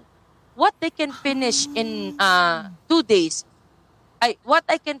tayo nun. What they can finish in 2 days, what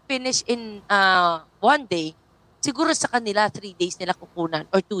I can finish in 1 day, siguro sa kanila 3 days nila kukunan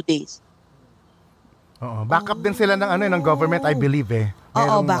or 2 days. Oo, backup din sila ng government, I believe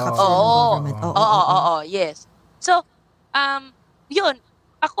Backup sila ng government. Yes. So, yun,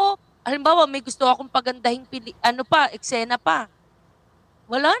 ako, halimbawa, may gusto akong pagandahing eksena pa.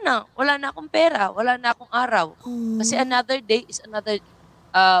 Wala na akong pera, wala na akong araw. Kasi another day is another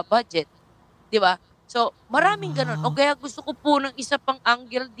budget. Di ba? So, maraming ganun. O kaya gusto ko po ng isa pang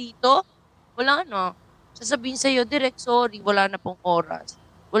angle dito, wala na. Sasabihin sa'yo, direct, sorry, wala na pong oras.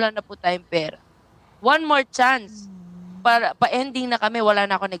 Wala na po tayong pera. One more chance. Para pa-ending na kami, wala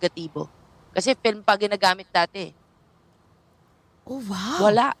na ako negatibo. Kasi film pa ginagamit dati. Oh,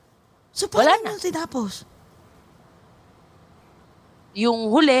 wow. Wala. So, wala paano nyo tinapos?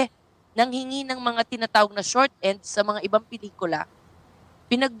 Yung huli, nanghingi ng mga tinatawag na short ends sa mga ibang pelikula,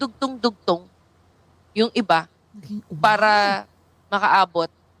 pinagdugtong-dugtong yung iba para makaabot.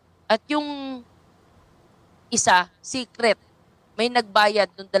 At yung isa, secret, may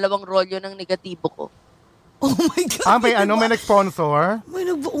nagbayad ng 2 rolyo ng negatibo ko. Oh my God. May nag-sponsor?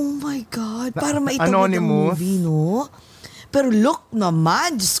 Oh my God. Para maitawid ang Anonymous? movie, no? Pero look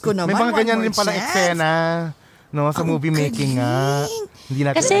naman, Diyos ko naman. May mga ganyan one rin more pala chance. eksena, no, sa movie making nga. Hindi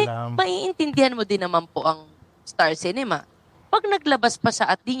natin Kasi alam. maiintindihan mo din naman po ang Star Cinema. Pag naglabas pa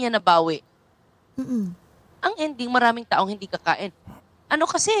siya at di niya nabawi, ang ending, maraming taong hindi kakain.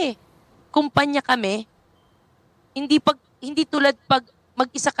 Kasi, kumpanya kami, hindi tulad pag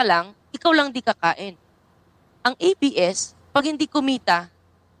mag-isa ka lang, ikaw lang di kakain. Ang ABS, pag hindi kumita,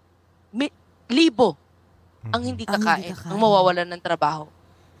 libo ang hindi kakain, ang mawawalan ng trabaho.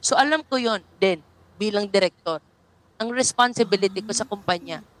 So alam ko yon din bilang direktor. Ang responsibility ko sa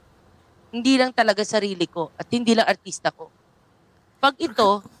kumpanya. Hindi lang talaga sarili ko at hindi lang artista ko. Pag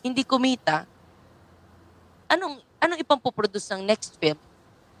ito, hindi kumita, anong ipampoproduce ng next film?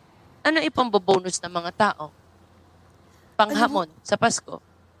 Ano ipambobonus ng mga tao? Panghamon sa Pasko.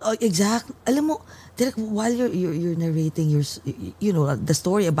 Oh, exact. Alam mo, Direk, while you're narrating the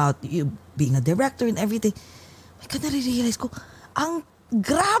story about you being a director and everything, may ka nare-realize ko, ang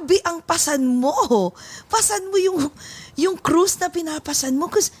grabe ang pasan mo. Pasan mo yung cruise na pinapasan mo.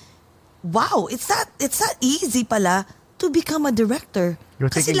 Because, wow, it's not easy pala to become a director. You're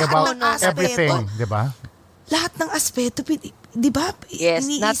Kasi thinking lahat about ng aspeto, everything, di ba? Lahat ng aspeto, di ba? Yes,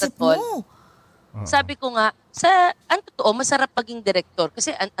 not Iniisip at all. mo. Sabi ko nga, ang totoo, masarap maging direktor.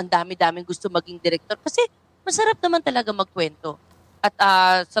 Kasi ang dami-daming gusto maging direktor. Kasi masarap naman talaga magkwento. At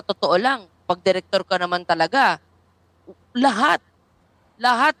sa totoo lang, pag direktor ka naman talaga, lahat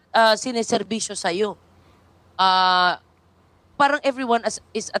sineserbisyo sa'yo. Parang everyone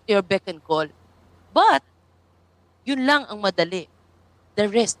is at your beck and call. But, yun lang ang madali. The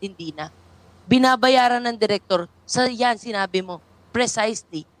rest, hindi na. Binabayaran ng direktor, sinabi mo,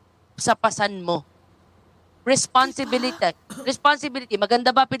 precisely, sa pasan mo. Responsibility.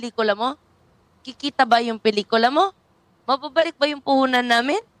 Maganda ba pelikula mo? Kikita ba yung pelikula mo? Mababalik ba yung puhunan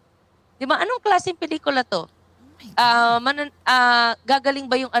namin? Di ba? Anong klaseng pelikula to? Gagaling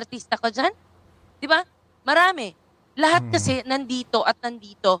ba yung artista ko dyan? Di ba? Marami. Lahat kasi nandito at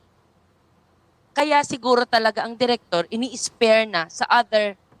nandito. Kaya siguro talaga ang director ini-spare na sa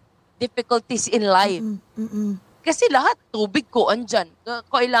other difficulties in life. Kasi lahat, tubig ko andyan.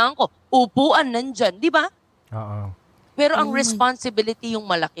 Kailangan ko, upuan nandyan. Di ba? Oo. Pero ang responsibility yung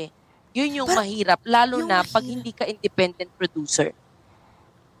malaki. Yun yung mahirap. Lalo na pag hindi ka independent producer.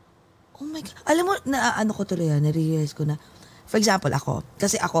 Oh my God. Alam mo, ko tuloy na-realize ko na, for example,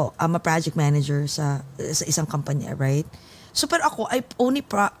 I'm a project manager sa isang company, right? So, pero ako,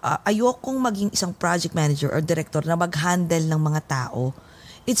 ayokong maging isang project manager or director na mag-handle ng mga tao.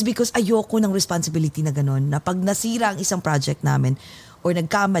 It's because ayoko ng responsibility na gano'n, na pag nasira ang isang project namin or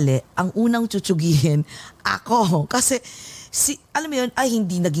nagkamali, ang unang tsutsugihin, ako. Kasi, alam mo yun,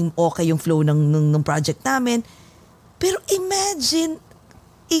 hindi naging okay yung flow ng project namin. Pero imagine,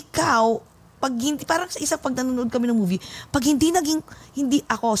 ikaw, pag hindi, parang sa isang pag nanonood kami ng movie, pag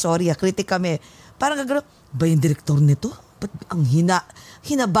critic kami, parang gagano, ba yung director nito? Ba't ang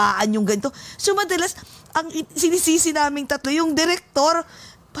hinabaan yung ganito? So madalas, ang sinisisi naming tatlo, yung director,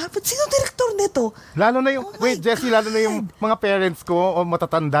 ba't sino director nito? Lalo na yung, Jessie, lalo na yung mga parents ko o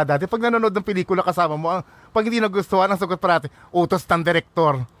matatanda dati, pag nanonood ng pelikula kasama mo, pag hindi nagustuhan, ang sagot parati, utos ng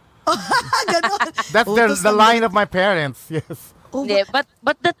director. Ganon. That's the line of my parents, yes.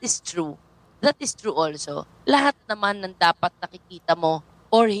 But that is true. That is true also. Lahat naman ng dapat nakikita mo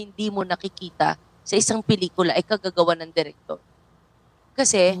or hindi mo nakikita sa isang pelikula ay kagagawa ng direktor.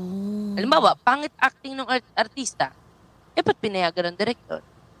 Kasi, halimbawa, pangit acting ng artista, ba't pinayagan ng direktor?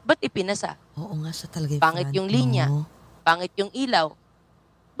 Ba't ipinasa? Oo nga, sa talaga yung pangit yung linya, pangit yung ilaw.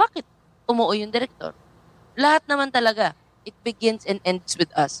 Bakit umuo yung direktor? Lahat naman talaga, it begins and ends with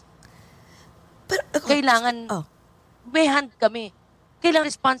us. Pero, kailangan, may hand kami. Kailangan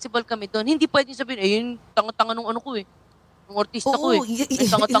responsible kami doon. Hindi pwedeng sabihin, yung tanga-tanga nung ano ko ng artista ko yung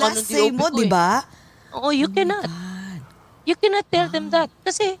tanga-tanga nung DOP ko diba? Oo, you cannot. You cannot tell them that.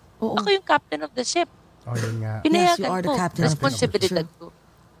 Kasi, ako yung captain of the ship. Oh, yun nga. Pinayagan you are the ko. captain of the ship. Responsibilidad ko.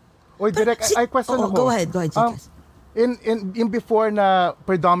 Oy, Direk, I question ako. Go ahead, Chicas. In before na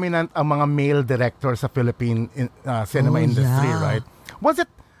predominant ang mga male directors sa Philippine cinema industry, right? Was it,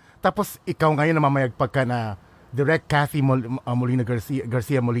 tapos ikaw ngayon na mamayagpag ka na Direct Cathy Molina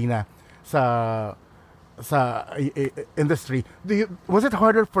Garcia Molina sa industry, was it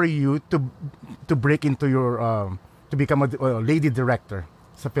harder for you to break into your to become a lady director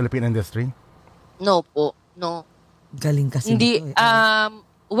sa Philippine industry? No po, no. Galing kasi hindi nito,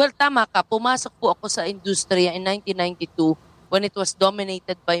 well, tama ka. Pumasok po ako sa industriya in 1992 when it was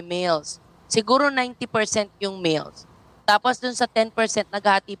dominated by males. Siguro 90% yung males. Tapos dun sa 10%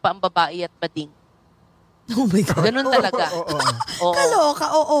 naghati pa ang babae at bading. Oh my God. Ganun talaga. Oo. Kaloka,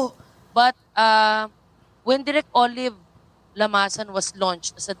 oo. But when Direk Olive Lamasan was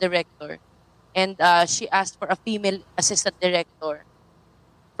launched as a director and she asked for a female assistant director,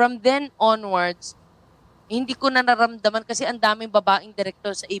 from then onwards, hindi ko na naramdaman kasi ang daming babaeng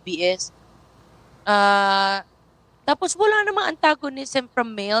director sa ABS. Tapos wala namang antagonism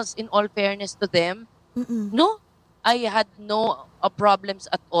from males, in all fairness to them. No, I had no problems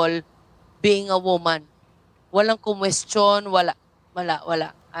at all being a woman. Walang kumwestiyon, wala.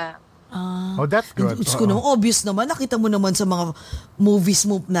 Oh, that's good. Diyos ko naman, obvious naman. Nakita mo naman sa mga movies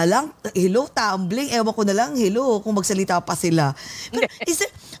mo na lang, hello, tumbling, ewan ko na lang, hello, kung magsalita pa sila. Pero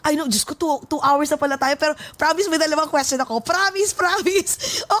I know, Diyos ko, 2 hours na pala tayo. Pero promise, may dalawang question ako. Promise.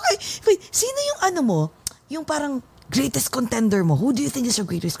 Okay, wait, sino yung ano mo? Yung parang greatest contender mo? Who do you think is your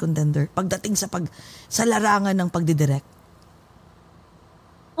greatest contender pagdating sa larangan ng pagdidirect?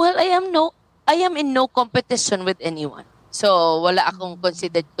 Well, I am in no competition with anyone. So, wala akong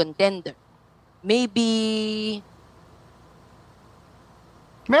considered contender. Maybe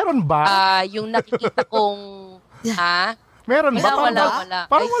Meron ba? yung nakikita kong Meron ba? Wala.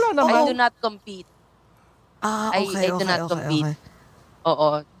 Parang wala naman. I do not compete. Okay, I do not compete. okay.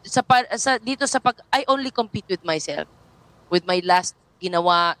 Oo. I only compete with myself. With my last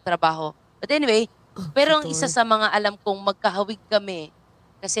ginawa trabaho. But anyway, pero ang isa sa mga alam kong magkahawig kami,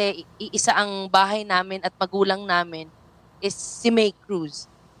 kasi iisa ang bahay namin at magulang namin, is si May Cruz.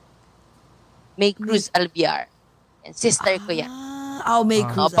 May Cruz Alviar. And sister ko yan. May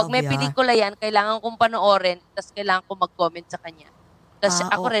Cruz Pag may Alviar. pelikula yan, kailangan kong panoorin, tapos kailangan kong mag-comment sa kanya. Tapos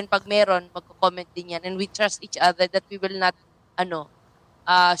ako rin, pag meron, mag-comment din yan. And we trust each other that we will not,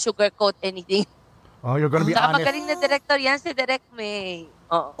 sugarcoat anything. Oh, you're gonna be Saka honest. magaling na director yan, si Direk May.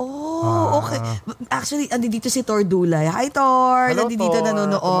 Okay. Actually, andito si Tor Dulay. Hi, Tor! Hello, Nandito Tor.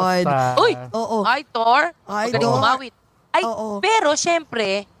 nanonood. Kumusta? Uy! Oo. Hi, Thor. Hi, Magaling Thor. umawit. Ay, Oo. pero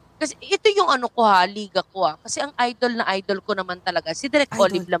syempre, kasi ito yung liga ko Kasi ang idol ko naman talaga, si Direk Idol.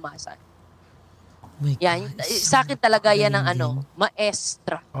 Olive Lamasan. Oh my Yan, God. sa akin talaga yan ang Galing din.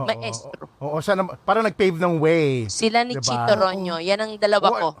 maestra. Oo, Maestro. Oo, siya parang nag-pave ng way. Sila ni Diba? Chito Ronyo, yan ang dalawa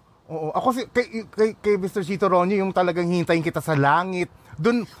ko. Oo, ako kay Mr. Chito Ronyo, yung talagang hintayin kita sa langit.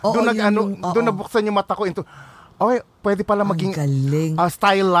 Doon Oo, doon nabuksan yung mata ko into pwede pala Ang maging galing.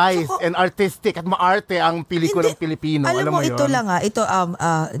 stylized and artistic at maarte ang pelikulang Pilipino. Alam mo, yun? ito lang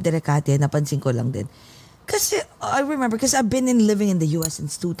Derekate, napansin ko lang din. Kasi, I remember, because I've been living in the US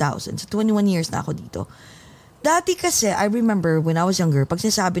since 2000. So, 21 years na ako dito. Dati kasi, I remember, when I was younger, pag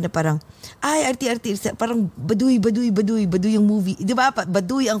sinasabi na parang, arti-arti, parang baduy yung movie. Di ba?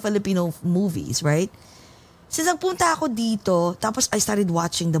 Baduy ang Filipino movies, right? Since nagpunta ako dito, tapos I started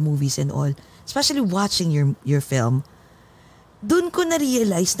watching the movies and all, especially watching your film, dun ko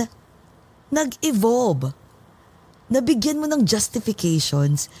na-realize na nag-evolve. Nabigyan mo ng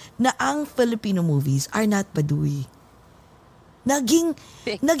justifications na ang Filipino movies are not baduy. Naging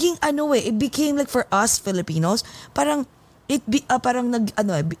it became like for us Filipinos, parang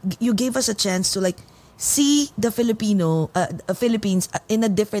you gave us a chance to like see the Philippines in a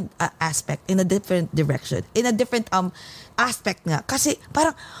different aspect, in a different direction, in a different aspect nga. Kasi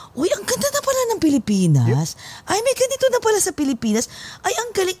parang, uy, ang ganda na pala ng Pilipinas. Ay, may ganito na pala sa Pilipinas. Ay, ang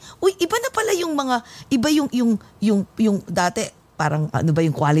galing. Uy, iba na pala yung mga, iba yung dati, parang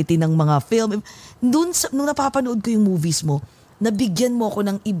yung quality ng mga film. Nung napapanood ko yung movies mo, nabigyan mo ako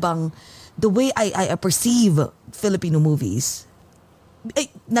ng ibang, the way I perceive Filipino movies.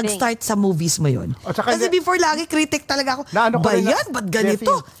 Nag-start sa movies mo yun. Kasi before lagi critic talaga ako. Ba yan? Ba't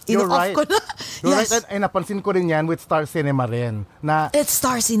ganito? In-off ko na. You're right. Ay, napansin ko rin yan with Star Cinema rin. It's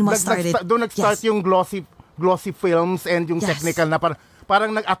Star Cinema started. Doon nag-start yung glossy films and yung technical na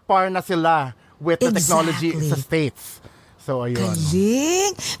parang nag-at par na sila with the technology sa States. So, ayun.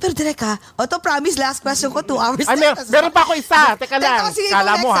 Galing. Pero direk ito promise, last question ko, 2 hours. Ay, meron pa ako isa. Teka lang.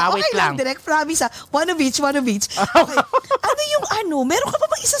 Kala mo wait lang. Direk, promise One of each. Okay. Meron ka pa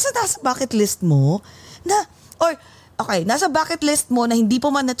bang isa sa nasa bucket list mo? Nasa bucket list mo na hindi pa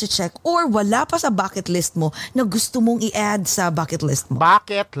man na-check or wala pa sa bucket list mo na gusto mong i-add sa bucket list mo?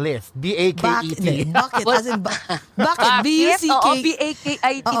 Bucket list. B-A-K-E-T. Bucket, as in bucket. B-U-C-K. Oo,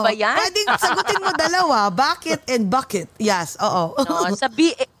 B-A-K-I-T ba yan? Pwedeng sagutin mo dalawa. Bucket and bucket. Yes, oo. No,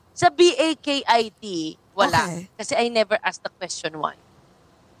 sa B-A-K-I-T, wala. Okay. Kasi I never asked the question why.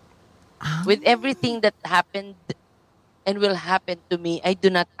 With everything that happened and will happen to me, I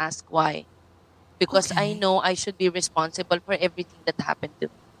do not ask why. Because I know I should be responsible for everything that happened to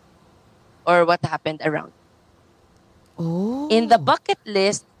me. Or what happened around. Oh. In the bucket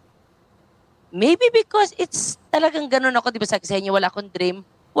list, maybe because it's talagang ganun ako, di ba sa inyo, wala akong dream,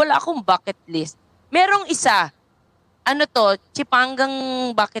 wala akong bucket list. Merong isa, chipanggang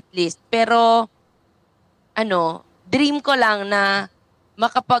bucket list, pero, dream ko lang na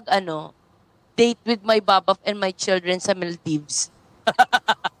date with my Babaf and my children sa Maldives.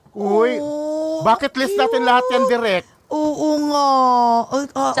 Uy, bucket list natin lahat yan, direct. Oo nga.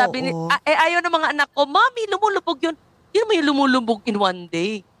 Sabi ayaw ng mga anak ko, Mami, lumulubog yun. Yun mo yung lumulubog in one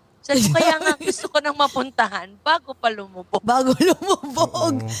day. Sabi ko, kaya nga gusto ko nang mapuntahan bago pa lumubog. Bago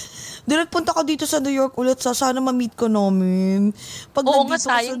lumubog. Direct punta ka dito sa New York ulit sana ma-meet ko namin. Pag Oo nga, nandito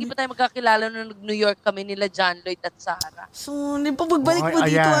ka sayang. Hindi pa tayo magkakilala nung nag-New York kami nila John Lloyd at Sarah. So, pagbalik mo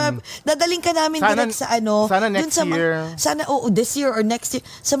dito, ayan. dadaling ka namin direct sa Sana next dun sa year. Sana, this year or next year,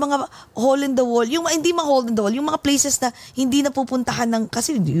 sa mga hole in the wall, hindi mga hole in the wall, yung mga places na hindi napupuntahan ng,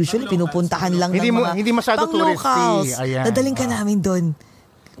 kasi usually pinupuntahan lang ng mga hindi masyado pang-locals. touristy. Ayan. Dadaling ka namin doon.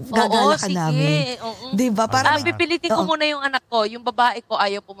 Gagala ka sige. namin. Diba? Para pipilitin ko muna yung anak ko. Yung babae ko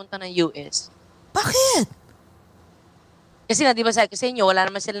ayaw pumunta ng US. Bakit? Kasi nga, di ba sabi ko sa inyo, wala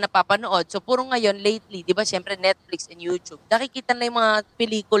naman sila napapanood. So, puro ngayon, lately, di ba, syempre Netflix and YouTube, nakikita na yung mga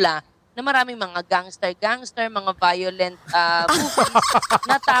pelikula na maraming mga gangster, mga violent movies.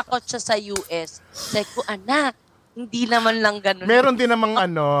 Natakot siya sa US. Sabi ko, anak, hindi naman lang ganun. Meron din namang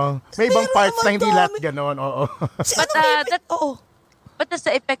may ibang Meron parts na naman hindi dami. lahat ganon. Oo. But that's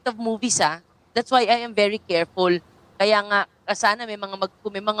the effect of movies, That's why I am very careful. Kaya nga, sana may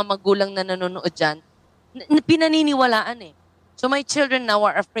mga magulang na nanonood dyan, pinaniniwalaan eh. So my children now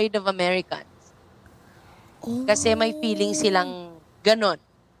are afraid of Americans. Kasi may feeling silang ganon.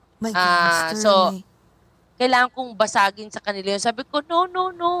 My gangster. So, kailangan kong basagin sa kanila yun. Sabi ko, no.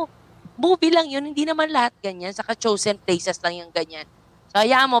 Movie lang yun. Hindi naman lahat ganyan. Saka chosen places lang yung ganyan. So,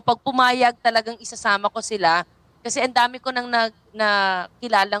 hayaan mo, pag pumayag talagang isasama ko sila, kasi ang dami ko nang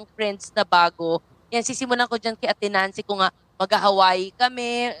kilalang friends na bago. Yan, sisimulan ko dyan kay Ate Nancy ko nga, mag-Hawaii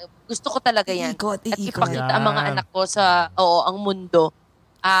kami. Gusto ko talaga yan. Iikot. At ipakita ang mga anak ko sa, ang mundo.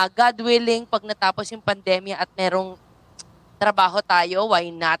 God willing, pag natapos yung pandemya at merong trabaho tayo,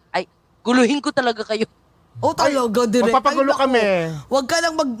 why not? Ay, guluhin ko talaga kayo. Talaga, direct. Magpapagulo kami. Huwag ka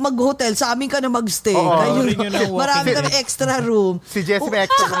lang mag-hotel. Sa amin ka na mag-stay. Oo. Marami kami extra room. Si Jessie may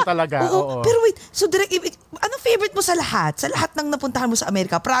extra room talaga. Oo. Pero wait, so direct, anong favorite mo sa lahat? Sa lahat ng napuntahan mo sa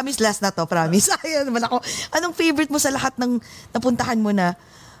Amerika? Promise, last na to, promise. Ayan naman ako. Anong favorite mo sa lahat ng napuntahan mo na,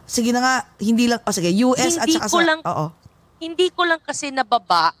 sige na nga, hindi lang, sige, US at saka Hindi ko lang kasi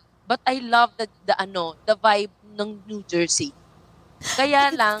nababa, but I love the vibe ng New Jersey.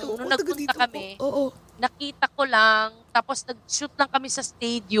 Kaya lang, nung nagpunta kami, nakita ko lang, tapos nag-shoot lang kami sa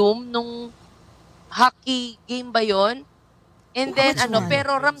stadium nung hockey game ba yun? And then,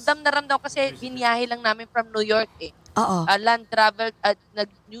 pero ramdam na ramdam kasi biniyahe lang namin from New York eh. Land travel at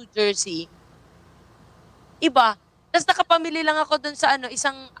New Jersey. Iba. Tapos nakapamili lang ako dun sa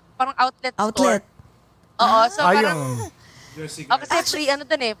isang parang outlet store. Oo, so parang... kasi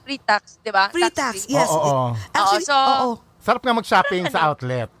free tax, di ba? Free tax, yes. Actually, sarap nga mag-shopping sa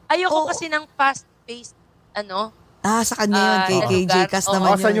outlet. Ayoko kasi ng fast-paced, sa kanya yun, kay J-Cast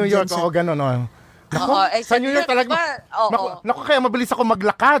naman yun. Sa New York, gano'n. Sa New York talaga. Naku, kaya mabilis ako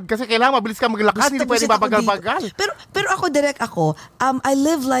maglakad. Kasi kailangan mabilis ka maglakad. Hindi pwede babagal-bagal. Pero ako, I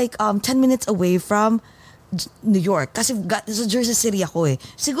live like 10 minutes away from New York. Kasi sa Jersey City ako eh.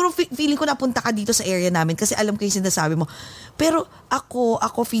 Siguro feeling ko napunta ka dito sa area namin kasi alam ko yung sinasabi mo. Pero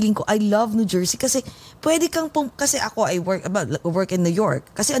ako feeling ko, I love New Jersey kasi pwede kang kasi ako I work in New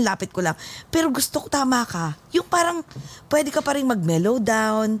York. Kasi ang lapit ko lang. Pero gusto ko, tama ka. Yung parang pwede ka pa rin mag-mellow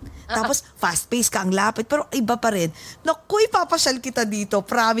down. Tapos fast-paced ka, ang lapit. Pero iba pa rin. Naku, ipapasyal kita dito.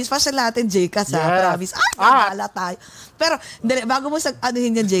 Promise. Pasyal natin, J-Cast, ha? Promise. Bahala tayo. Pero, bago mo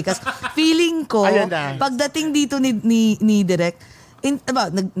anuhin yan, J-Cast, feeling ko, pagdating dito ni Direk,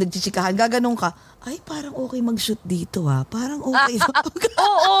 nagchichikahan, gaganong ka, ay, parang okay mag-shoot dito, ha? Parang okay.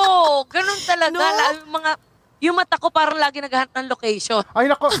 Oo, ganun talaga. No? Yung mata ko parang lagi naghahanap ng location. Ay,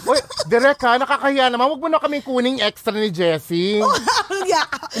 nako. Direk ha, nakakahiya naman. Huwag mo na kaming kuning extra ni Jessie.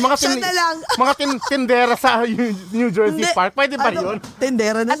 Mga tindera sa New Jersey Park. Pwede ba yun?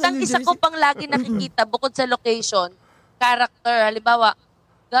 Tindera na sa New Jersey. At ang isa ko pang lagi nakikita, bukod sa location, character. Halimbawa,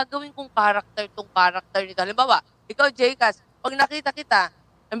 gagawin kong character nito. Halimbawa, ikaw, J-Cast, pag nakita kita,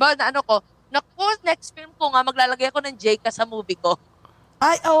 halimbawa na next film ko nga, maglalagay ako ng J-Cast sa movie ko.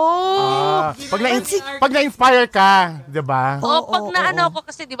 Ay, pag na-inspire ka, di ba? Pag ko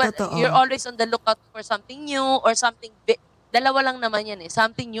kasi, di ba, you're always on the lookout for something new or something, dalawa lang naman yan eh,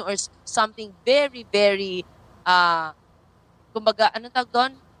 something new or something very, very, kumbaga, tawag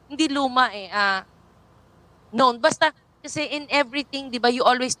doon? Hindi luma eh, known. Basta, kasi in everything, di ba, you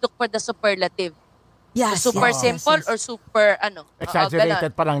always look for the superlative. Yes, super simple or super,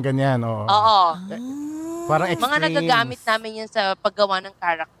 exaggerated, parang ganyan. Oo. Parang extremes. Mga nagagamit namin yan sa paggawa ng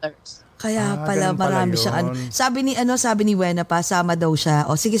characters. Kaya pala marami siyang Sabi ni Wena pa, sama daw siya.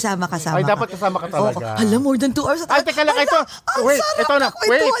 O sige, sama ka. Ay, dapat kasama ka talaga. Hala, more than 2 hours. Ay, teka lang, ito. Wait, ito na.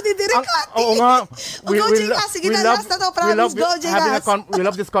 Wait. Oo nga. Go, J-Cast. Sige na, last na to. Promise, go, J-Cast. We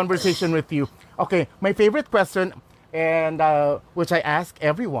love this conversation with you. Okay, my favorite question, and which I ask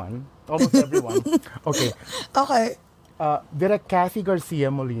everyone, almost everyone. Okay. Okay. Direct Kathy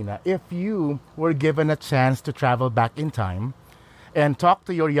Garcia Molina, if you were given a chance to travel back in time and talk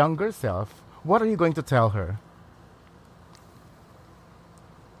to your younger self, what are you going to tell her?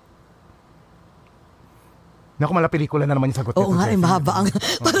 Naku, mala pelikula na naman yung sagot Oo nito, nga, Jessie. mahaba ang...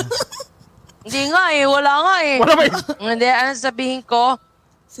 Hindi nga wala nga Wala ba Hindi, ano sabihin ko?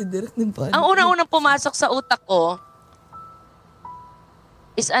 si Direk din pa. Ang unang-unang pumasok sa utak ko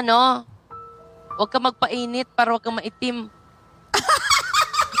is huwag ka magpainit para huwag ka maitim.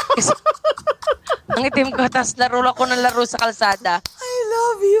 Kasi, ang itim ko, tapos laro ako ng laro sa kalsada I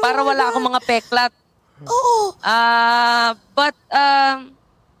love you. para wala akong mga peklat. Oo. But,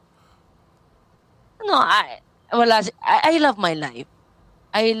 I love my life.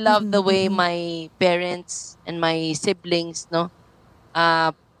 I love the way my parents and my siblings,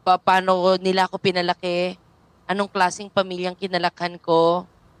 paano nila ako pinalaki, anong klaseng pamilyang kinalakhan ko.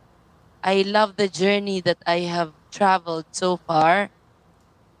 I love the journey that I have traveled so far.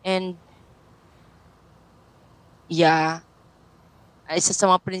 And, yeah, isa sa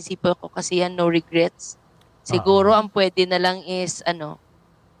mga prinsipyo ko kasi yan, no regrets. Siguro ang pwede na lang is,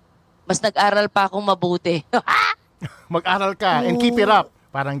 mas nag-aral pa akong mabuti. Mag-aral ka and keep it up.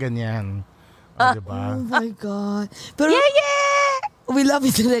 Parang ganyan. Diba? Oh my God. Pero, we love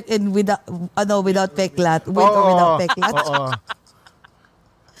it Direk and without peklat. With or without peklat. Oo.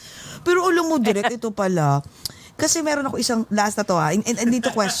 Pero alam mo, Direk, ito pala. Kasi meron ako isang, last na to and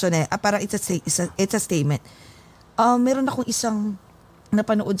dito question parang it's a statement. Meron akong isang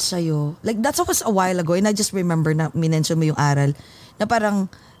napanood sa'yo. Like, that was a while ago and I just remember na minention mo yung aral. Na parang,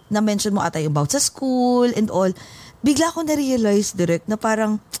 na-mention mo ata about sa school and all. Bigla ko na-realize, Direk, na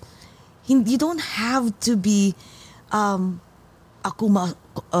parang, you don't have to be cum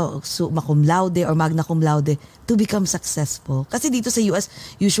laude or magna cum laude to become successful. Kasi dito sa US,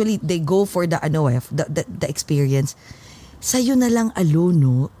 usually they go for the experience. Sa'yo na lang alone,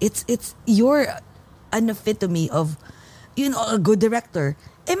 no? It's your an epitome of a good director.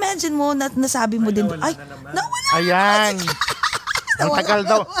 Imagine mo na nasabi mo din, nawala. Ayan.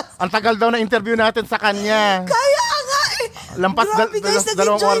 Ang tagal daw na interview natin sa kanya. Kaya nga Lampas grabe guys,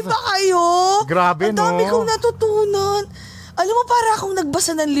 nag-enjoy ba kayo? Grabe, Ang dami kong natutunan. Alam mo, para akong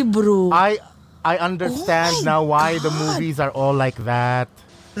nagbasa ng libro. I understand now why the movies are all like that.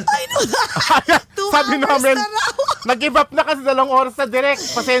 I know that. Sabi namin, nag-give up na kasi 2 oras na direct.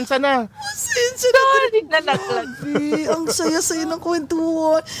 Pasensya na. Pasensya na. Nalaglag. Ang saya-saya ng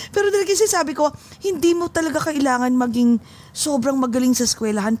kwentuhan. Pero dahil kasi sabi ko, hindi mo talaga kailangan maging sobrang magaling sa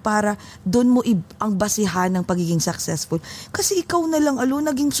eskwelahan para doon mo ang basihan ng pagiging successful. Kasi ikaw na lang,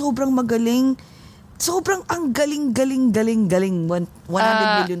 naging sobrang magaling. Sobrang ang galing. 100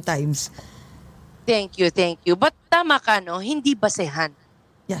 million times. Thank you. But tama ka, hindi basehan.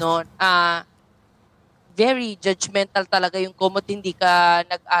 Yes. Very judgmental talaga yung kumot hindi ka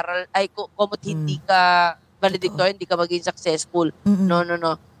nag-aral, kumot hindi ka valedictorian, hindi ka maging successful. No.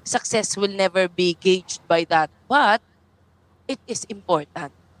 Success will never be gauged by that. But, it is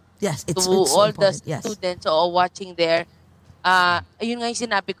important. Yes, it's to all important. the students watching there. Ayun nga yung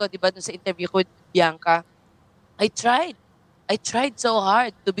sinabi ko, di ba, sa interview ko with Bianca, I tried so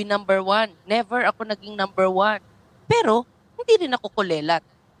hard to be number 1. Never ako naging number 1. Pero, hindi rin ako kulelat.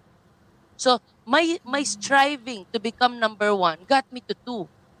 So, my striving to become number 1 got me to 2,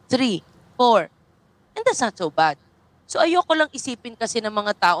 3, 4. And that's not so bad. So, ayoko lang isipin kasi ng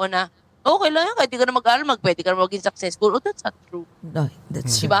mga tao na, okay lang yan, kahit di ka na mag-aral, pwede ka na maging successful. Oh, that's not true. No,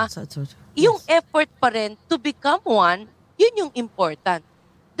 that's diba? true. That's so true. Yung effort pa rin to become 1, yun yung important.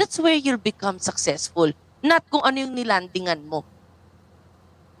 That's where you'll become successful. Not kung ano yung nilandingan mo.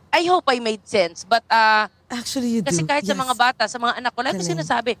 I hope I made sense. But, actually, you kasi do. kahit sa mga bata, sa mga anak ko, lagi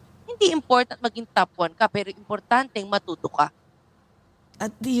sinasabi, hindi important maging top 1 ka, pero importanteng matuto ka.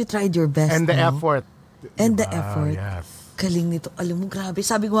 At you tried your best. And the effort. And the effort. Yes. Galing nito. Alam mo, grabe.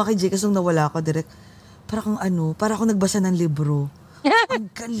 Sabi ko nga kay Jay, kasi nung nawala ko, direct, para akong nagbasa ng libro.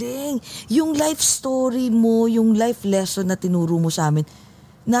 Ang galing. Yung life story mo, yung life lesson na tinuro mo sa amin,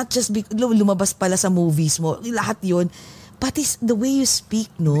 not just lumabas pala sa movies mo, lahat yun, pati the way you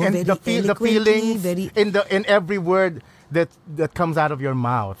speak, no? And very the feelings very... in every word that comes out of your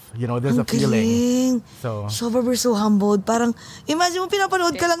mouth. There's a feeling. So we're so humbled. Parang, imagine mo,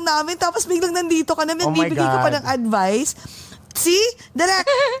 pinapanood ka lang namin, tapos biglang nandito ka namin, bibigay ka pa ng advice. See? Direct.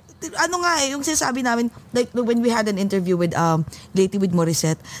 Yung sinasabi namin, like when we had an interview with, lately with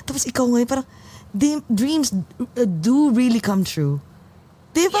Morissette, tapos ikaw ngayon, parang, dreams do really come true.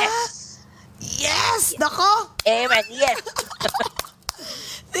 Diba? Yes! Nako! Amen, yes!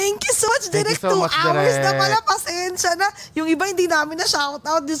 Thank you so much, Thank Direk. you so 2 much, hours na Direk. pala. Pasensya na. Yung iba hindi namin na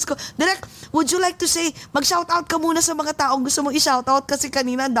shoutout. Diyos ko. Direk, would you like to say, mag-shoutout ka muna sa mga taong gusto mong i-shoutout kasi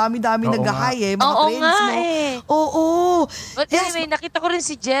kanina dami-dami Oo nag-hi eh. Mga Oo friends nga mo. eh. Oo. But anyway, nakita ko rin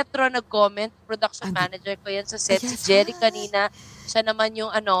si Jetro nag-comment. Production manager ko yan sa set. Si Yes, Jerry hi. kanina. Siya naman yung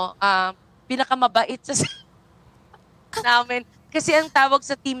pinakamabait sa set namin. Kasi ang tawag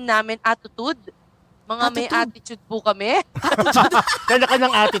sa team namin, attitude. Mga may attitude po kami.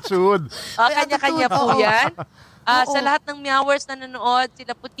 Kanya-kanyang attitude. Kanya-kanya po Oo. yan. Oo. Sa lahat ng Meowers na nanonood,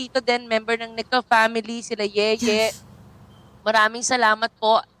 sila po Tito din, member ng Nickel family, sila Yeye. Maraming salamat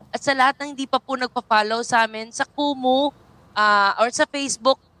po. At sa lahat ng hindi pa po nagpa-follow sa amin, sa Kumu or sa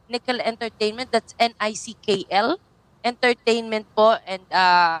Facebook, Nickel Entertainment, that's NICKL Entertainment po, and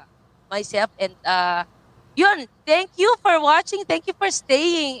myself, and yun, thank you for watching, thank you for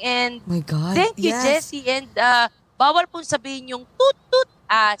staying, and My God. thank you, Yes. Jessie, and bawal pong sabihin yung toot-toot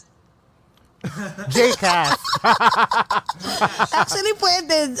as. Jcast. Actually,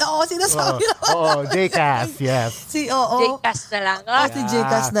 pwede. Oo, sinasabi naman. Oo, Jcast, yes. Jcast na lang. Si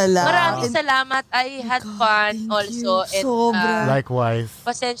Jcast na lang. Maraming And- salamat. I had fun thank also. you. And Sobra. Likewise.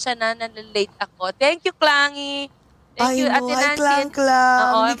 pasensya na late ako. Thank you, Clangy. Thank you, Ate Nancy. Clang-clang.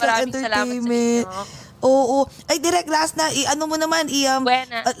 Oo, Nickel maraming salamat sa Entertainment. inyo. Oo. Ay, direct last na, ano mo naman,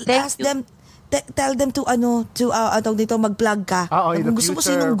 Buena. Thank ask you. them, tell them to, dito, mag-plug ka. Oo, in the Kung gusto mo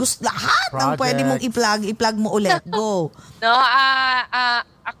future sinong gusto, lahat ng pwede mong projects. i-plug mo ulit. Go. No,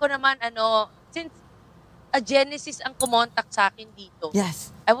 ako naman, since Genesis ang kumontak sa akin dito,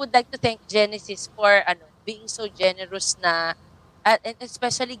 Yes. I would like to thank Genesis for being so generous na, and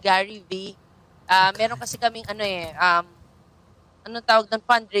especially Gary V. Meron kasi kaming anong tawag ng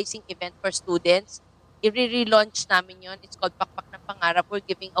fundraising event for students. I-relaunch namin yon. It's called Pakpak ng Pangarap. We're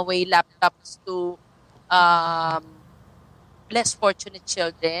giving away laptops to less fortunate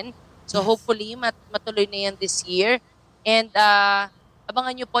children. So hopefully matuloy na yan this year. And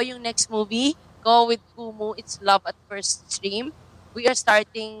abangan nyo po yung next movie. Go with Kumu. It's Love at First Stream. We are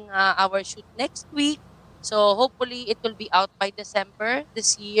starting our shoot next week. So hopefully it will be out by December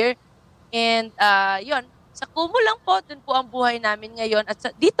this year. And yon, sa Kumu lang po, dun po ang buhay namin ngayon. At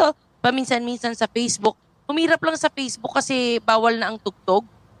dito, paminsan-minsan sa Facebook. Humirap lang sa Facebook kasi bawal na ang tugtog.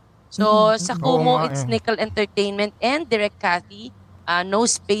 So sa Kumu, Oo nga it's eh. Nickel Entertainment and Direct Cathy. No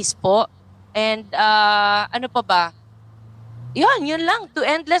space po. And ano pa ba? Yun lang. To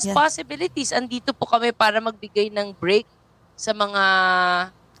endless Yeah. possibilities. Andito po kami para magbigay ng break sa mga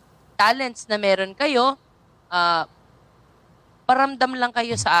talents na meron kayo. Paramdam lang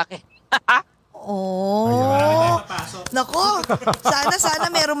kayo sa akin. Oh. Nako. Sana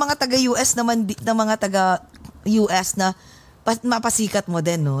merong mga taga-US naman, na mga taga-US na mapasikat mo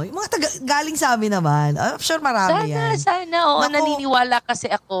din, no? Yung mga galing sa amin naman. I'm sure marami yan. Sana. Oo, Naku. naniniwala kasi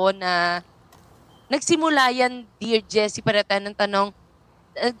ako na nagsimula yan, Dear Jessie, para tayo ng tanong,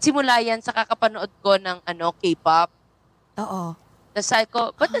 nagsimula yan sa kakapanood ko ng K-pop. Oo. Tapos sabi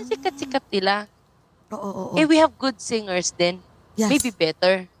ko, ba't ang sikat-sikat nila? Oo. We have good singers din. Yes. Maybe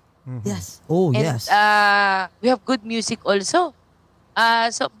better. Yes. Oh, And yes. we have good music also.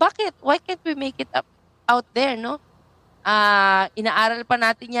 So bakit? Why can't we make it out there, no? Inaaral pa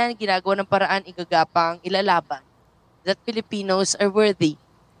natin yan, ginagawa ng paraan, igagapang, ilalaban. That Filipinos are worthy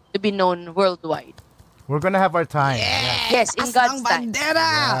to be known worldwide. We're gonna have our time. Yes, in As God's ng time.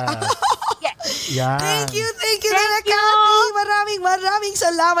 bandera. Yeah. Thank you, Thank Direk you. Cathy. Maraming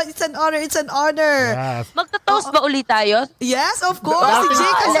salamat. It's an honor. Yes. Magta-toast ba ulit tayo? Yes, of course. Si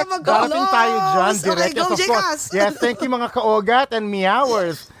Jcas ang mag-close. Darating tayo dyan, Okay, direct. go, Yes, of Jcas. course. Yes, thank you mga kaogat and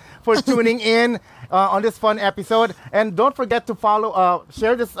meowers for tuning in on this fun episode. And don't forget to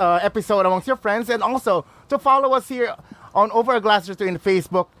share this episode amongst your friends, and also to follow us here on Over a Glass or Two in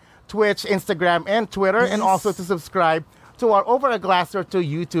Facebook, Twitch, Instagram, and Twitter, and Yes. also to subscribe to our Over a Glass or Two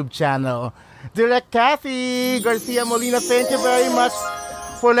YouTube channel. Direct Cathy Garcia Molina, thank you very much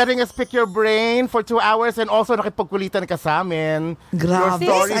for letting us pick your brain for 2 hours, and also nakipagkulitan ka sa amin. Grabe,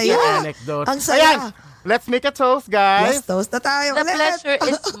 Your stories saya. and anecdotes. Ang saya. Ayan, let's make a toast, guys. Yes, toast na tayo The ulit. pleasure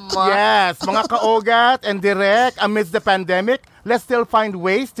is mine. Yes, mga kaogat and direct, amidst the pandemic, let's still find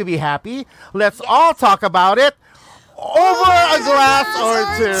ways to be happy. Let's all talk about it over a glass or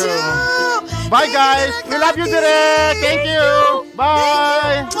two. Bye, guys. We love you, direct. Thank you.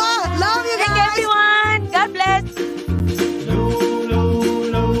 Bye. Love you, Thank guys. everyone. God bless.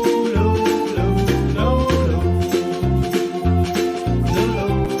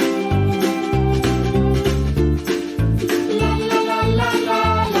 La la la la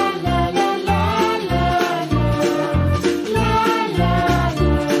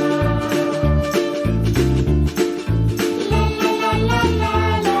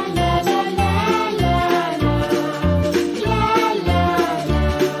la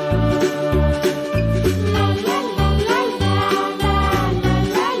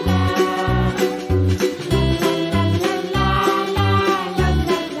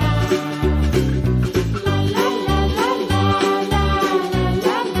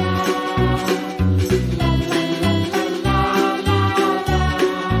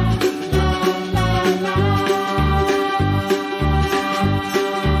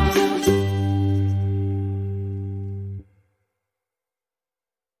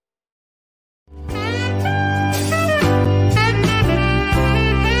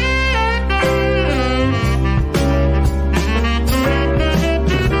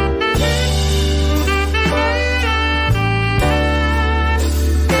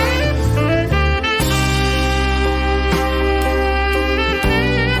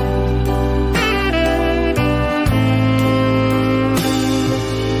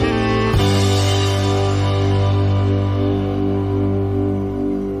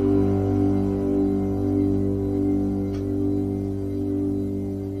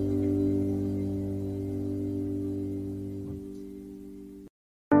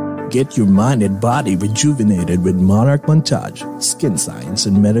Get your mind and body rejuvenated with Monarch Montage, Skin Science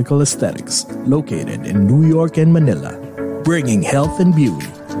and Medical Aesthetics, located in New York and Manila, bringing health and beauty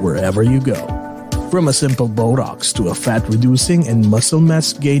wherever you go. From a simple Botox to a fat-reducing and muscle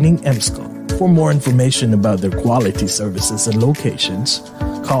mass-gaining Emsculpt. For more information about their quality services and locations,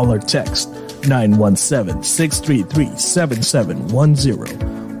 call or text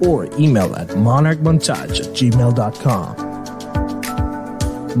 917-633-7710 or email at monarchmontage@gmail.com.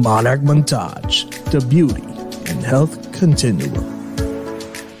 Monarch Montage, the beauty and health continuum.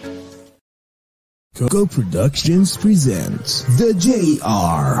 Coco Productions presents the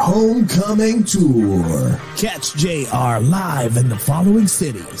JR Homecoming Tour. Catch JR live in the following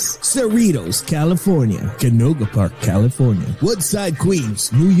cities: Cerritos, California; Canoga Park, California; Woodside,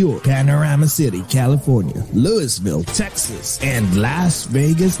 Queens, New York; Panorama City, California; Louisville, Texas; and Las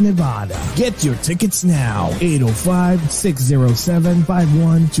Vegas, Nevada. Get your tickets now.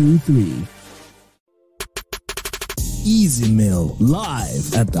 805-607-5123. Easy Mill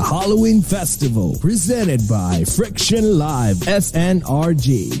live at the Halloween Festival, presented by Friction Live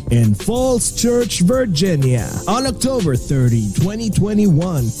SNRG in Falls Church, Virginia, on October 30,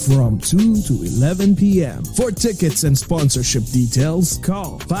 2021 from 2 to 11 p.m. For tickets and sponsorship details,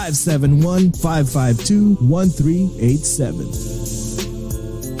 call 571-552-1387.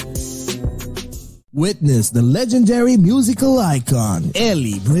 Witness the legendary musical icon,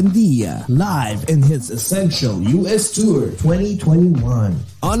 Eli Buendia, live in his Essential US Tour 2021.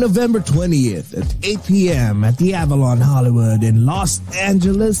 On November 20th at 8 p.m. at the Avalon Hollywood in Los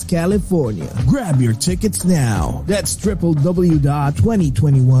Angeles, California. Grab your tickets now. That's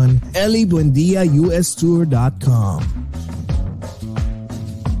www.2021elibuendiaustour.com.